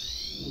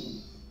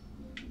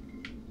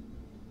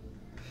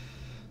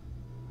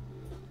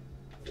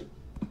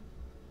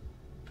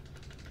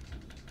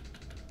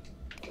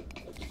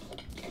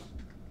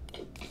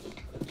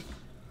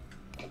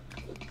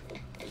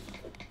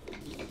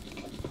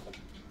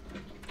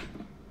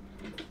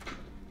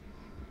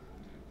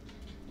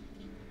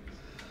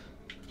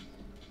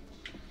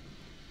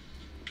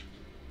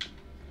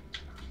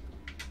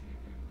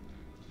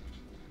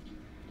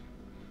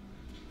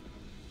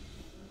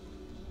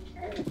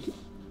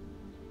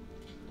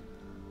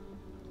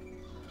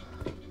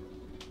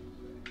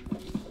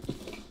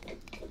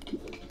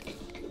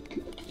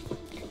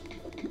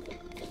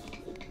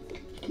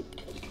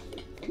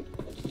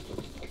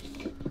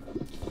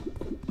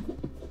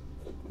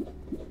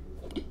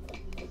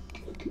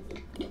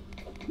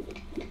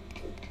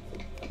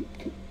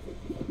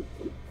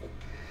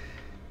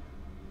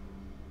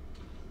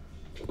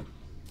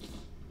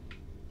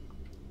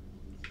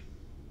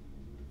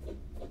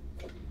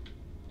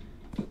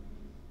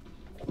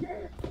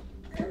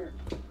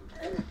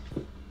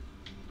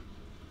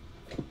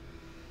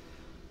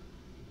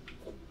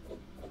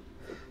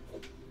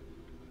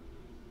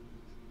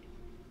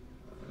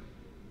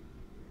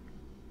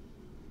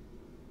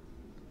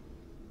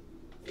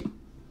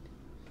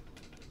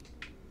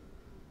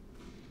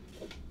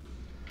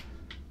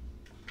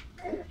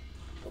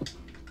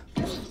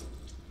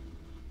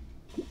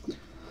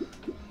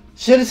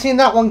 Should have seen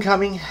that one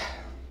coming.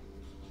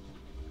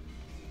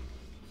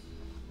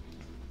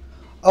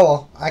 Oh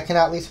well, I can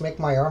at least make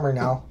my armor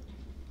now.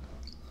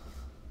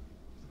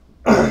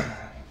 What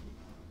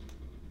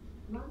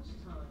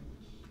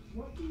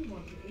do you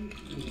want to eat?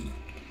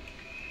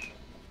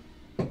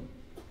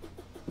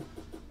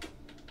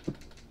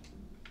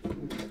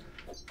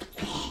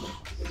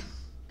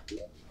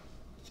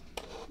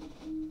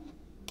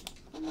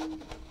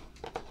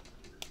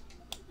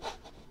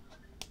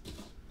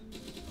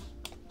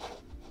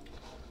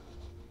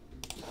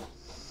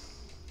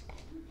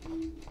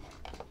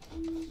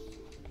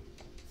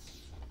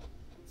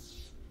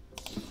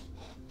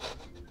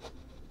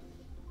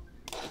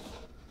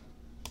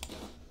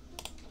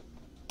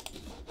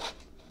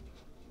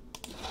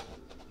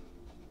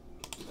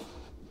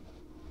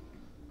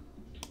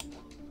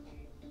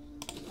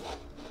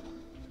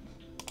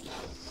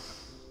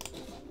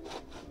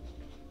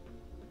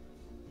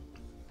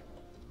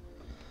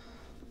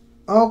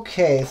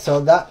 Okay, so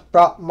that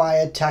brought my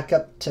attack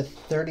up to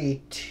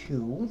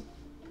 32.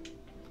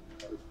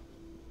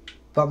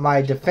 But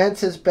my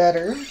defense is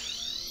better.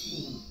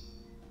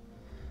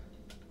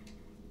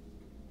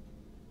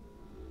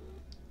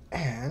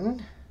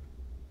 And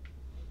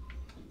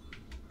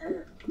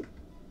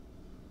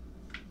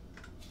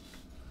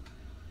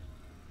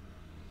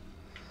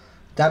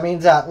that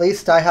means at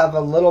least I have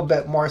a little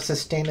bit more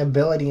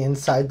sustainability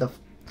inside the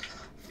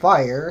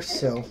fire,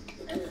 so...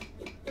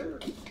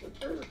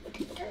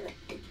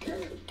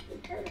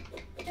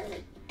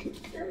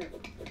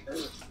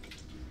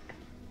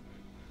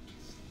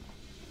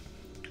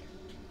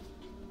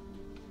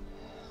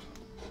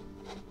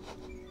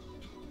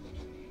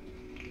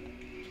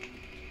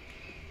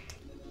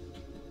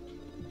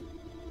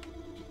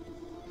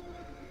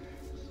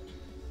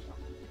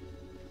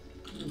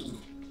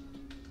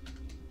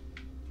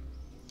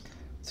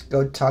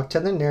 Go talk to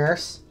the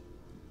nurse.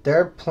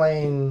 They're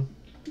playing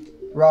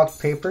rock,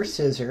 paper,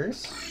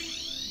 scissors.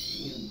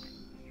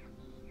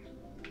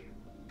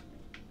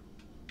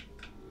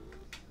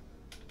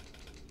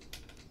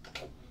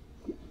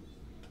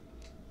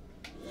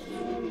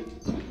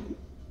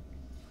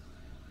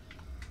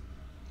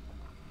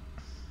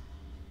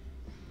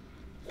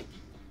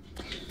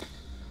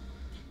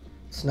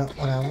 It's not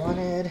what I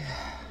wanted.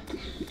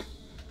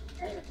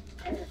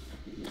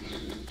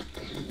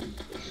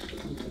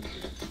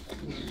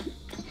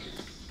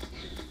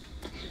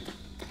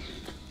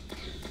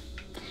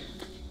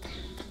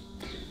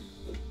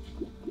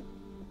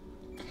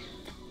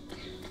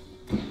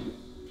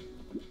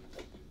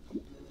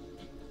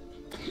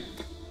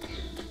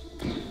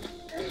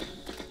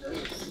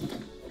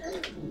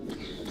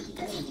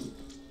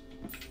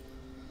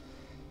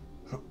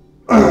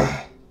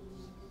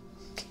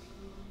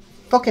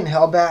 Fucking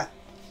hellbat.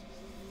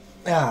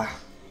 Ah.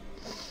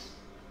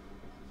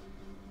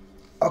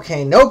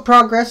 Okay, no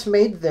progress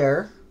made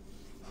there.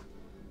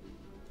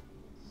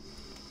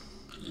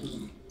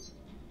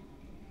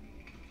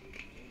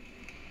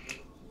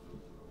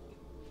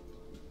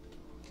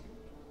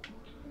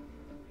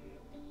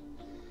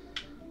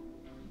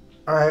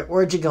 Alright,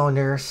 where'd you go,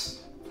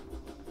 nurse?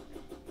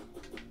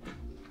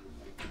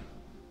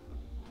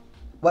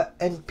 What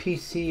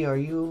NPC are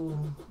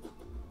you?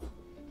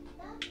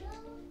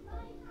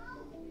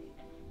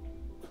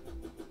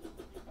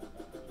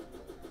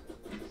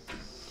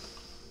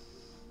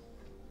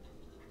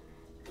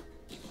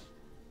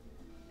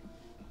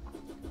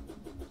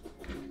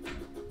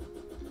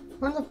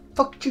 Where the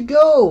fuck did you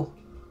go?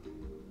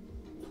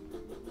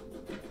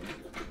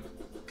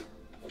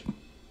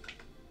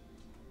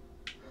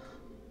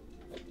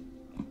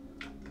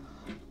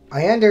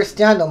 I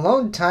understand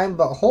alone time,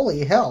 but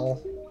holy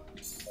hell.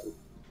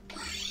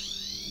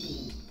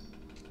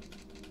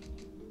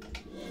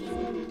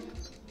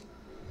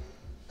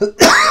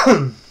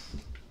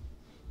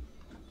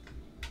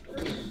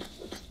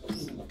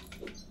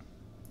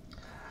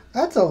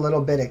 That's a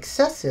little bit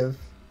excessive.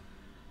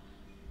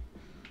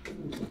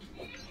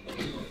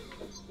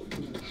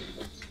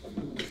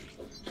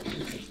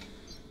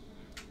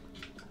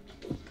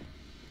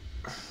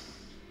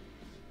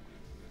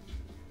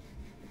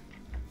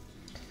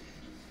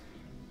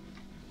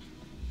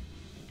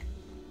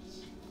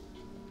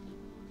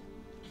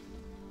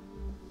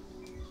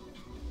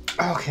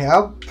 Okay,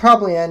 I'll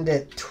probably end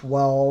at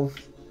 12.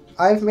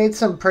 I've made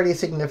some pretty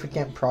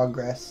significant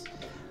progress.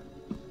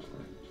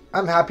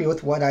 I'm happy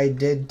with what I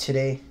did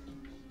today.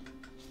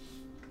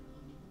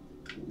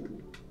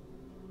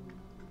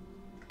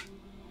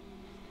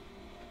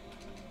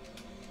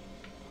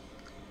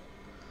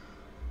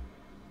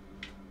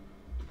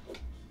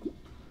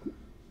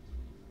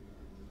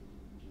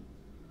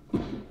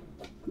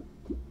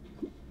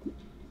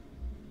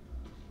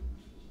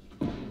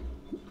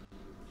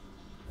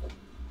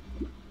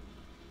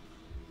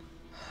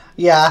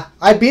 Yeah,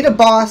 I beat a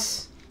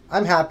boss.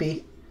 I'm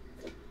happy.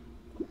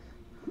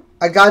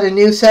 I got a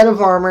new set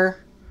of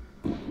armor.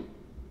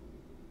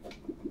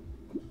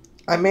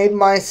 I made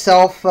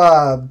myself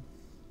a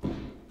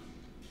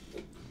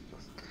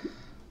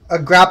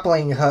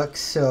grappling hook,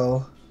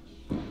 so...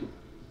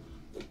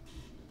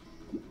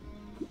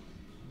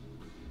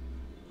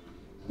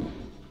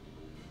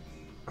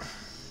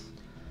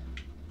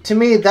 To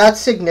me, that's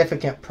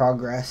significant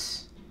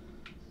progress.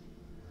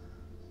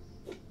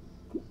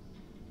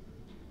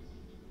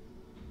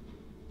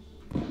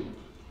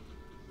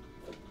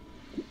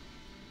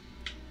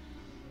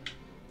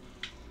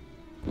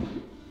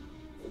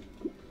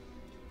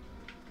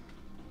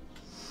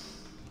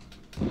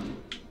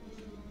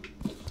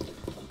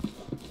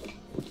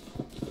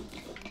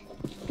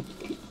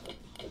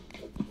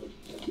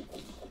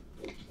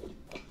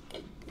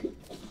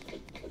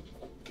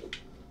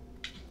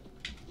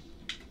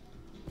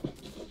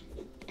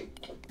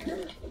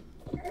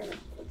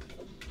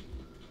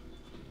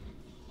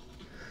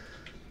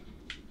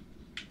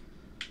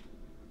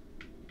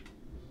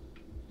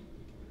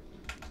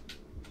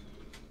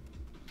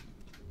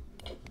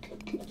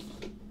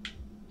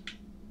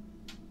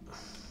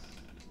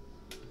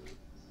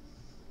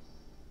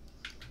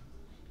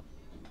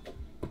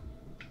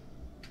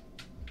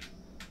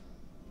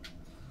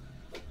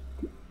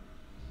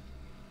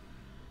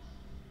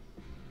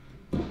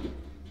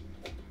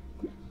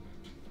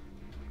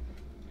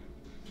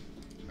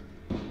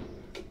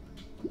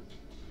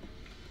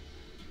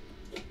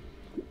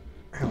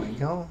 There we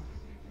go.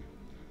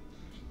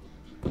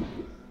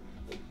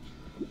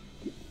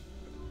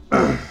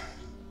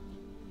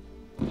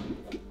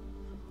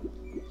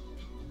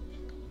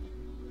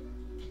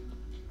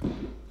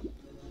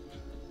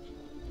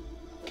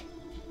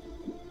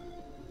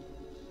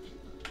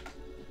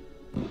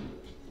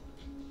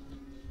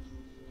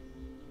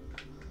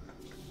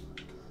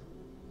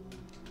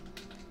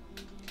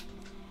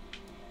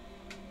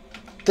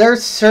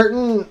 There's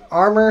certain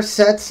armor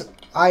sets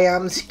I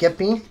am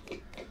skipping.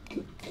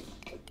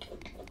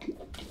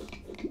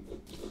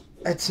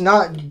 It's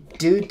not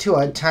due to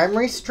a time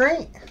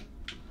restraint,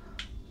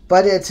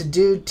 but it's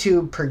due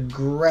to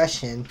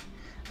progression.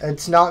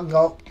 It's not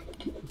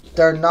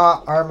they're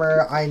not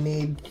armor I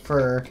need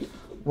for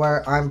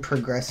where I'm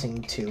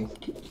progressing to.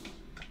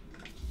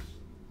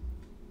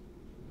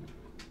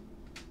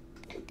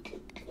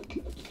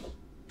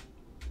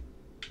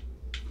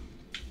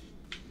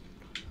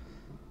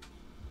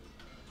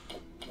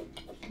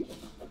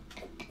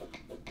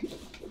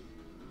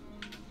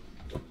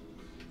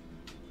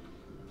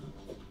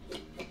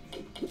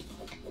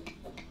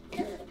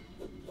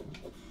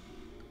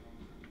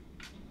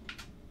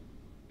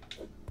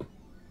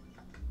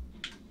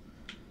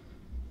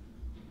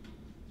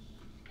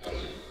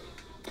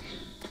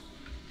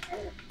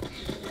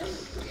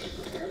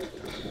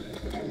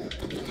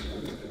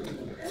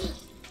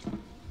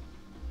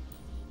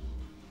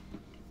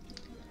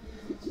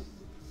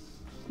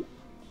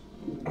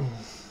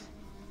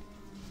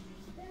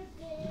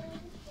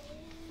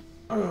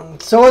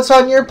 So what's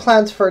on your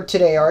plans for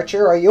today,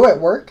 Archer? Are you at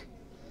work?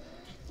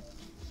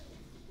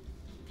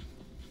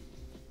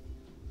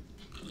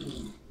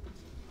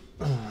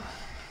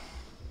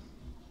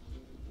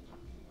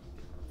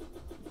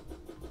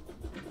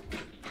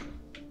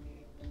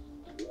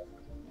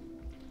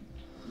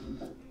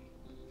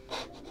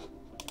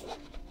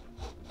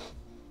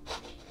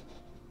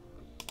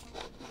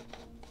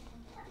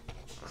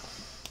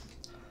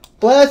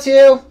 Bless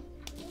you.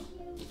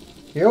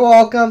 You're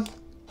welcome.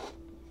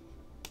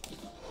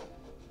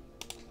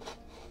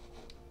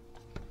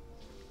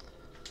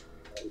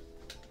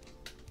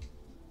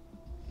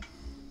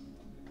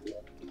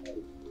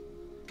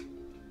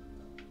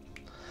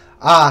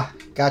 Ah,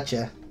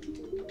 gotcha.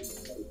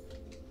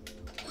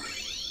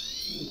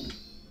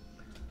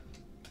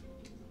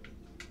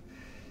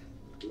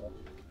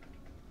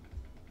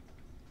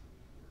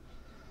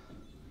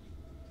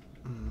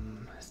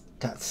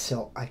 That's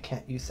silk. I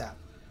can't use that.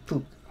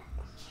 Poop.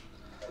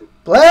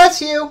 Bless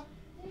you.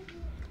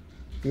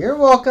 You're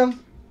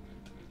welcome.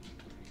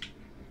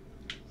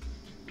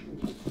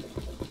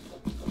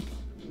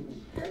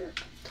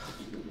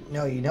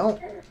 No, you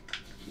don't.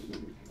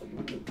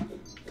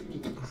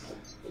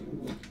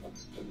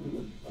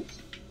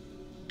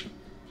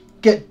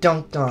 Get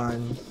dunked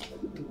on.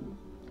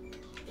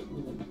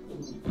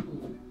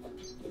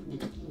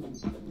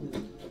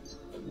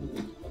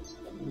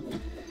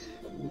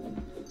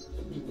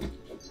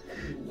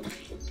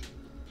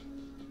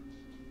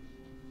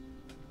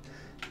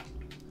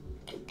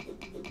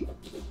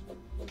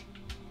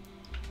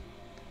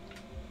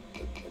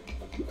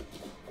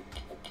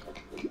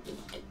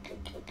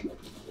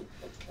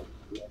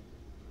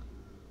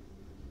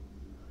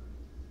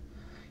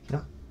 You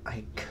know,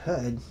 I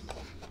could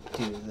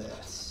do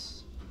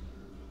this.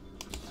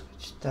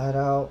 Switch that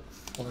out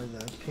for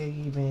the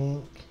piggy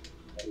bank.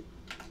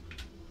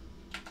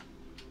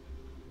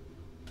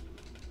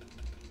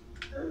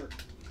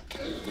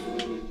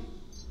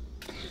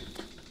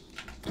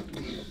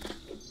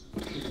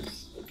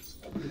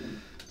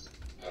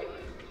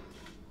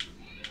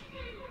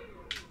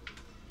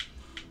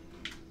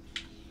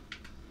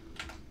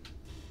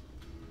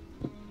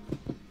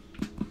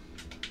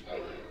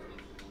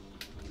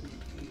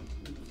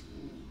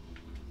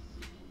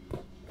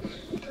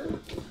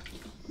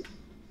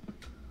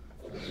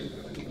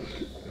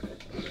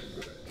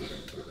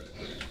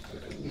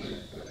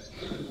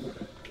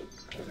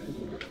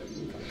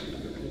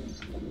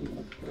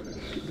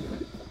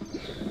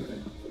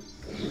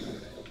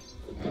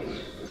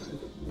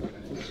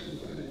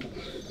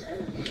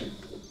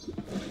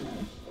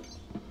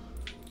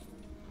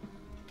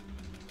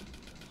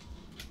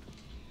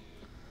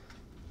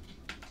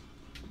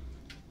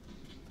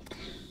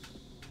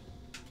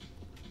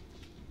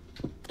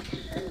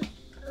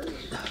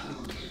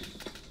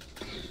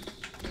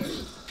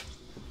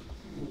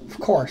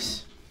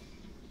 course.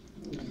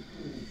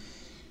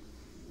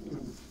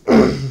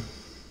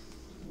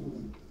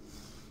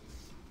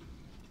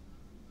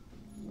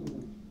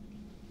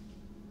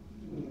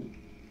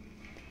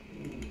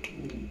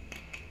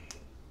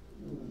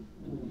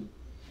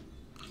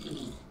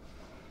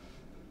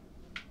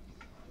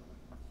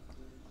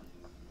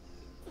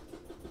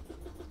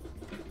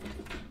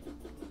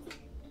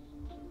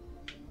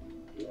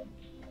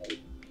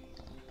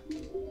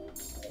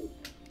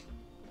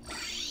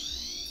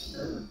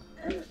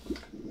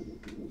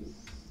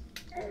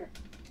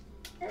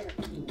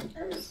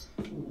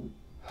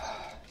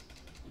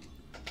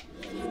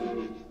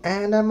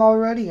 And I'm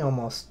already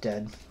almost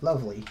dead.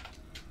 Lovely.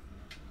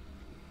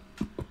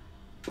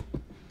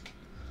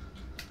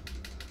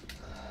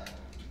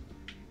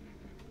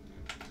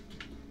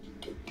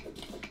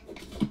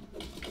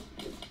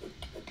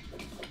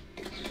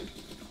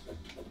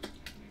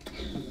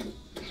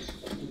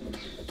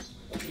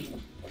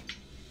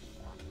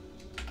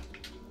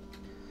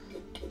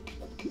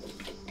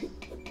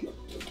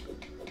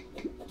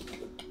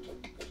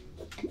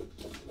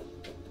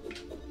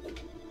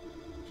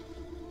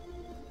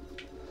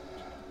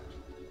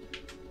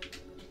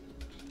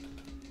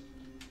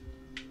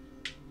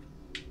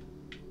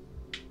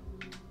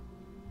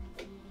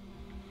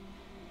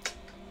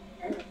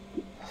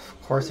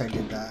 Of course I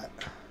did that.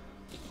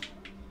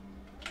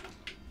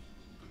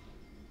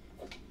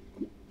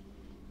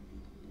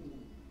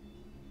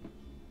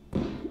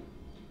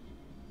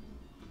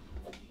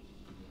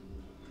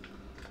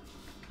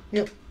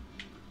 Yep.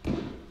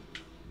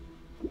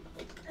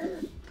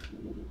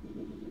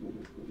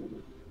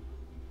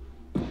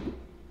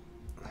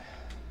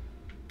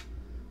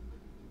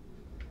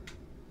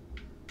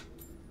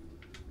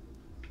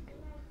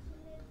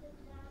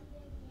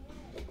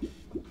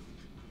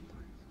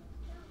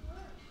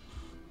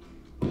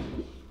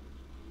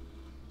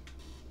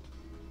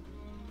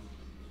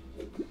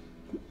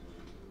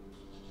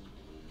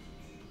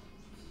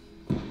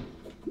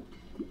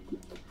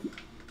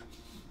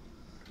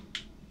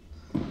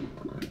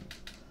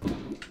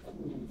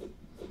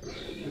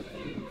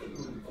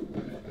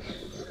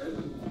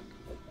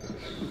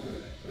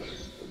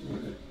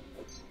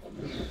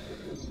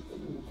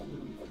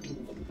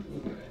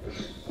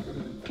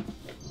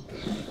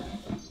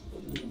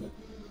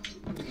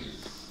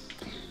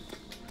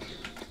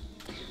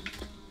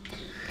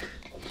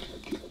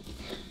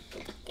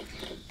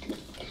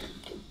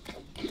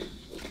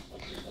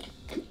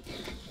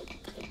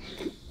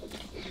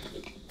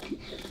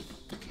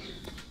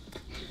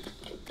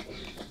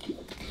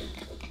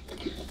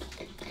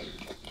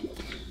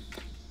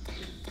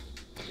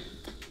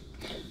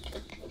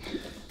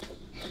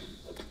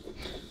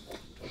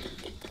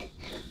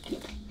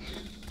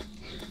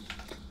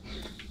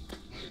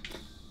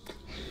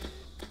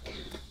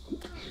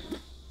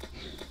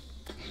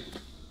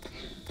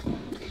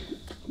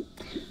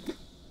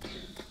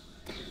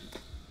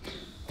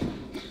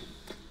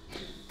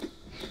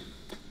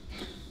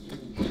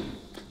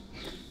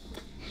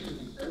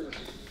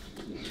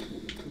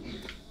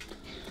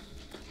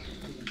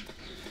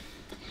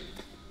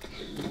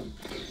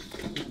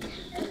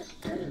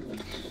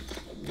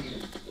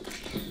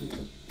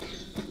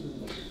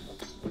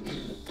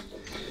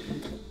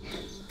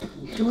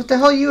 Dude, what the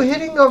hell are you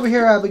hitting over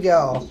here,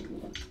 Abigail?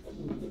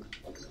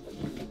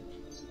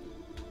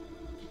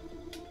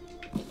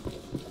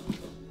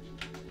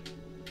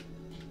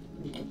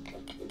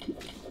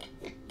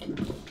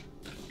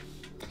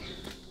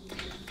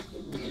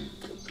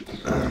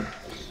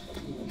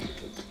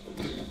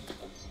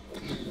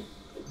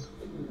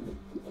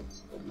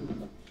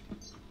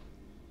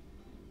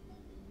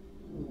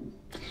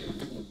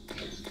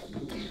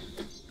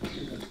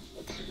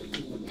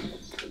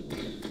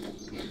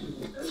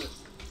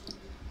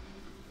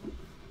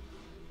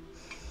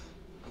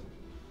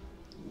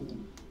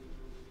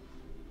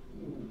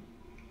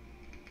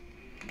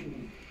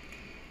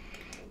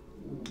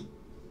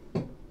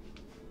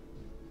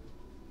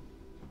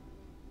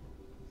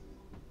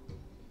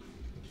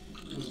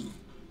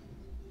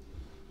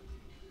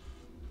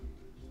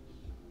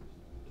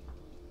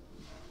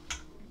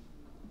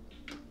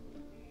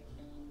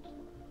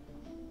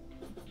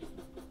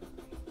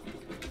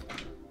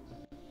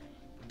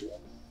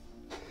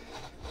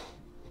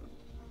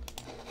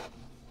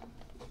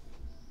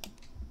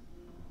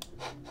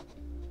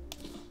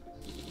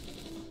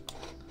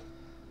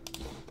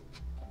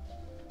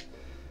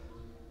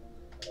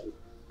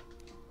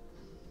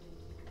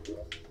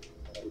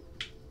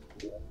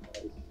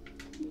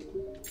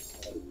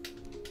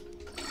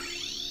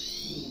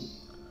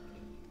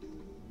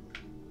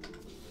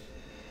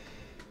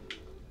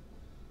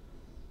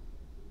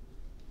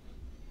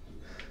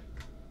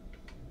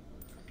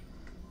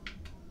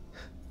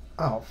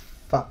 Oh,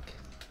 fuck.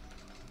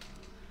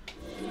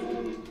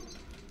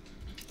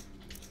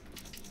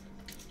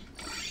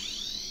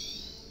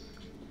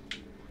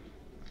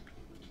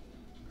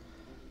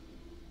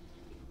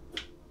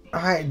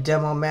 Alright,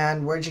 demo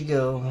man, where'd you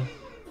go?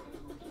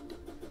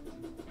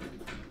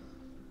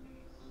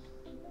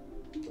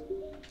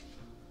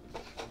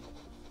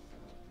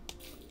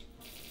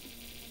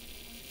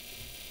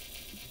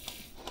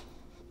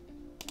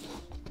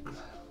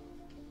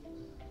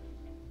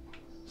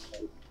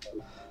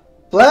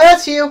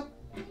 Bless you.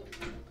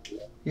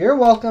 You're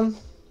welcome.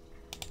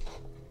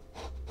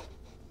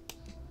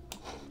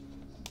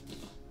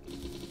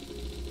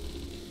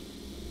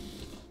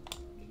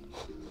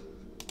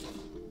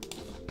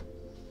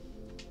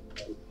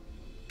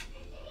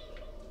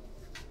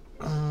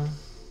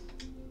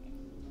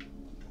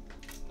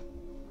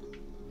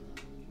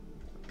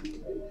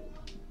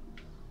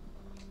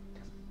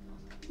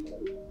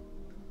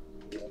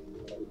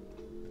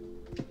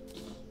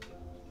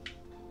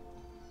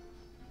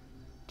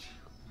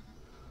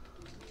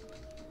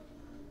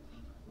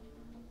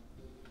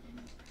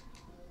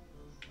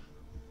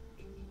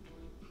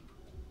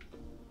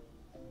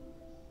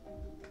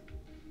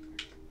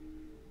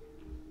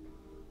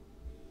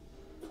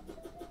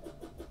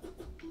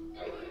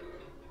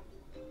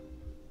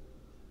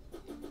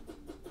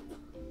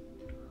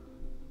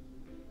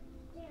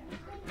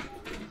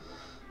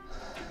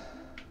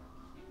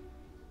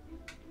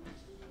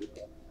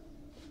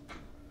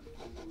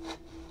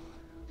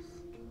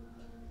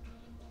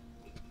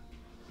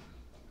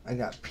 I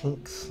got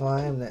pink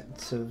slime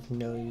that's of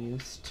no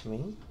use to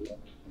me.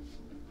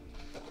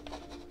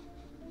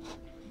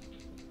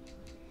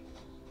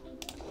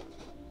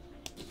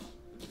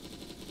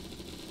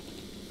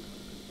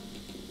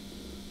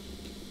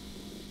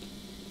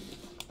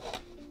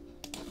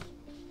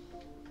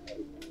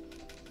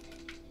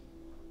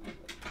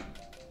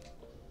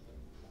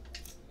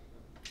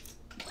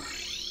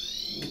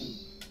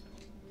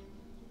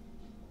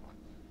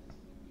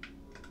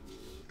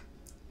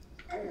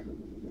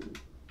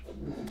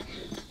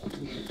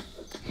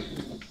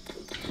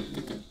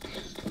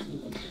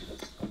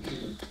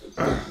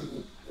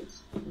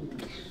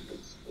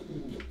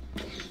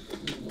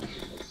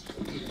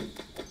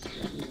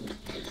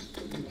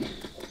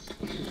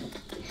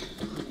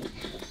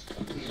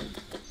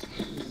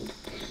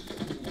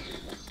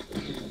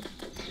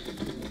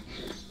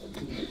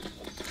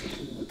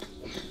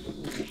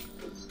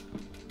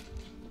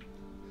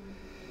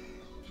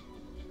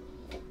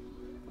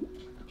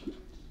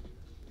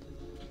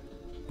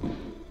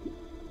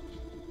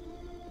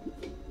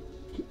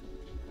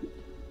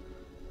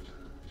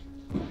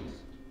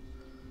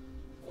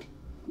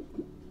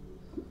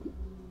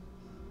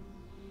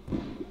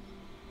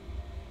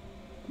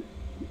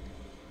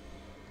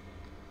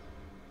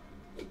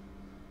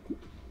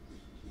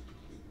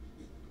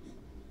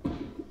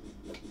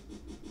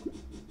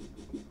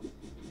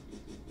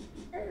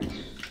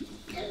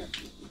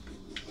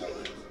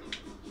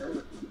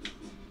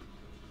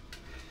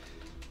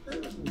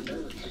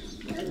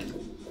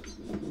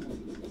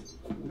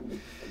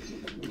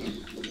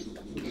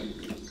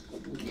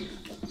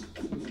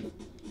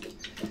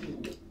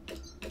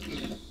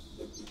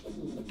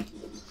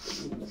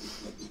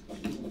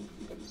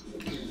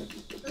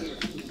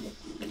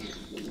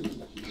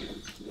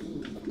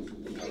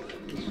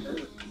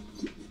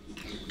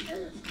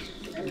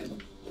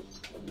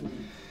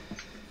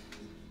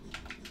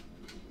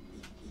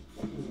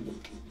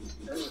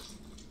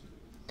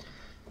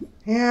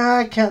 Yeah,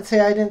 I can't say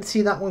I didn't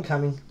see that one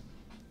coming.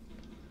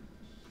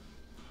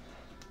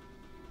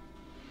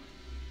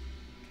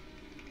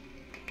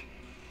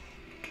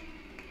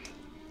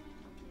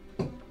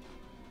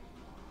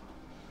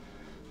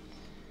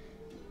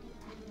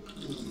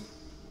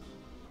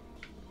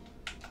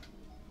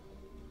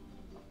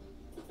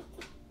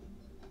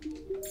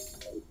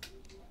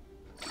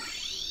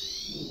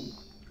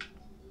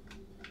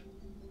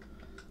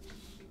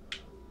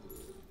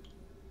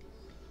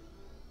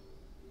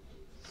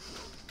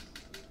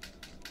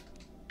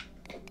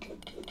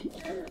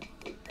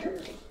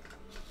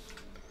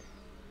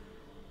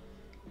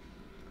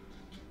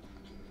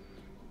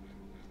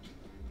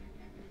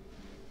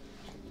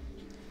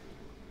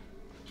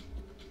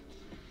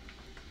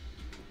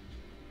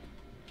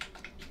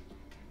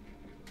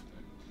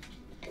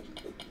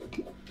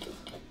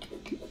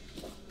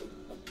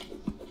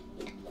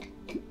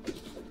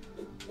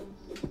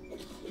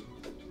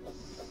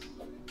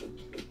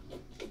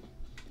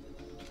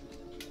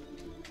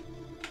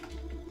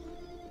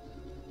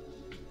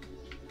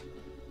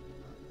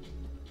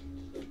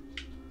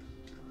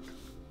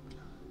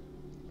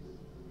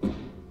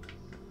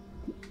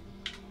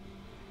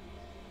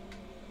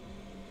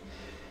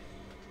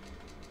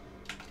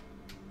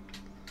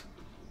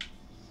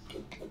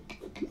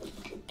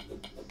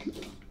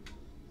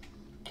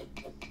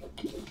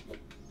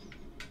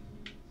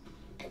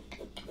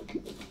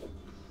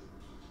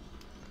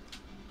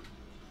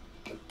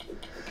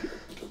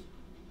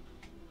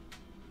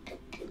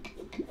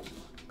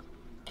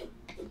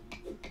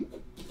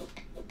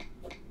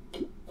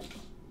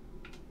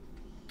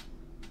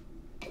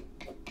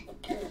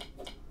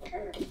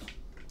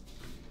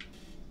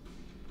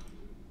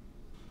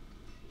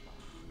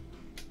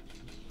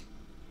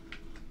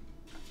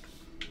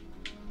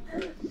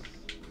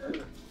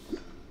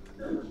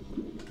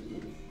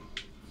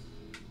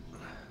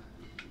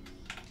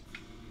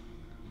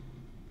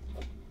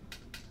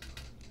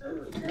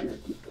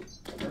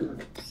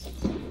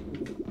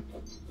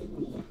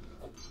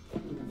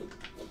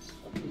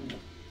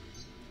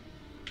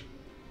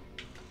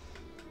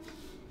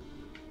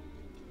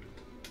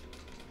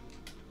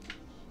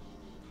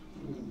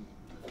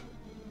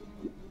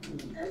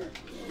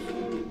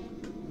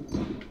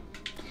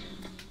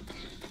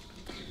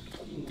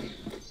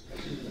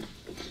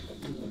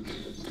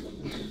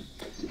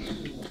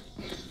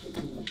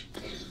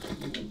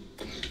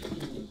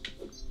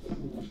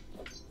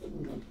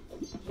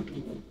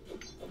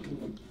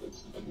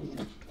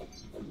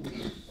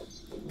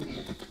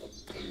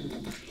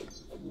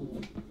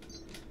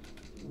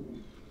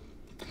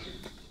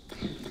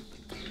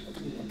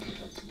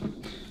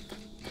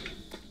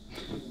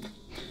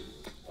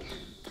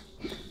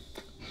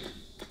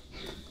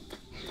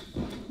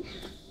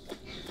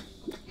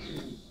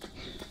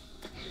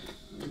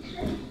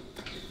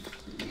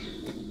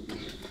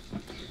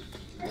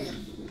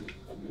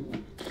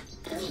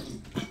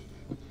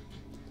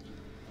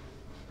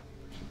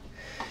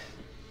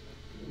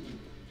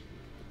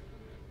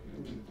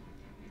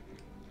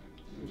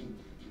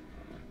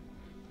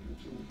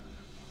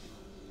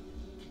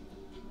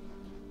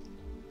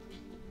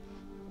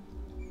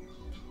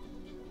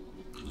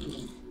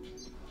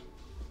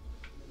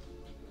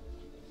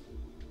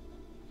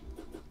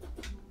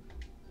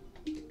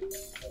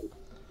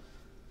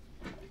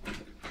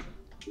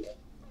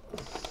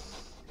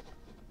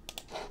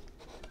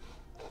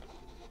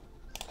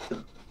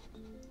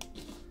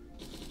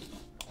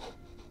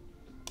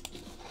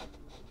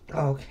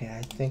 Okay,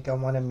 I think I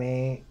want to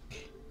make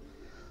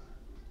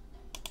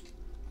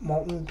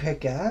molten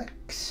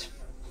pickaxe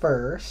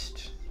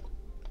first.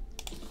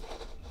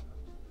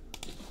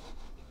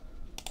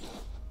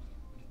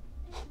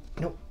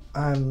 Nope,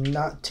 I'm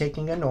not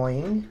taking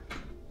annoying.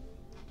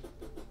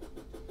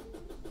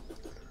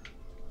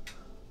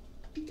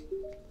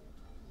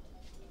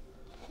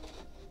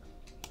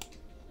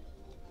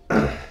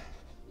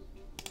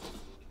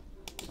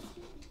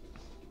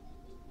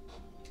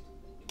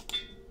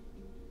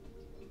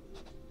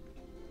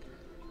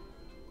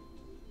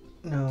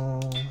 No.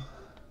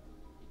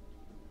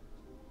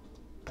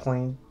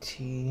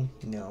 Pointy,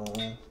 no.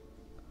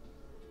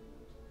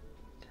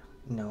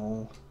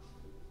 No.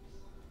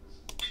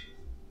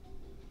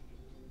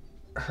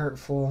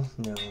 Hurtful,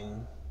 no.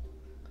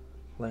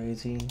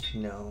 Lazy,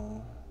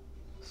 no.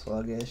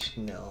 Sluggish,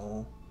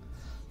 no.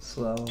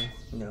 Slow,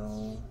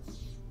 no.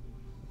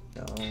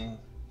 No.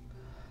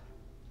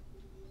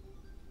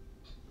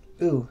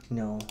 Ooh,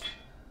 no.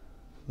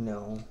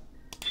 No.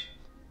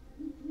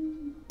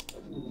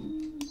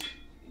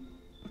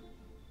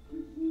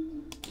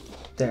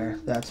 There,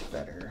 that's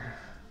better.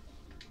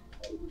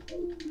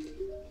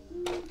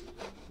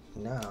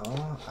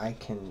 Now I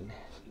can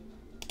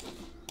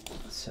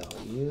sell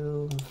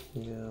you,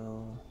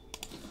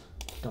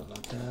 don't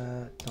want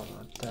that,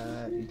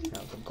 you can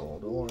have the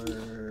gold ore.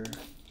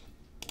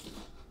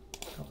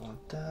 Don't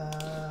want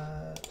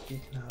that,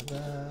 you can have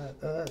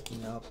that,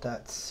 nope,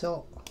 that's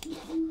silk.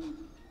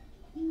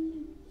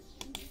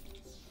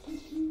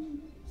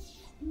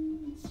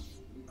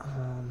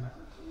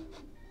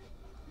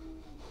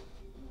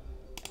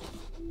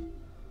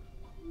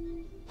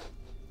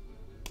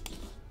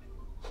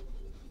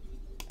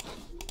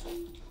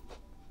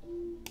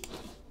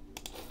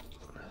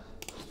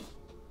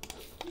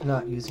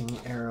 Not using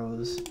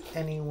arrows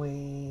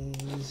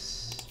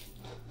anyways.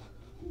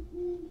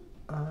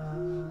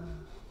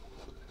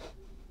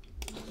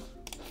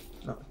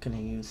 Not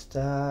gonna use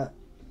that.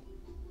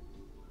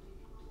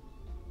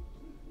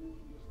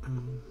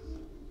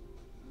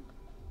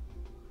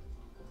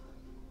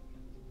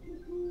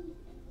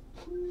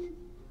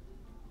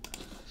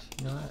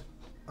 You know what?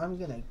 I'm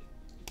gonna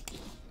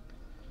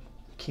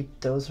keep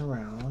those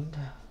around.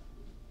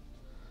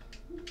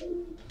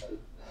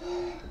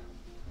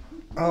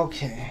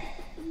 Okay.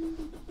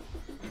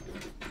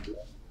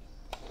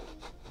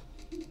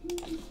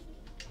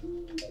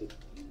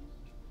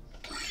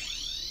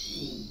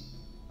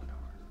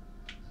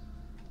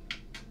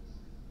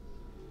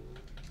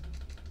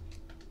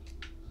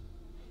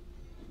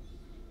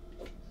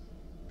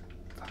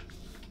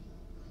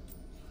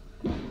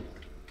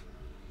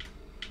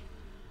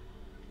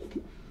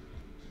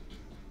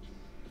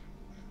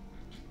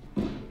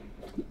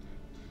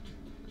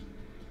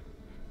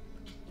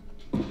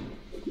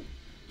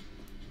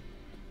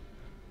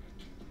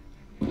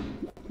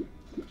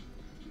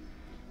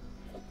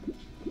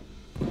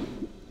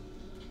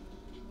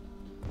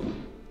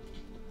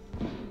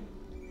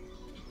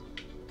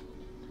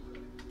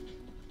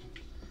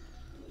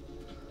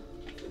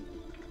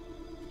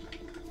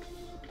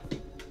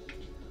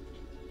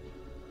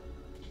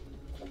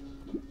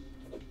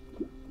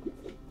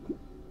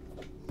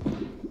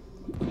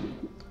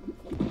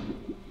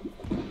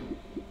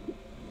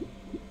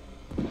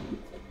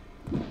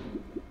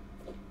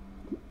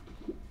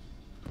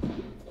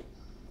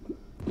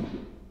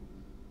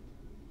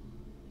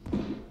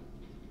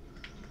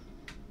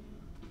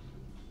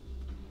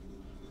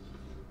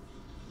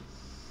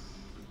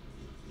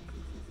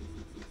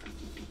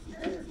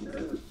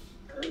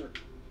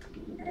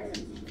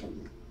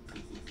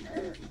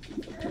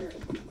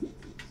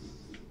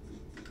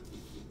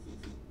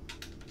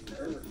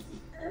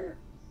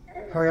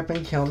 Hurry up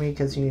and kill me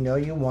because you know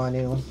you want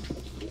to.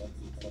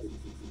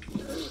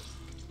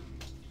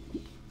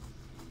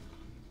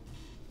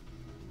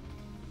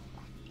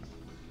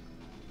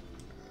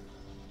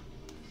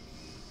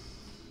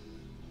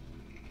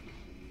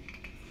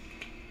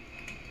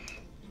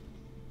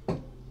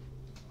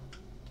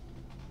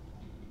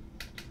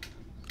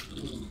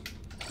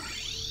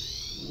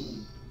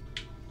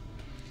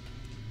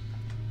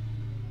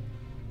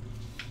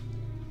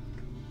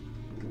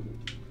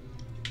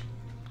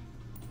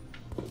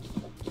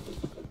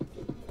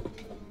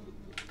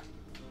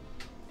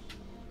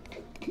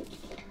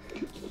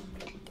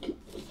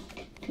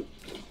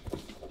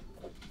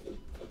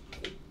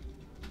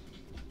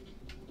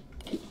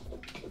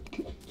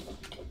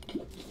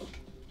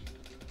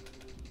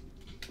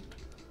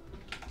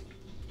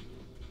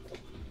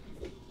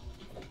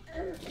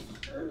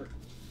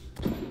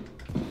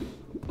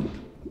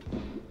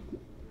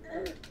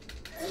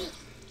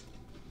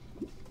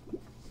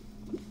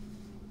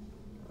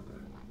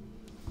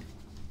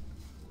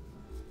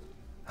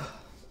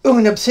 Ooh,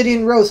 an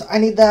obsidian rose. I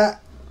need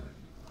that.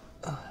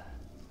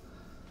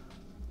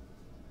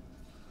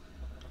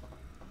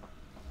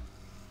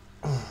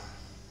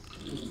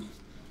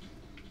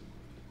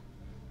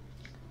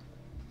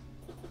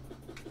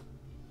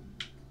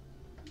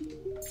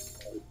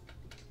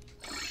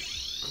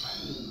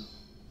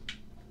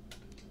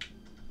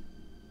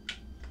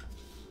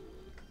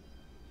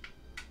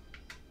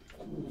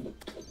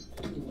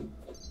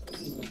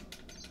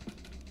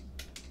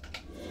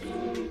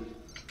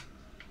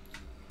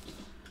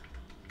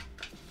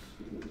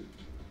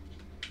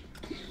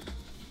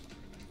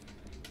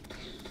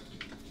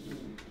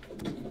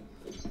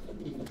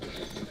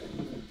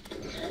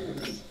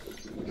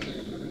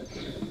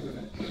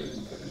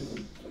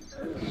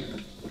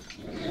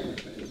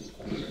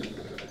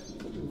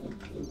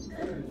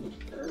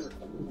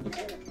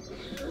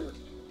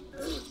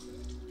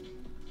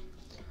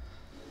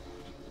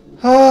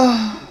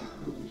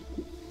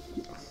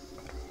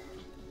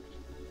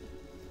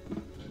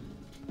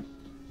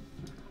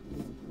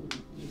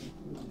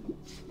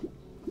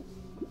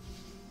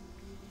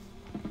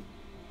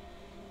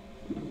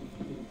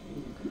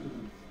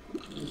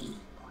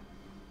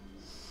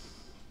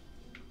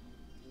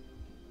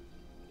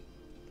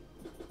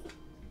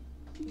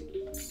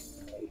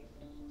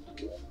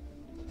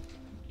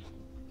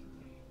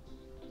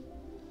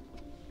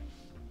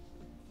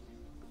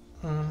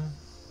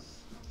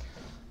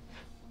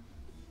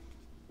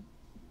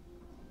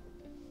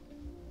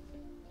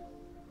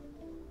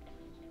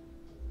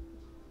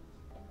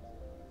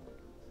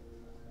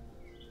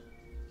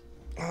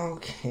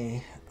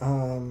 Okay.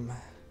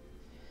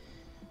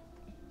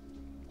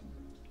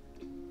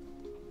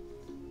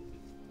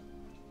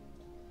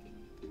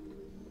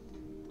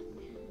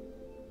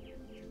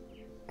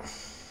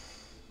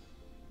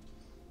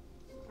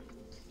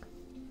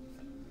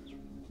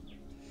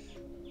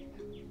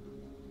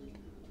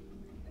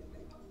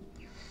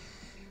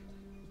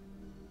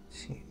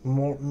 See,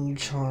 Molten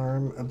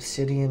Charm,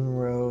 Obsidian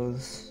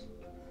Rose.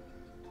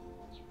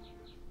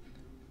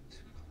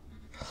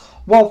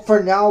 Well,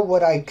 for now,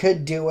 what I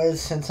could do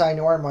is, since I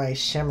know where my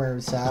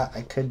shimmer's at,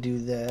 I could do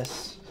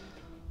this.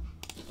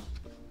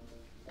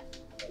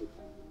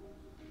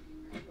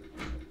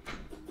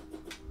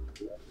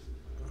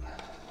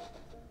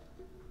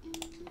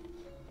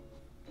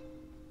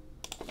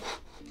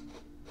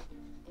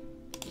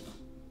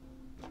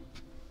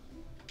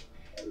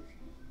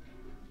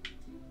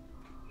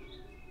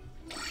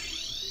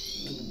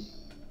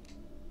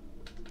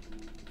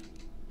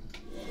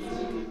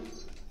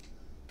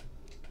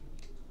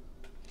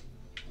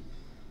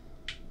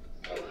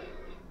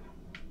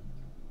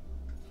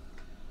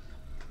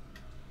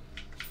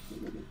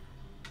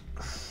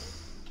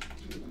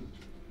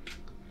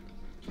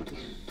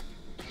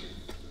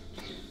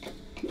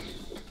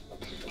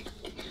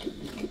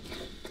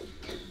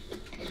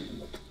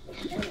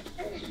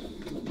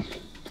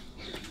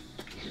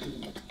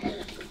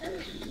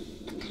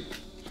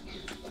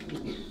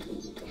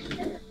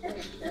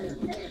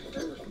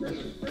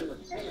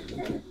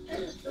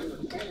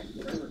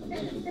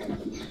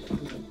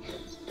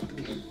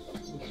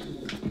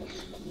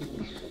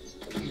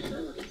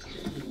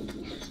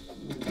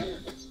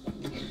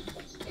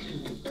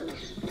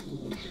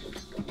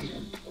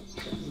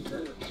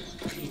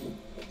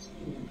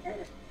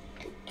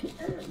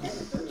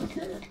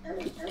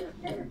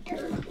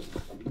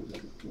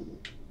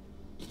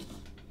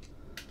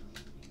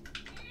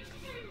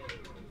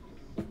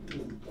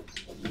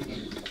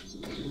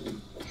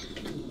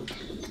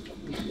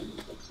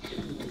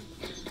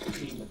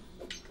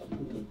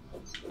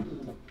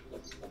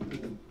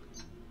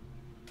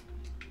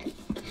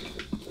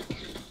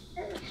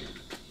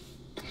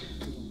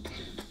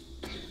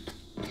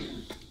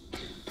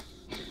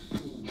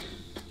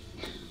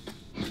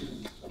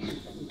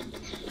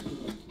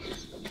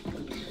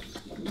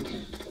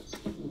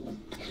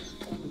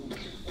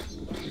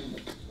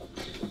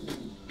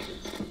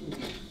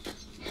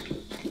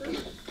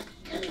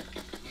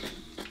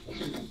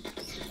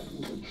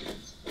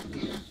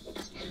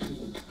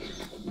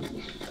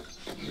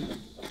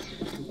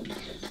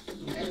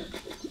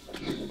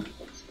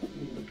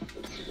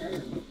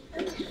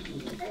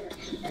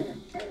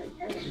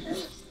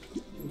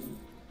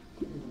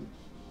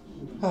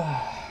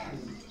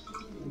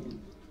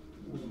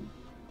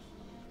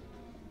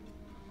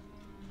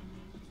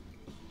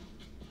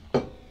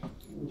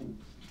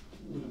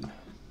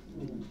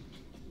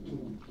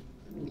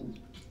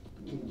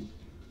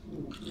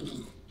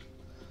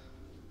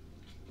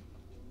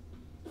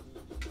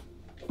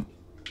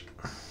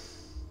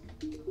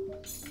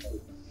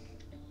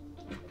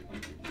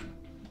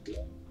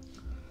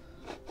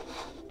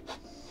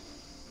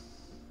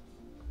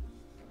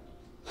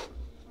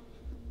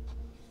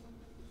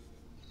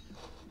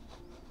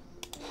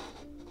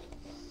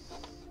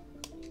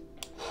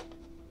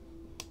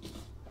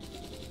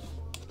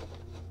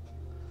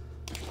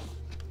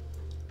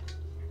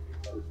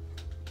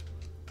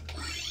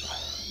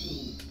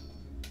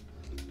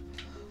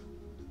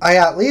 I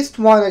at least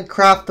want to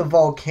craft the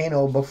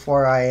volcano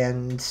before I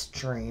end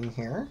stream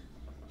here.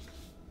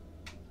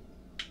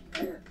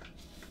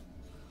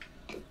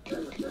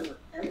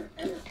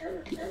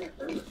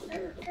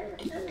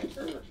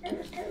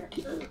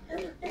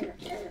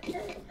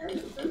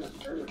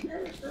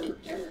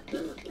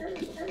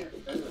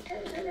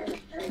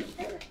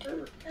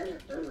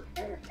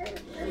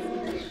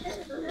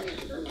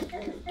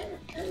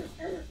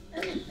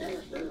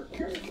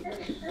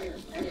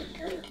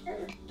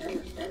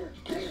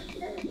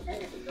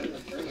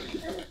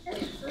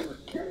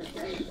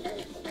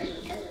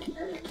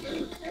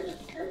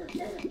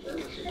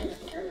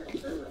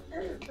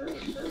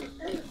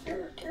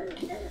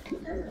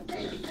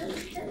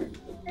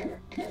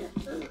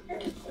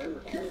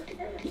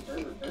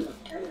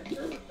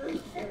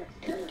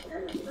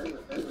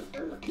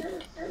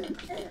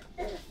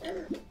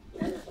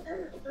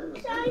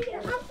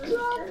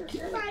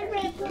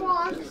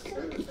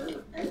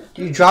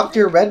 You dropped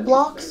your red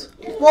blocks?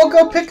 Well,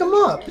 go pick them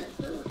up.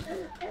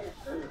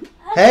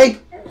 Hey,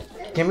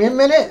 give me a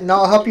minute and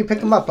I'll help you pick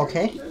them up,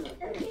 okay?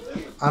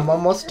 I'm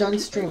almost done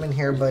streaming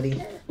here,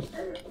 buddy.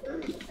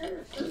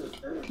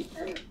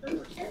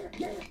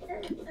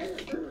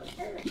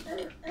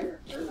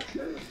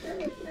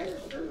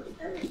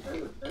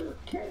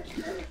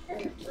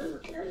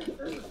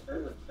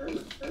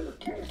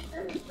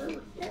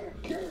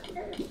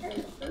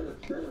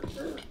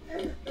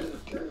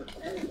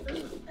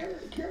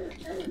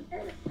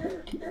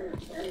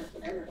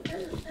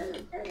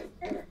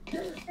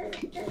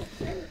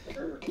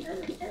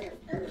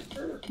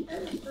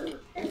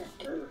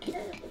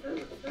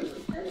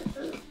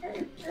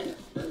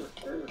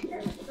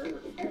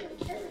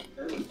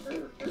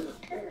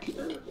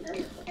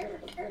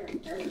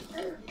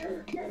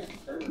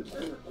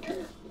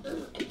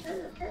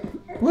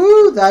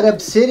 Woo! That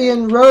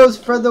obsidian rose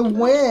for the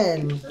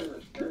win.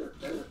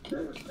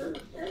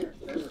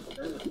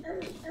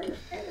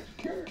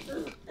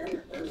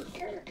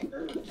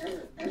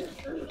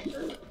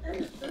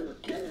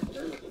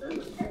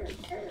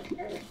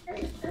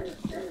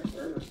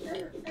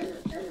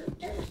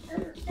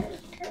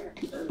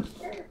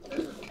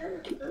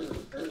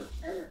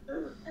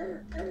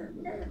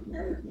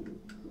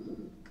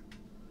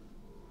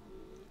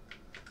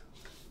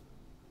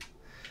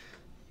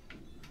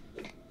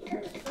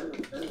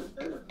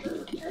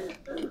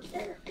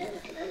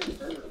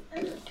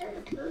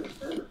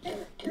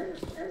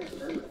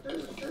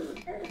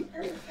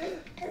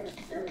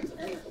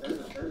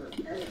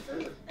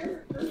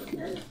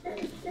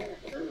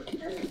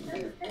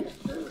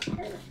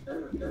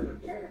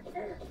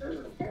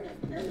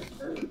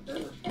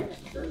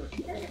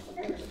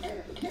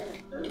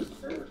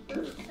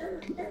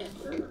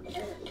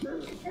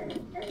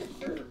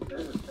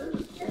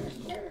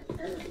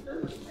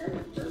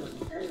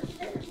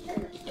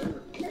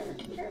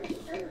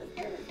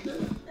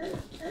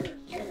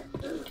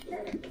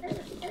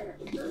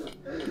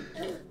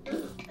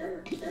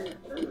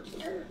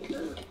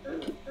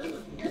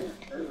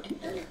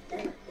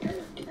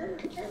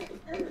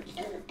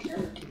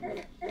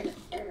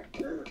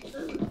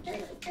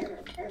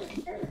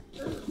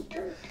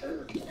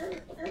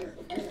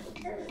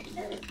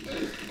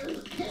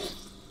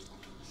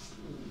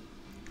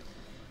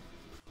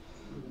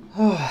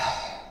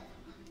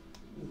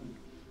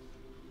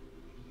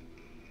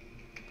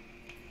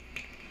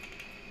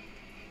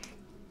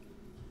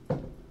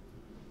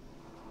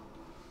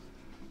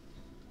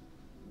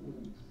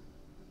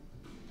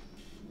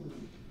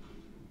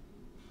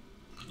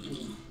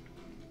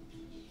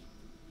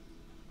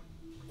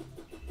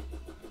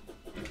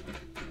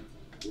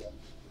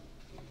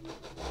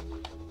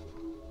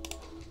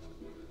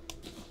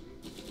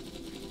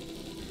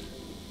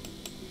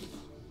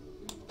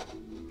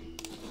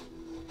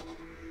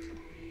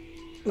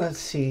 Let's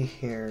see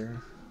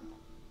here.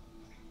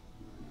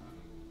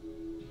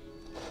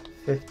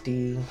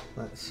 50.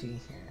 Let's see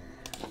here.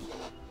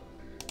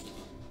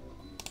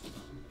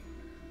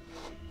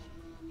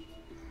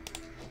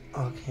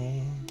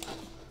 Okay.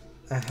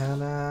 A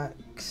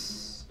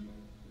hammocks.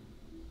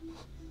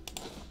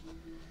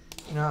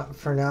 You know what,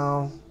 for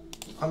now,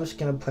 I'm just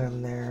gonna put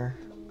him there.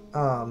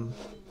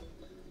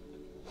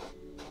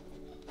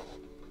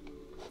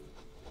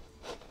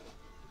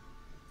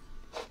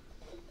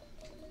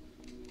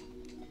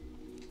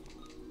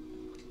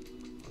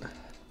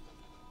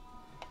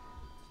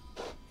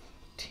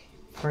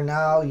 For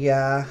now,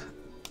 yeah,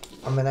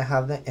 I'm gonna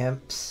have the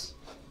imps.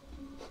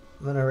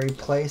 I'm gonna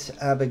replace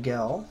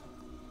Abigail.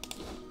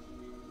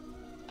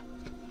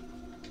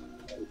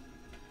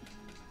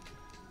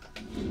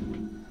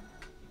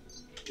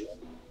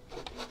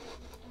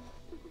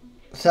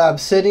 So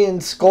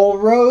obsidian skull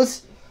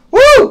rose.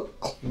 Woo!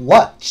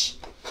 Clutch!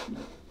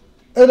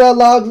 It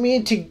allowed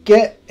me to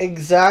get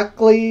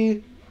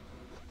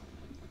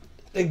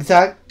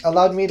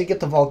allowed me to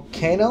get the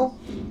volcano.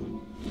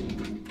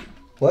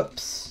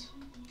 Whoops.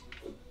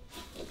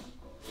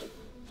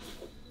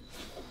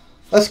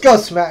 Let's go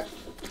smack.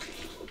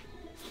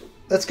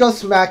 Let's go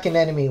smack an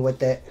enemy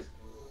with it.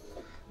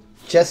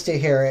 Just to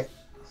hear it.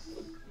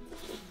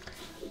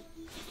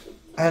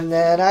 And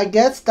then I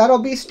guess that'll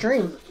be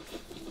stream.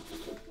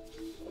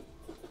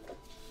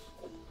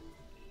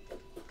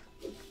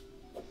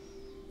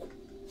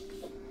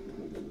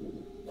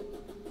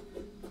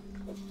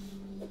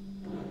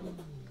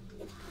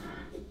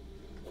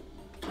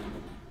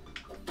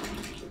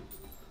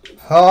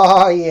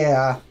 Oh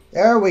yeah.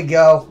 There we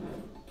go.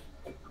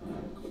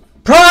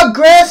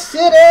 Progress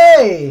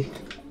City!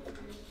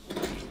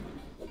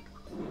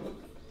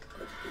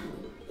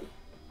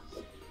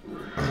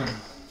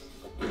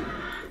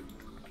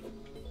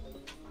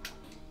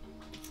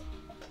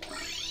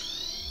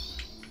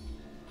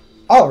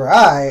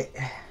 Alright.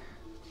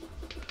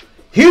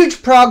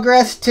 Huge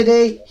progress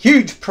today.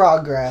 Huge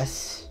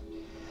progress.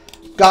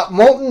 Got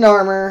molten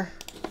armor.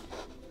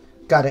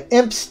 Got an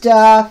imp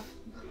staff.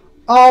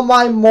 All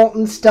my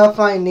molten stuff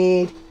I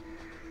need.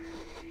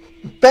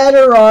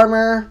 Better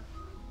armor.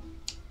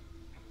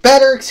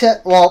 Better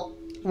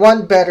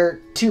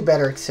two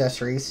better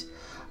accessories.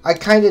 I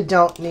kind of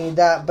don't need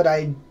that, but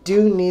I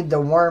do need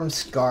the worm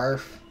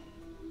scarf.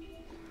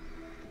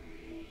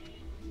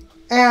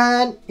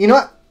 And you know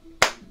what?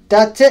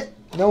 That's it.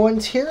 No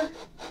one's here.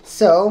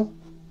 So